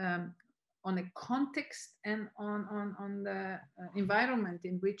a context and on the environment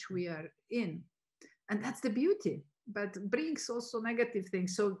in which we are in. And that's the beauty, but brings also negative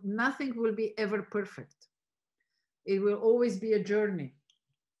things. So nothing will be ever perfect. It will always be a journey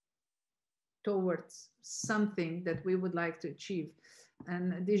towards something that we would like to achieve.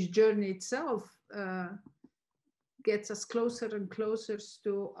 And this journey itself gets us closer and closer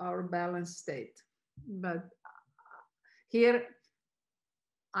to our balanced state. But here,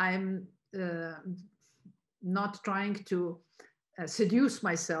 I'm not trying to seduce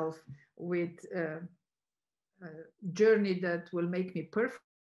myself with a journey that will make me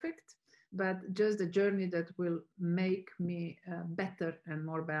perfect, but just a journey that will make me better and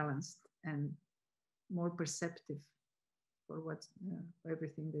more balanced and more perceptive for what's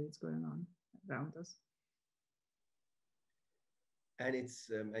everything that is going on around us. And it's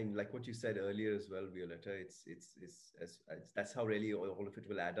and like what you said earlier as well, Violeta, that's how really all of it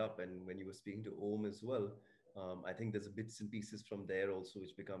will add up. And when you were speaking to Om as well, I think there's bits and pieces from there also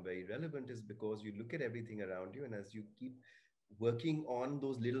which become very relevant, is because you look at everything around you, and as you keep working on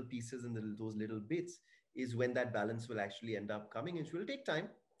those little pieces and those little bits, is when that balance will actually end up coming. And it will take time.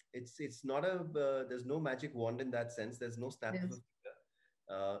 It's not there's no magic wand in that sense. There's no snap of a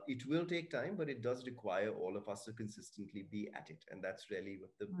finger. It will take time, but it does require all of us to consistently be at it. And that's really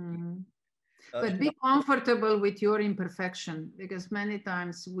what the... But be comfortable with your imperfection, because many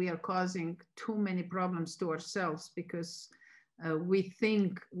times we are causing too many problems to ourselves because we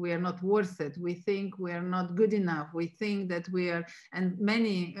think we are not worth it. We think we are not good enough. We think that we are, and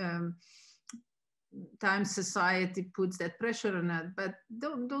many times society puts that pressure on us, but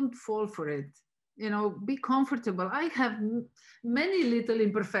don't fall for it. You know, be comfortable. I have many little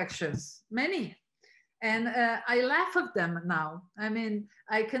imperfections, many. And I laugh at them now. I mean,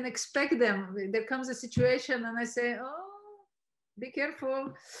 I can expect them. There comes a situation and I say, oh, be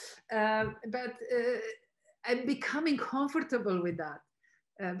careful. But I'm becoming comfortable with that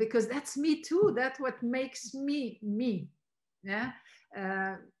because that's me too. That's what makes me, me. Yeah.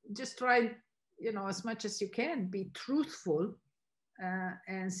 Just try you know, as much as you can, be truthful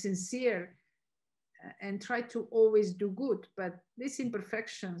and sincere and try to always do good. But these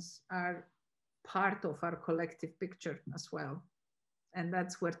imperfections are part of our collective picture as well. And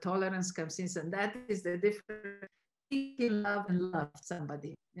that's where tolerance comes in. And that is the difference. Being in love and love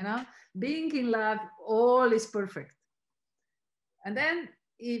somebody, you know, being in love, all is perfect. And then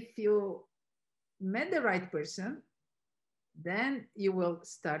if you met the right person, then you will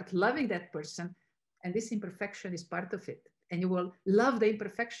start loving that person. And this imperfection is part of it. And you will love the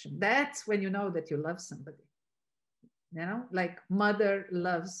imperfection. That's when you know that you love somebody. You know, like mother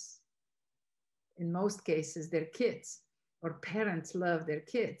loves, in most cases, their kids, or parents love their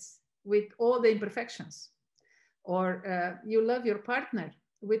kids with all the imperfections. Or you love your partner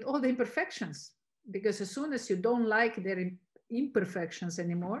with all the imperfections, because as soon as you don't like their imperfections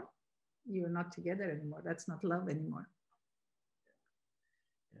anymore, you're not together anymore. That's not love anymore.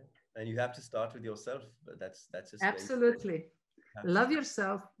 And you have to start with yourself. That's just absolutely love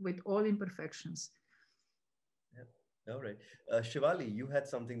yourself with all imperfections. Yeah. All right. Shivali, you had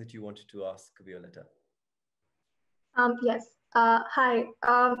something that you wanted to ask Violeta. Yes. Hi.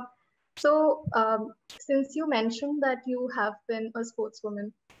 Since you mentioned that you have been a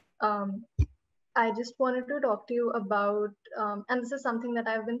sportswoman, I just wanted to talk to you about, and this is something that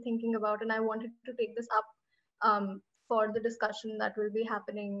I've been thinking about, and I wanted to take this up for the discussion that will be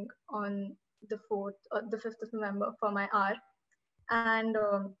happening on the 4th or the 5th of November for my R. And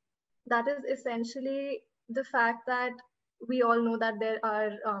that is essentially the fact that we all know that there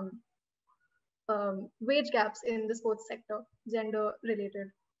are wage gaps in the sports sector, gender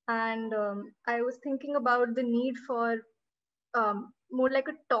related. And I was thinking about the need for more like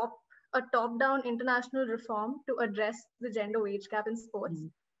a top-down international reform to address the gender wage gap in sports.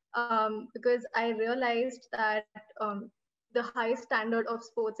 Because I realized that the highest standard of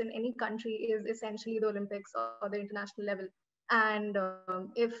sports in any country is essentially the Olympics or the international level. And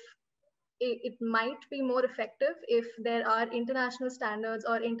if it might be more effective if there are international standards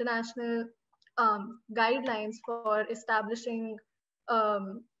or international guidelines for establishing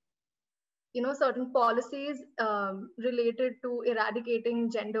certain policies related to eradicating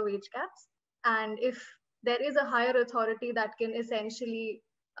gender wage gaps. And if there is a higher authority that can essentially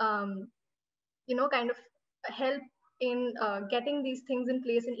kind of help in getting these things in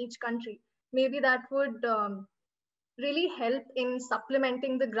place in each country, maybe that would really help in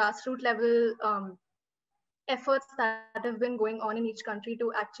supplementing the grassroots level efforts that have been going on in each country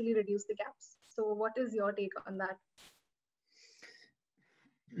to actually reduce the gaps. So what is your take on that?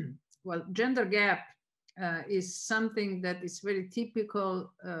 Well, gender gap is something that is very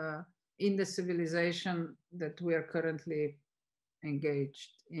typical in the civilization that we are currently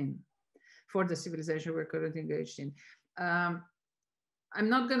engaged in, for the civilization we're currently engaged in. I'm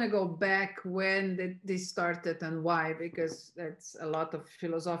not going to go back when this started and why, because that's a lot of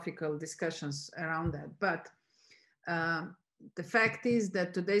philosophical discussions around that. But the fact is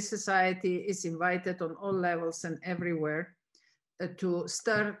that today's society is invited on all levels and everywhere to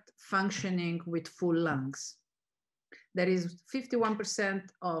start functioning with full lungs. There is 51%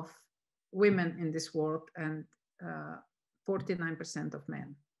 of women in this world and 49% of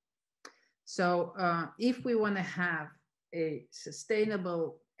men. So if we want to have a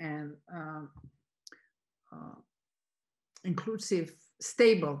sustainable and inclusive,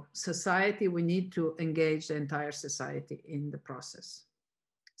 stable society, we need to engage the entire society in the process.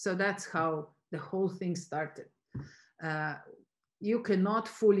 So that's how the whole thing started. You cannot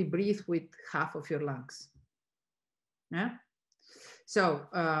fully breathe with half of your lungs. Yeah. So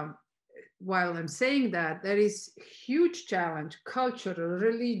while I'm saying that, there is huge challenge, cultural,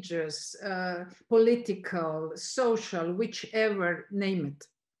 religious, political, social, whichever, name it.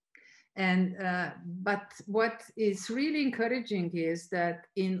 And but what is really encouraging is that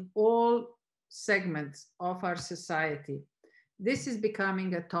in all segments of our society, this is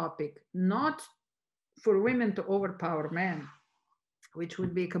becoming a topic, not for women to overpower men, which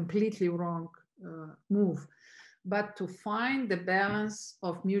would be a completely wrong move, but to find the balance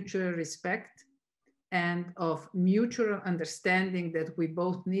of mutual respect and of mutual understanding that we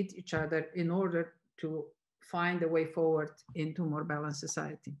both need each other in order to find a way forward into a more balanced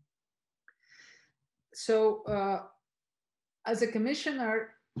society. So as a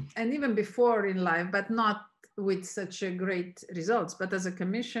commissioner, and even before in life, but not with such a great results, but as a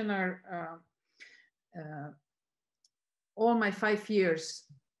commissioner, all my 5 years,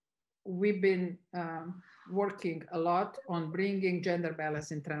 we've been working a lot on bringing gender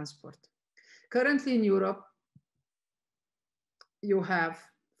balance in transport. Currently in Europe, you have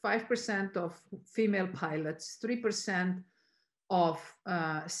 5% of female pilots, 3% of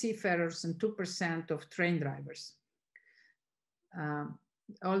seafarers and 2% of train drivers.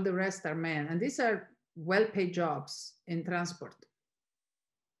 All the rest are men, and these are well-paid jobs in transport.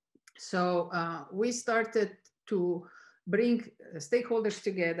 So we started to bring stakeholders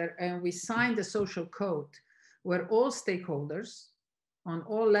together, and we signed a social code where all stakeholders on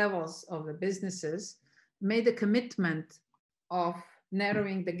all levels of the businesses made a commitment of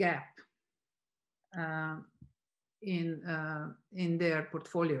narrowing the gap in their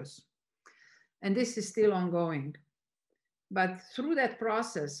portfolios. And this is still ongoing. But through that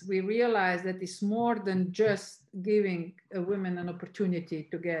process, we realized that it's more than just giving women an opportunity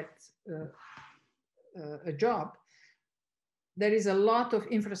to get a job. There is a lot of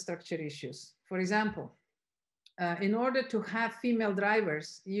infrastructure issues. For example, in order to have female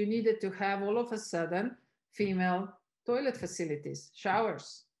drivers, you needed to have all of a sudden female toilet facilities,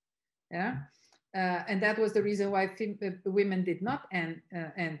 showers. Yeah. And that was the reason why women did not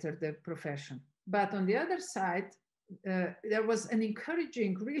enter the profession. But on the other side, there was an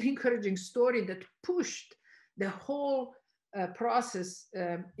encouraging, really encouraging story that pushed the whole process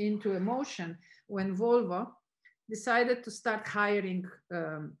into motion when Volvo decided to start hiring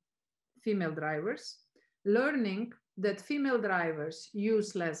female drivers, learning that female drivers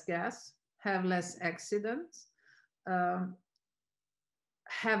use less gas, have less accidents, have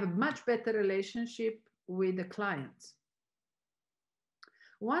a much better relationship with the clients.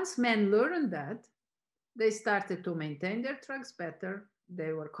 Once men learned that, they started to maintain their trucks better,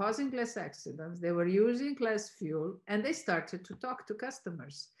 they were causing less accidents, they were using less fuel, and they started to talk to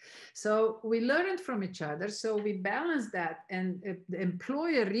customers. So we learned from each other, so we balanced that, and the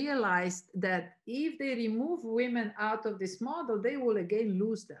employer realized that if they remove women out of this model, they will again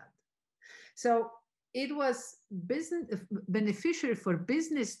lose that. So it was beneficial for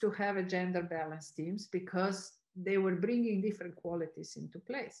business to have a gender balanced teams because they were bringing different qualities into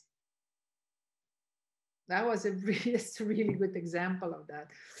place. That was a really good example of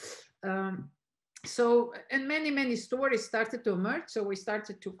that. And many stories started to emerge. So we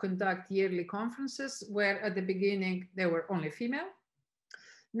started to conduct yearly conferences where at the beginning they were only female.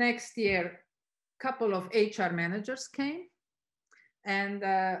 Next year, a couple of HR managers came, and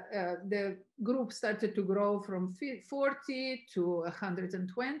the group started to grow from 40 to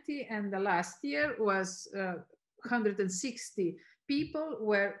 120. And the last year was 160 people,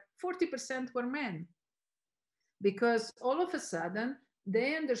 where 40% were men. Because all of a sudden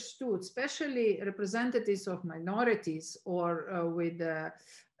they understood, especially representatives of minorities or with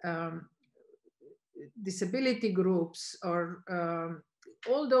disability groups or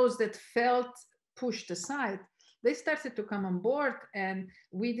all those that felt pushed aside, they started to come on board, and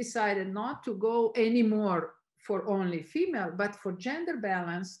we decided not to go anymore for only female, but for gender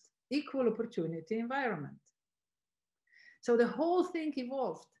balanced, equal opportunity environment. So the whole thing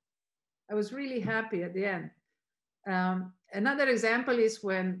evolved. I was really happy at the end. Another example is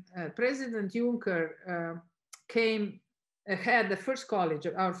when President Juncker had the first college,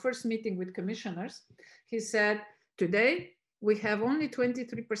 our first meeting with commissioners. He said, today we have only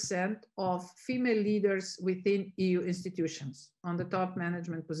 23% of female leaders within EU institutions on the top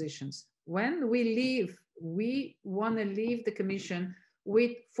management positions. When we leave, we want to leave the Commission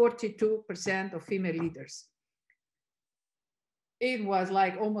with 42% of female leaders. It was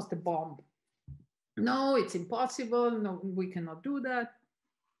like almost a bomb. No, it's impossible. No, we cannot do that.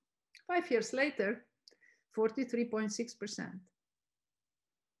 5 years later, 43.6%.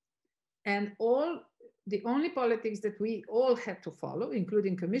 And the only politics that we all had to follow,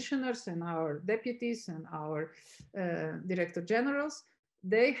 including commissioners and our deputies and our director generals,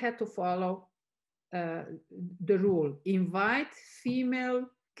 they had to follow the rule. Invite female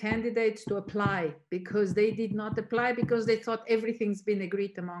candidates to apply, because they did not apply because they thought everything's been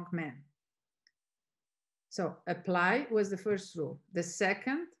agreed among men. So apply was the first rule. The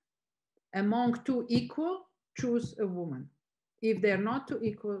second, among two equal, choose a woman. If they're not two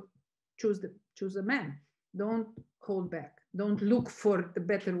equal, choose a man. Don't hold back. Don't look for the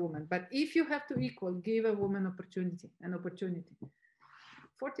better woman. But if you have to equal, give a woman an opportunity.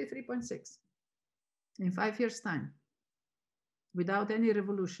 43.6 in 5 years' time, without any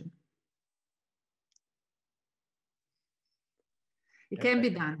revolution. It can be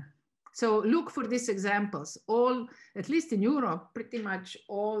done. So look for these examples. All, at least in Europe, pretty much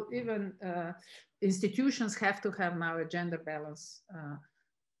all, even institutions have to have now a gender balance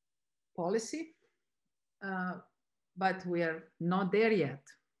policy, but we are not there yet.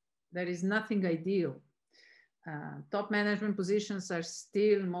 There is nothing ideal. Top management positions are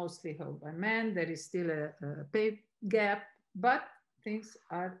still mostly held by men. There is still a pay gap, but things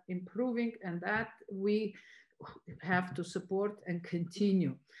are improving, and that we have to support and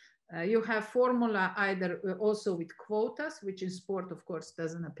continue. You have formula either also with quotas, which in sport, of course,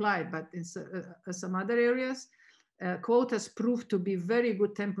 doesn't apply, but in some other areas, quotas prove to be very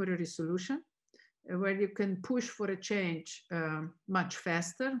good temporary solution where you can push for a change much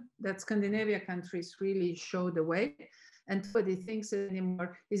faster. That Scandinavia countries really show the way. And nobody thinks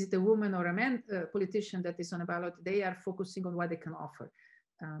anymore, is it a woman or a man politician that is on a ballot? They are focusing on what they can offer.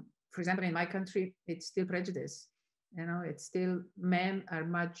 For example, in my country, it's still prejudice. You know, it's still men are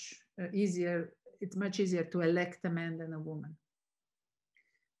much easier. It's much easier to elect a man than a woman.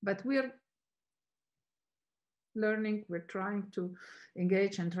 But we're learning, we're trying to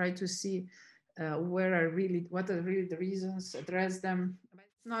engage and try to see what are really the reasons, address them.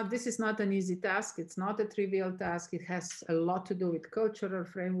 This is not an easy task. It's not a trivial task. It has a lot to do with cultural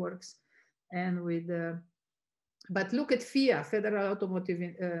frameworks and with, but look at FIA, Federal Automotive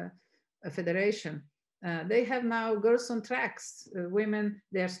Federation. They have now girls on tracks, women,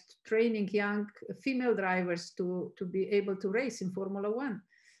 they're training young female drivers to be able to race in Formula One.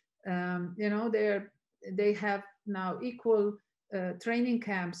 You know, they have now equal training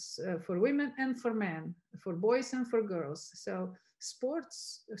camps for women and for men, for boys and for girls. So sport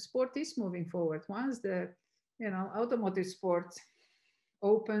is moving forward. Once the, you know, automotive sport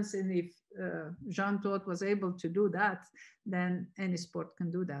opens, and if Jean-Claude was able to do that, then any sport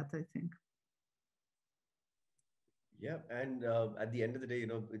can do that, I think. Yeah, and at the end of the day, you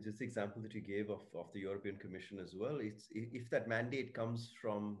know, just the example that you gave of the European Commission as well, it's if that mandate comes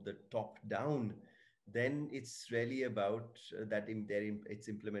from the top down, then it's really about its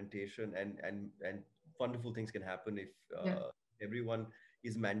implementation, and wonderful things can happen if everyone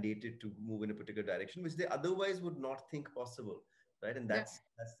is mandated to move in a particular direction, which they otherwise would not think possible, right? And that's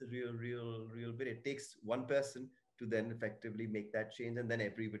the real bit. It takes one person to then effectively make that change, and then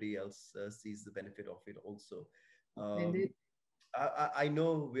everybody else sees the benefit of it also. Indeed. I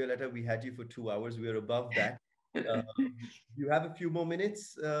know, Violeta, we had you for 2 hours. We're above that. You have a few more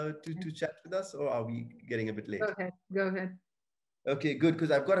minutes to chat with us, or are we getting a bit late? Go ahead. Okay, good,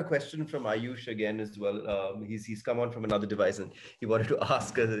 because I've got a question from Ayush again as well. He's come on from another device, and he wanted to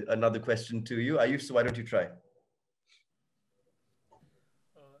ask another question to you. Ayush, so why don't you try?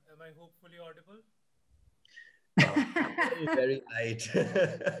 Am I hopefully audible? Very light.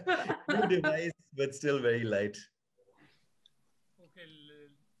 New device, but still very light.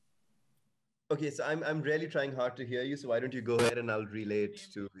 Okay, so I'm really trying hard to hear you, so why don't you go ahead and I'll relay it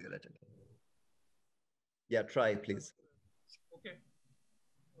to Violeta. Yeah, try, please. Okay.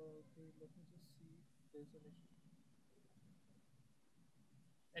 Okay, let me just see if there's an issue.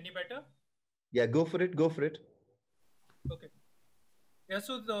 Any better? Yeah, go for it, go for it. Okay. Yeah,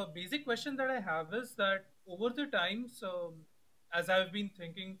 so the basic question that I have is that over the times, as I've been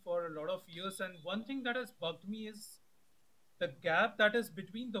thinking for a lot of years, and one thing that has bugged me is the gap that is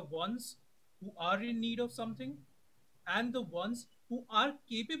between the ones who are in need of something and the ones who are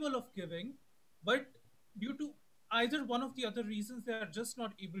capable of giving, but due to either one of the other reasons, they are just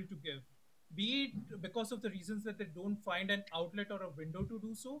not able to give. Be it because of the reasons that they don't find an outlet or a window to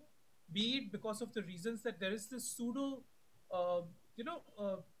do so, be it because of the reasons that there is this pseudo,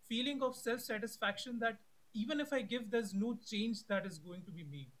 feeling of self-satisfaction that even if I give, there's no change that is going to be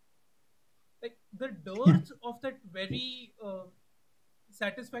made. Like the dearth of that very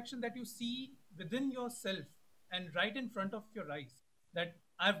satisfaction that you see within yourself and right in front of your eyes, that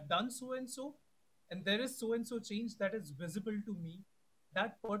I've done so and there is so and so change that is visible to me.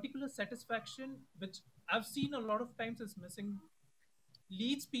 That particular satisfaction, which I've seen a lot of times is missing,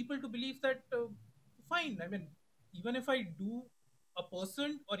 leads people to believe that fine, I mean, even if I do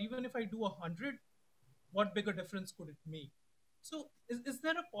 1% or even if I do 100, what bigger difference could it make? So is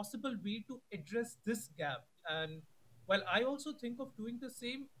there a possible way to address this gap? And while I also think of doing the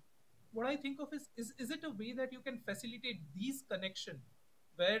same, what I think of is it a way that you can facilitate these connection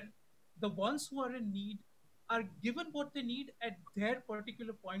where the ones who are in need are given what they need at their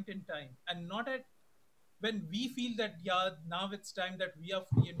particular point in time, and not at when we feel that now it's time that we are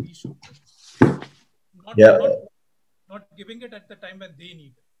free and we should not giving it at the time when they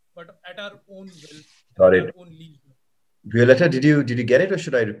need it, but at our own will, Got at it. our own leisure. Violeta, did you get it, or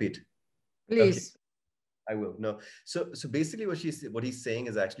should I repeat? Please. Okay. I will. No. So basically what he's saying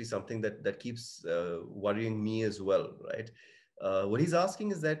is actually something that keeps worrying me as well, right? What he's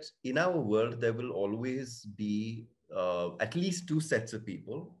asking is that in our world, there will always be at least two sets of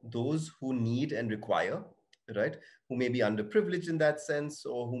people: those who need and require, right? Who may be underprivileged in that sense,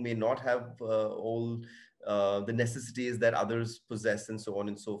 or who may not have all the necessities that others possess, and so on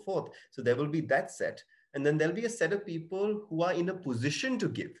and so forth. So there will be that set. And then there'll be a set of people who are in a position to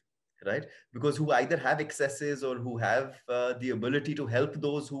give. right? Because who either have excesses or who have the ability to help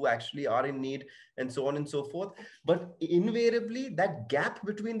those who actually are in need, and so on and so forth. But invariably, that gap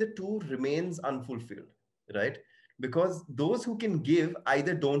between the two remains unfulfilled, right? Because those who can give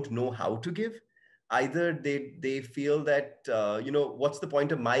either don't know how to give, either they feel that what's the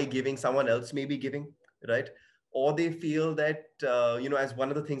point of my giving, someone else may be giving, right? Or they feel that as one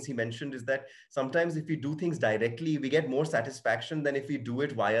of the things he mentioned is that sometimes if we do things directly, we get more satisfaction than if we do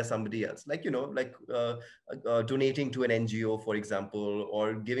it via somebody else, like donating to an NGO, for example,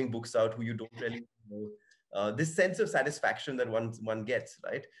 or giving books out who you don't really know. This sense of satisfaction that one gets,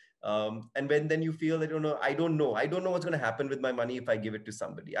 right? And when then you feel that, I don't know what's going to happen with my money if I give it to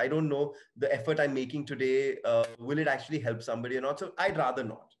somebody. I don't know the effort I'm making today, will it actually help somebody or not? So I'd rather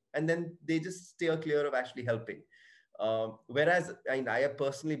not. And then they just steer clear of actually helping. Whereas I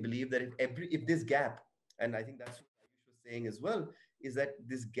personally believe that if this gap, and I think that's what Ayush was saying as well, is that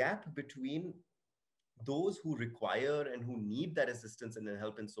this gap between those who require and who need that assistance and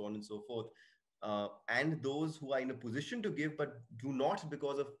help and so on and so forth, and those who are in a position to give but do not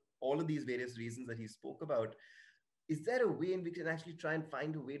because of all of these various reasons that he spoke about, is there a way in which we can actually try and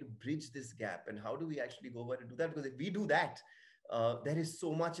find a way to bridge this gap? And how do we actually go about to do that? Because if we do that, there is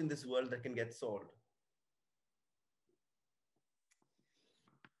so much in this world that can get solved.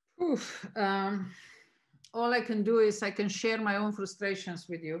 Oof, all I can do is I can share my own frustrations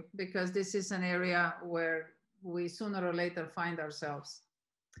with you, because this is an area where we sooner or later find ourselves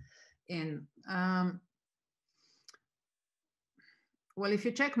in. Well, if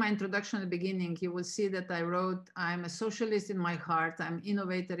you check my introduction at the beginning, you will see that I wrote, I'm a socialist in my heart, I'm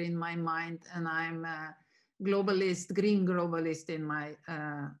innovator in my mind, and I'm a globalist, green globalist in my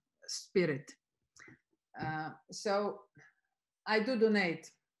spirit. So I do donate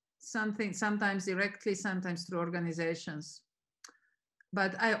something, sometimes directly, sometimes through organizations.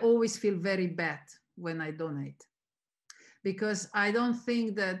 But I always feel very bad when I donate, because I don't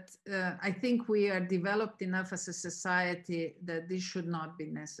think that, I think we are developed enough as a society that this should not be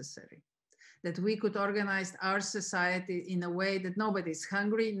necessary. That we could organize our society in a way that nobody is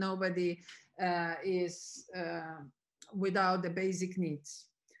hungry, nobody is without the basic needs.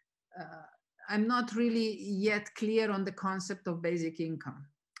 I'm not really yet clear on the concept of basic income.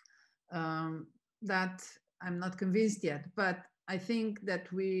 That I'm not convinced yet, but I think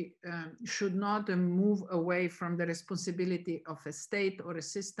that we should not move away from the responsibility of a state or a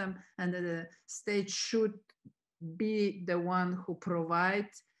system, and that the state should be the one who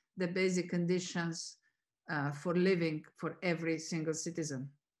provides the basic conditions for living for every single citizen.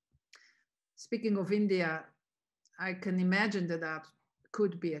 Speaking of India, I can imagine that that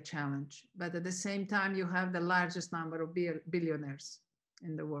could be a challenge, but at the same time, you have the largest number of billionaires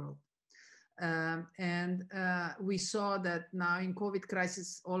in the world. We saw that now in COVID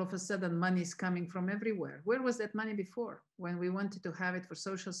crisis, all of a sudden money is coming from everywhere. Where was that money before? When we wanted to have it for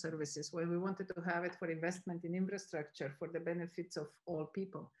social services, when we wanted to have it for investment in infrastructure for the benefits of all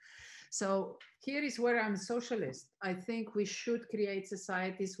people. So here is where I'm a socialist. I think we should create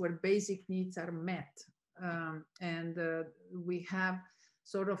societies where basic needs are met. We have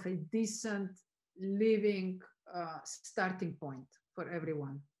sort of a decent living starting point for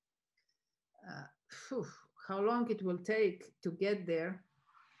everyone. How long it will take to get there,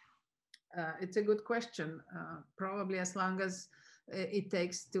 it's a good question. Probably as long as it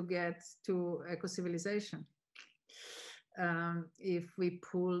takes to get to eco-civilization. If we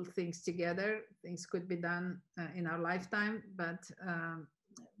pull things together, things could be done in our lifetime, but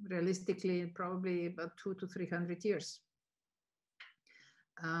realistically, probably about 200 to 300 years.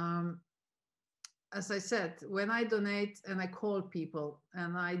 As I said, when I donate and I call people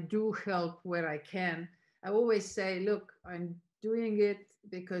and I do help where I can, I always say, look, I'm doing it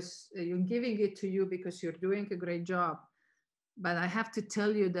because I'm giving it to you because you're doing a great job. But I have to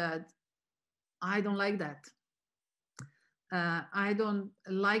tell you that I don't like that. I don't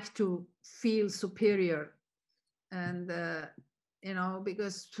like to feel superior. And,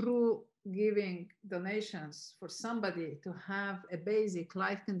 because through giving donations for somebody to have a basic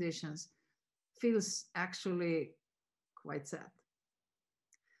life conditions, feels actually quite sad.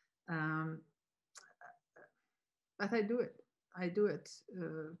 But I do it.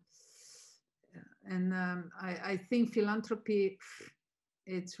 I think philanthropy,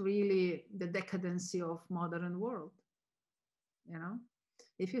 it's really the decadency of modern world.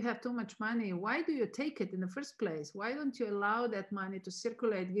 If you have too much money, why do you take it in the first place? Why don't you allow that money to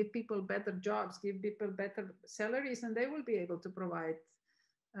circulate, give people better jobs, give people better salaries, and they will be able to provide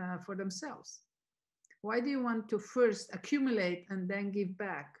for themselves? Why do you want to first accumulate and then give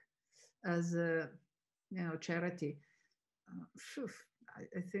back as a charity?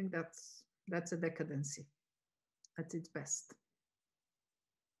 I think that's a decadency at its best.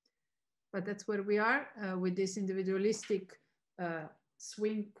 But that's where we are with this individualistic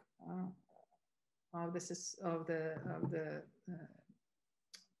swing of the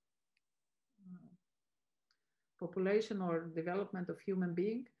population or development of human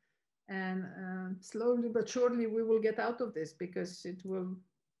being. And slowly but surely we will get out of this, because it will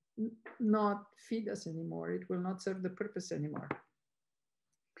not feed us anymore. It will not serve the purpose anymore.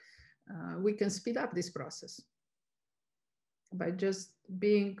 We can speed up this process by just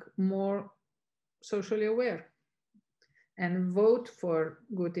being more socially aware and vote for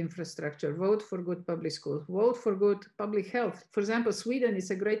good infrastructure, vote for good public schools, vote for good public health. For example, Sweden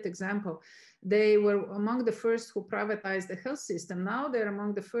is a great example. They were among the first who privatized the health system. Now they're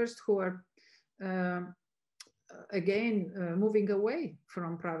among the first who are again moving away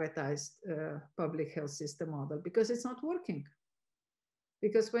from privatized public health system model, because it's not working.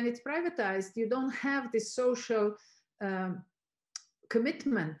 Because when it's privatized, you don't have this social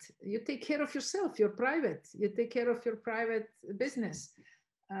commitment. You take care of yourself, you're private. You take care of your private business.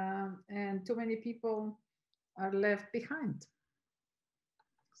 And too many people are left behind.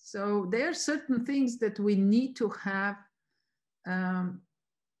 So there are certain things that we need to have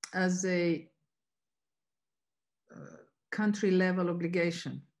as a country level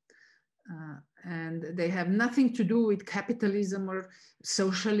obligation. And they have nothing to do with capitalism or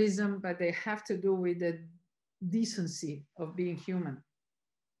socialism, but they have to do with the decency of being human.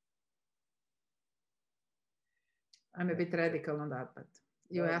 I'm a bit radical on that, but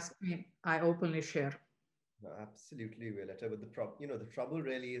you asked me, I openly share. No, absolutely, Violeta. But the trouble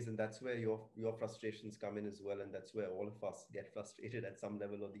really is, and that's where your frustrations come in as well, and that's where all of us get frustrated at some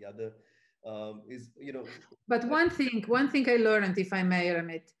level or the other. But one thing I learned, if I may,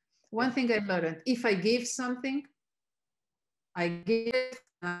 Ramit, one thing I learned: if I give something, I give it,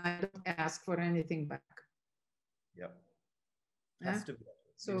 and I don't ask for anything back. Yeah. Has to be.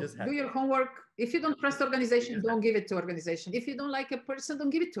 So do your homework. If you don't trust organization, don't give it to organization. If you don't like a person, don't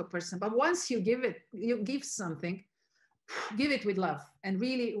give it to a person. But once you give something, give it with love and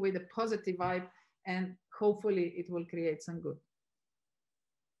really with a positive vibe, and hopefully it will create some good.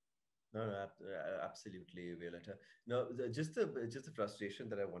 No, absolutely, Violeta. No, just the frustration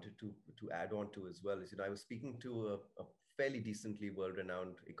that I wanted to add on to as well is, I was speaking to a fairly decently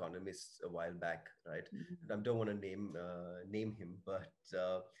world-renowned economist a while back, right? I don't want to name him, but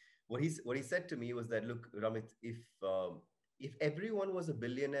what he said to me was that, look, Ramit, if everyone was a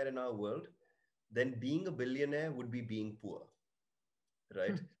billionaire in our world, then being a billionaire would be being poor,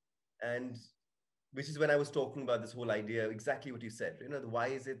 right? And which is when I was talking about this whole idea, exactly what you said. Why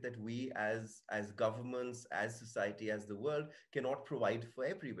is it that we as governments, as society, as the world cannot provide for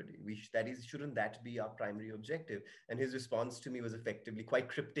everybody? Shouldn't that be our primary objective? And his response to me was effectively quite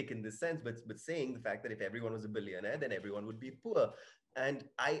cryptic in this sense, but saying the fact that if everyone was a billionaire, then everyone would be poor. And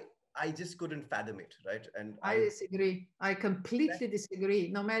I just couldn't fathom it, right? And I disagree. I completely disagree.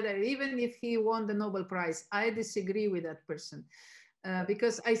 No matter, even if he won the Nobel Prize, I disagree with that person.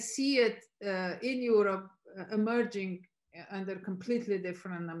 Because I see it in Europe emerging under completely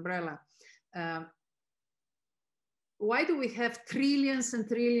different umbrella. Why do we have trillions and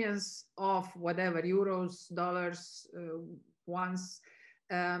trillions of whatever, euros, dollars, ones,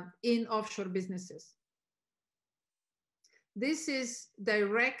 in offshore businesses? This is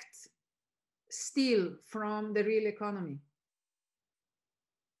direct steal from the real economy.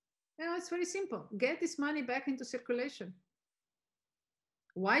 It's very simple. Get this money back into circulation.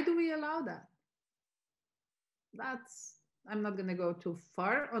 Why do we allow that? I'm not going to go too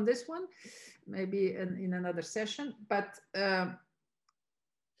far on this one, maybe in another session, but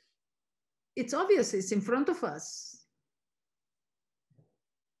it's obvious, it's in front of us.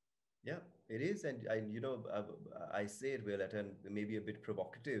 Yeah, it is. And I say it, Violeta, and maybe a bit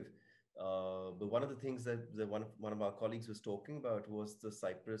provocative, but one of the things that one of our colleagues was talking about was the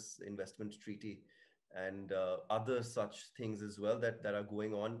Cyprus Investment Treaty, and other such things as well that are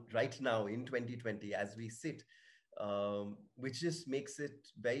going on right now in 2020 as we sit, which just makes it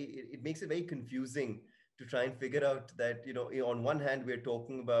very confusing to try and figure out that, on one hand, we're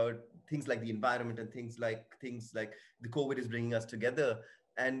talking about things like the environment and things like the COVID is bringing us together.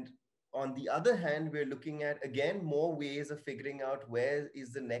 And on the other hand, we're looking at, again, more ways of figuring out where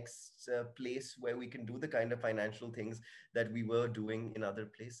is the next place where we can do the kind of financial things that we were doing in other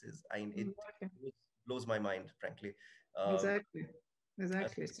places. It blows my mind, frankly.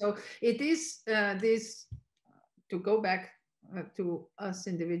 Exactly. So it is this, to go back to us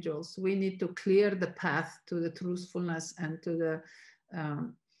individuals, we need to clear the path to the truthfulness and to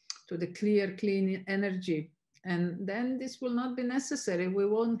the clear, clean energy And then this will not be necessary. We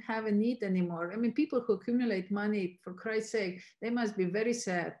won't have a need anymore. I mean, people who accumulate money, for Christ's sake, they must be very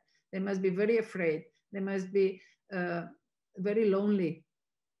sad. They must be very afraid. They must be very lonely,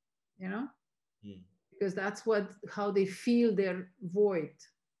 you know, because that's how they feel their void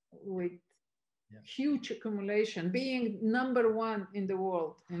with huge accumulation, being number one in the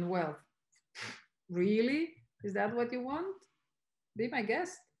world in wealth. Really? Is that what you want? Be my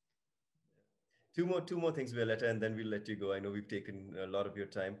guest. Two more things, Violeta, and then we'll let you go. I know we've taken a lot of your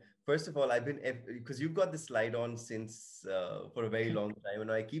time. First of all, because you've got this slide on since for a very long time,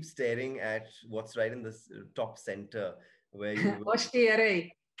 and I keep staring at what's right in the top center where you.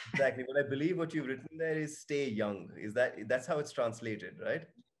 Exactly. But I believe what you've written there is "stay young." That's how it's translated, right?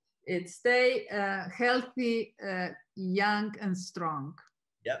 It's stay healthy, young, and strong.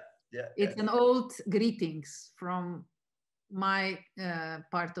 Yeah. It's an old greetings from my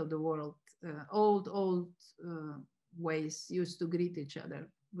part of the world. Old ways used to greet each other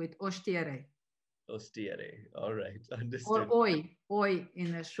with ostiere. Ostiere. All right. Understood. Or oi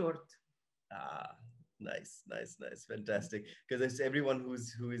in a short. Ah, nice. Fantastic. Because it's everyone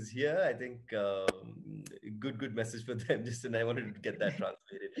who is here, I think good message for them. And I wanted to get that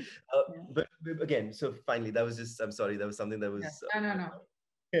translated. But again, so finally, that was just, I'm sorry, that was something that was...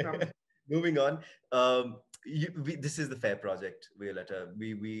 No. Moving on. This is the FAIR project, Violeta.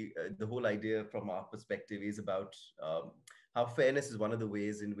 The whole idea from our perspective is about how fairness is one of the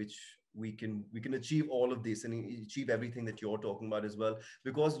ways in which we can achieve all of this and achieve everything that you're talking about as well,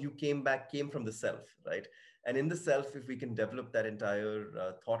 because you came from the self, right? And in the self, if we can develop that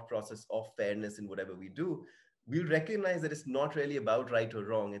entire thought process of fairness in whatever we do, we'll recognize that it's not really about right or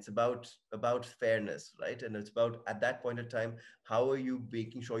wrong. It's about fairness, right? And it's about, at that point in time, how are you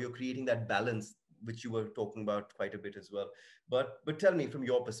making sure you're creating that balance, which you were talking about quite a bit as well. But tell me from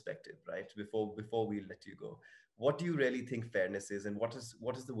your perspective, right? Before we let you go, what do you really think fairness is, and what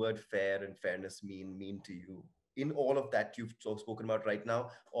does the word fair and fairness mean to you in all of that you've spoken about right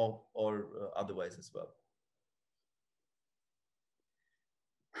now, or otherwise as well?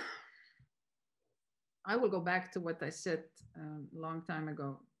 I will go back to what I said a long time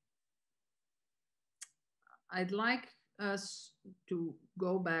ago. I'd like us to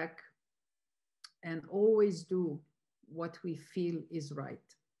go back and always do what we feel is right.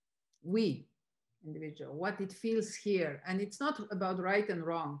 We, individual, what it feels here. And it's not about right and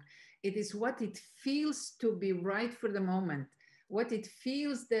wrong. It is what it feels to be right for the moment. What it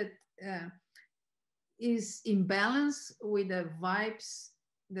feels that is in balance with the vibes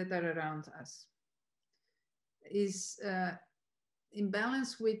that are around us. Is in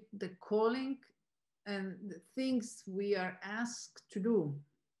balance with the calling and the things we are asked to do,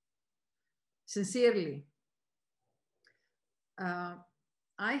 sincerely.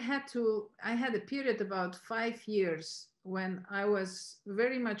 I had a period about 5 years when I was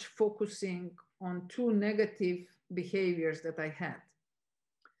very much focusing on two negative behaviors that I had.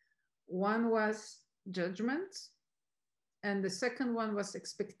 One was judgment, and the second one was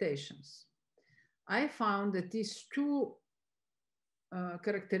expectations. I found that these two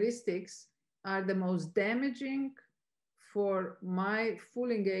characteristics are the most damaging for my full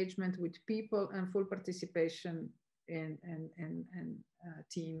engagement with people and full participation in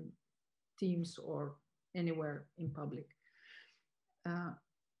teams or anywhere in public.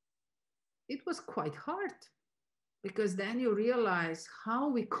 It was quite hard, because then you realize how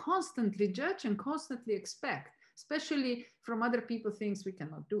we constantly judge and constantly expect, especially from other people, things we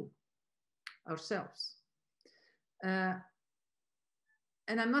cannot do ourselves. And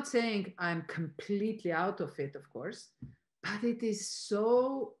I'm not saying I'm completely out of it, of course, but it is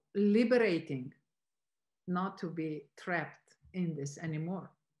so liberating not to be trapped in this anymore.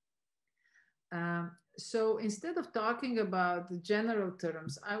 So instead of talking about the general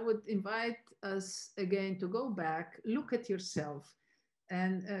terms, I would invite us again to go back, look at yourself,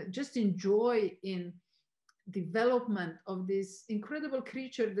 and just enjoy in development of this incredible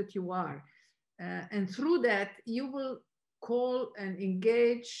creature that you are. And through that, you will call and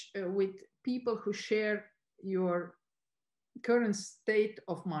engage with people who share your current state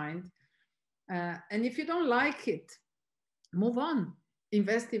of mind. And if you don't like it, move on,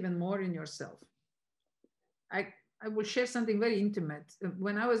 invest even more in yourself. I will share something very intimate.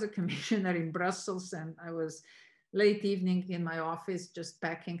 When I was a commissioner in Brussels and I was late evening in my office, just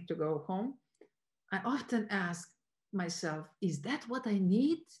packing to go home, I often ask myself, is that what I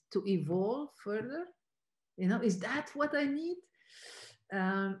need to evolve further? You know, is that what I need?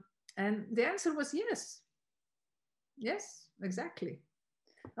 And the answer was yes. Yes, exactly.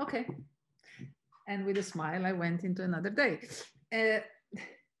 Okay. And with a smile, I went into another day.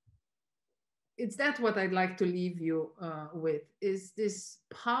 it's that what I'd like to leave you with, is this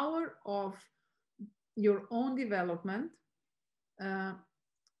power of your own development,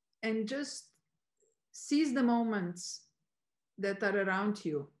 and just seize the moments that are around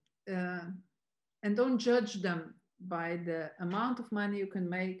you, and don't judge them by the amount of money you can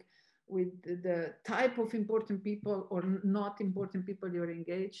make, with the type of important people or not important people you're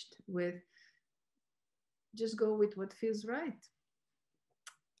engaged with. Just go with what feels right.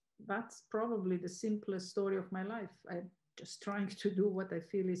 That's probably the simplest story of my life. I'm just trying to do what I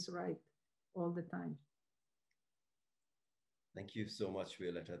feel is right all the time. Thank you so much,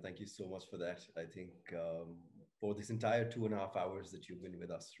 Violeta. Thank you so much for that. I think for this entire 2.5 hours that you've been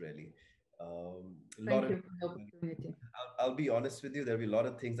with us, really. Thank you for the opportunity. I'll be honest with you, there'll be a lot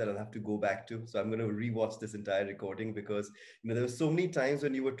of things that I'll have to go back to. So I'm going to rewatch this entire recording, because there were so many times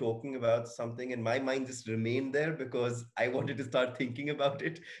when you were talking about something and my mind just remained there because I wanted to start thinking about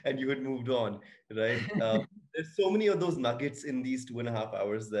it and you had moved on, right? There's so many of those nuggets in these 2.5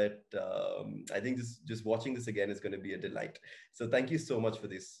 hours that I think just watching this again is going to be a delight. So thank you so much for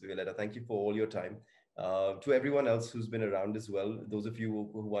this, Violeta. Thank you for all your time. To everyone else who's been around as well, those of you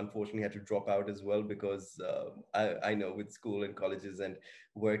who unfortunately had to drop out as well, because I know with school and colleges and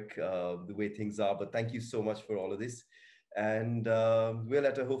work, the way things are, but thank you so much for all of this. And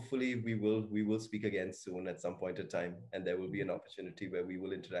Violeta, hopefully we will speak again soon at some point in time, and there will be an opportunity where we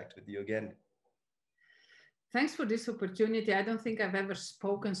will interact with you again. Thanks for this opportunity. I don't think I've ever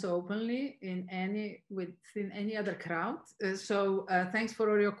spoken so openly within any other crowd. So thanks for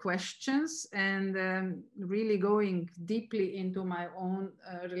all your questions, and really going deeply into my own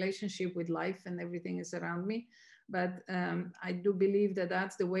relationship with life and everything is around me. But I do believe that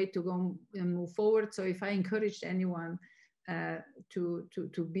that's the way to go and move forward. So if I encouraged anyone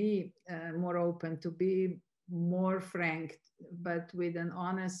to be more open, to be more frank, but with an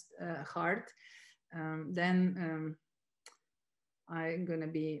honest heart, then I'm going to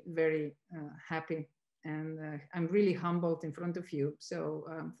be very happy, and I'm really humbled in front of you. So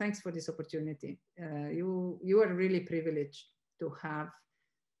thanks for this opportunity. You are really privileged to have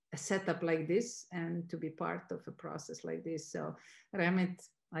a setup like this and to be part of a process like this. So Ramit,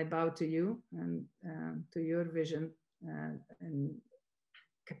 I bow to you and to your vision and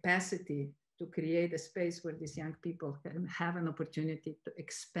capacity to create a space where these young people can have an opportunity to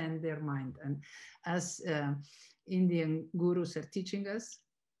expand their mind. And as Indian gurus are teaching us,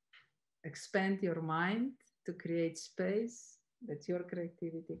 expand your mind to create space that your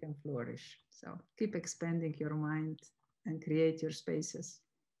creativity can flourish. So keep expanding your mind and create your spaces.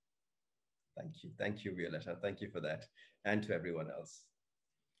 Thank you. Thank you, Violeta. Thank you for that. And to everyone else.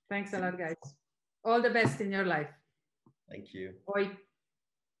 Thanks a lot, guys. All the best in your life. Thank you. Oi.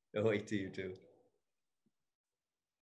 Oi to you too.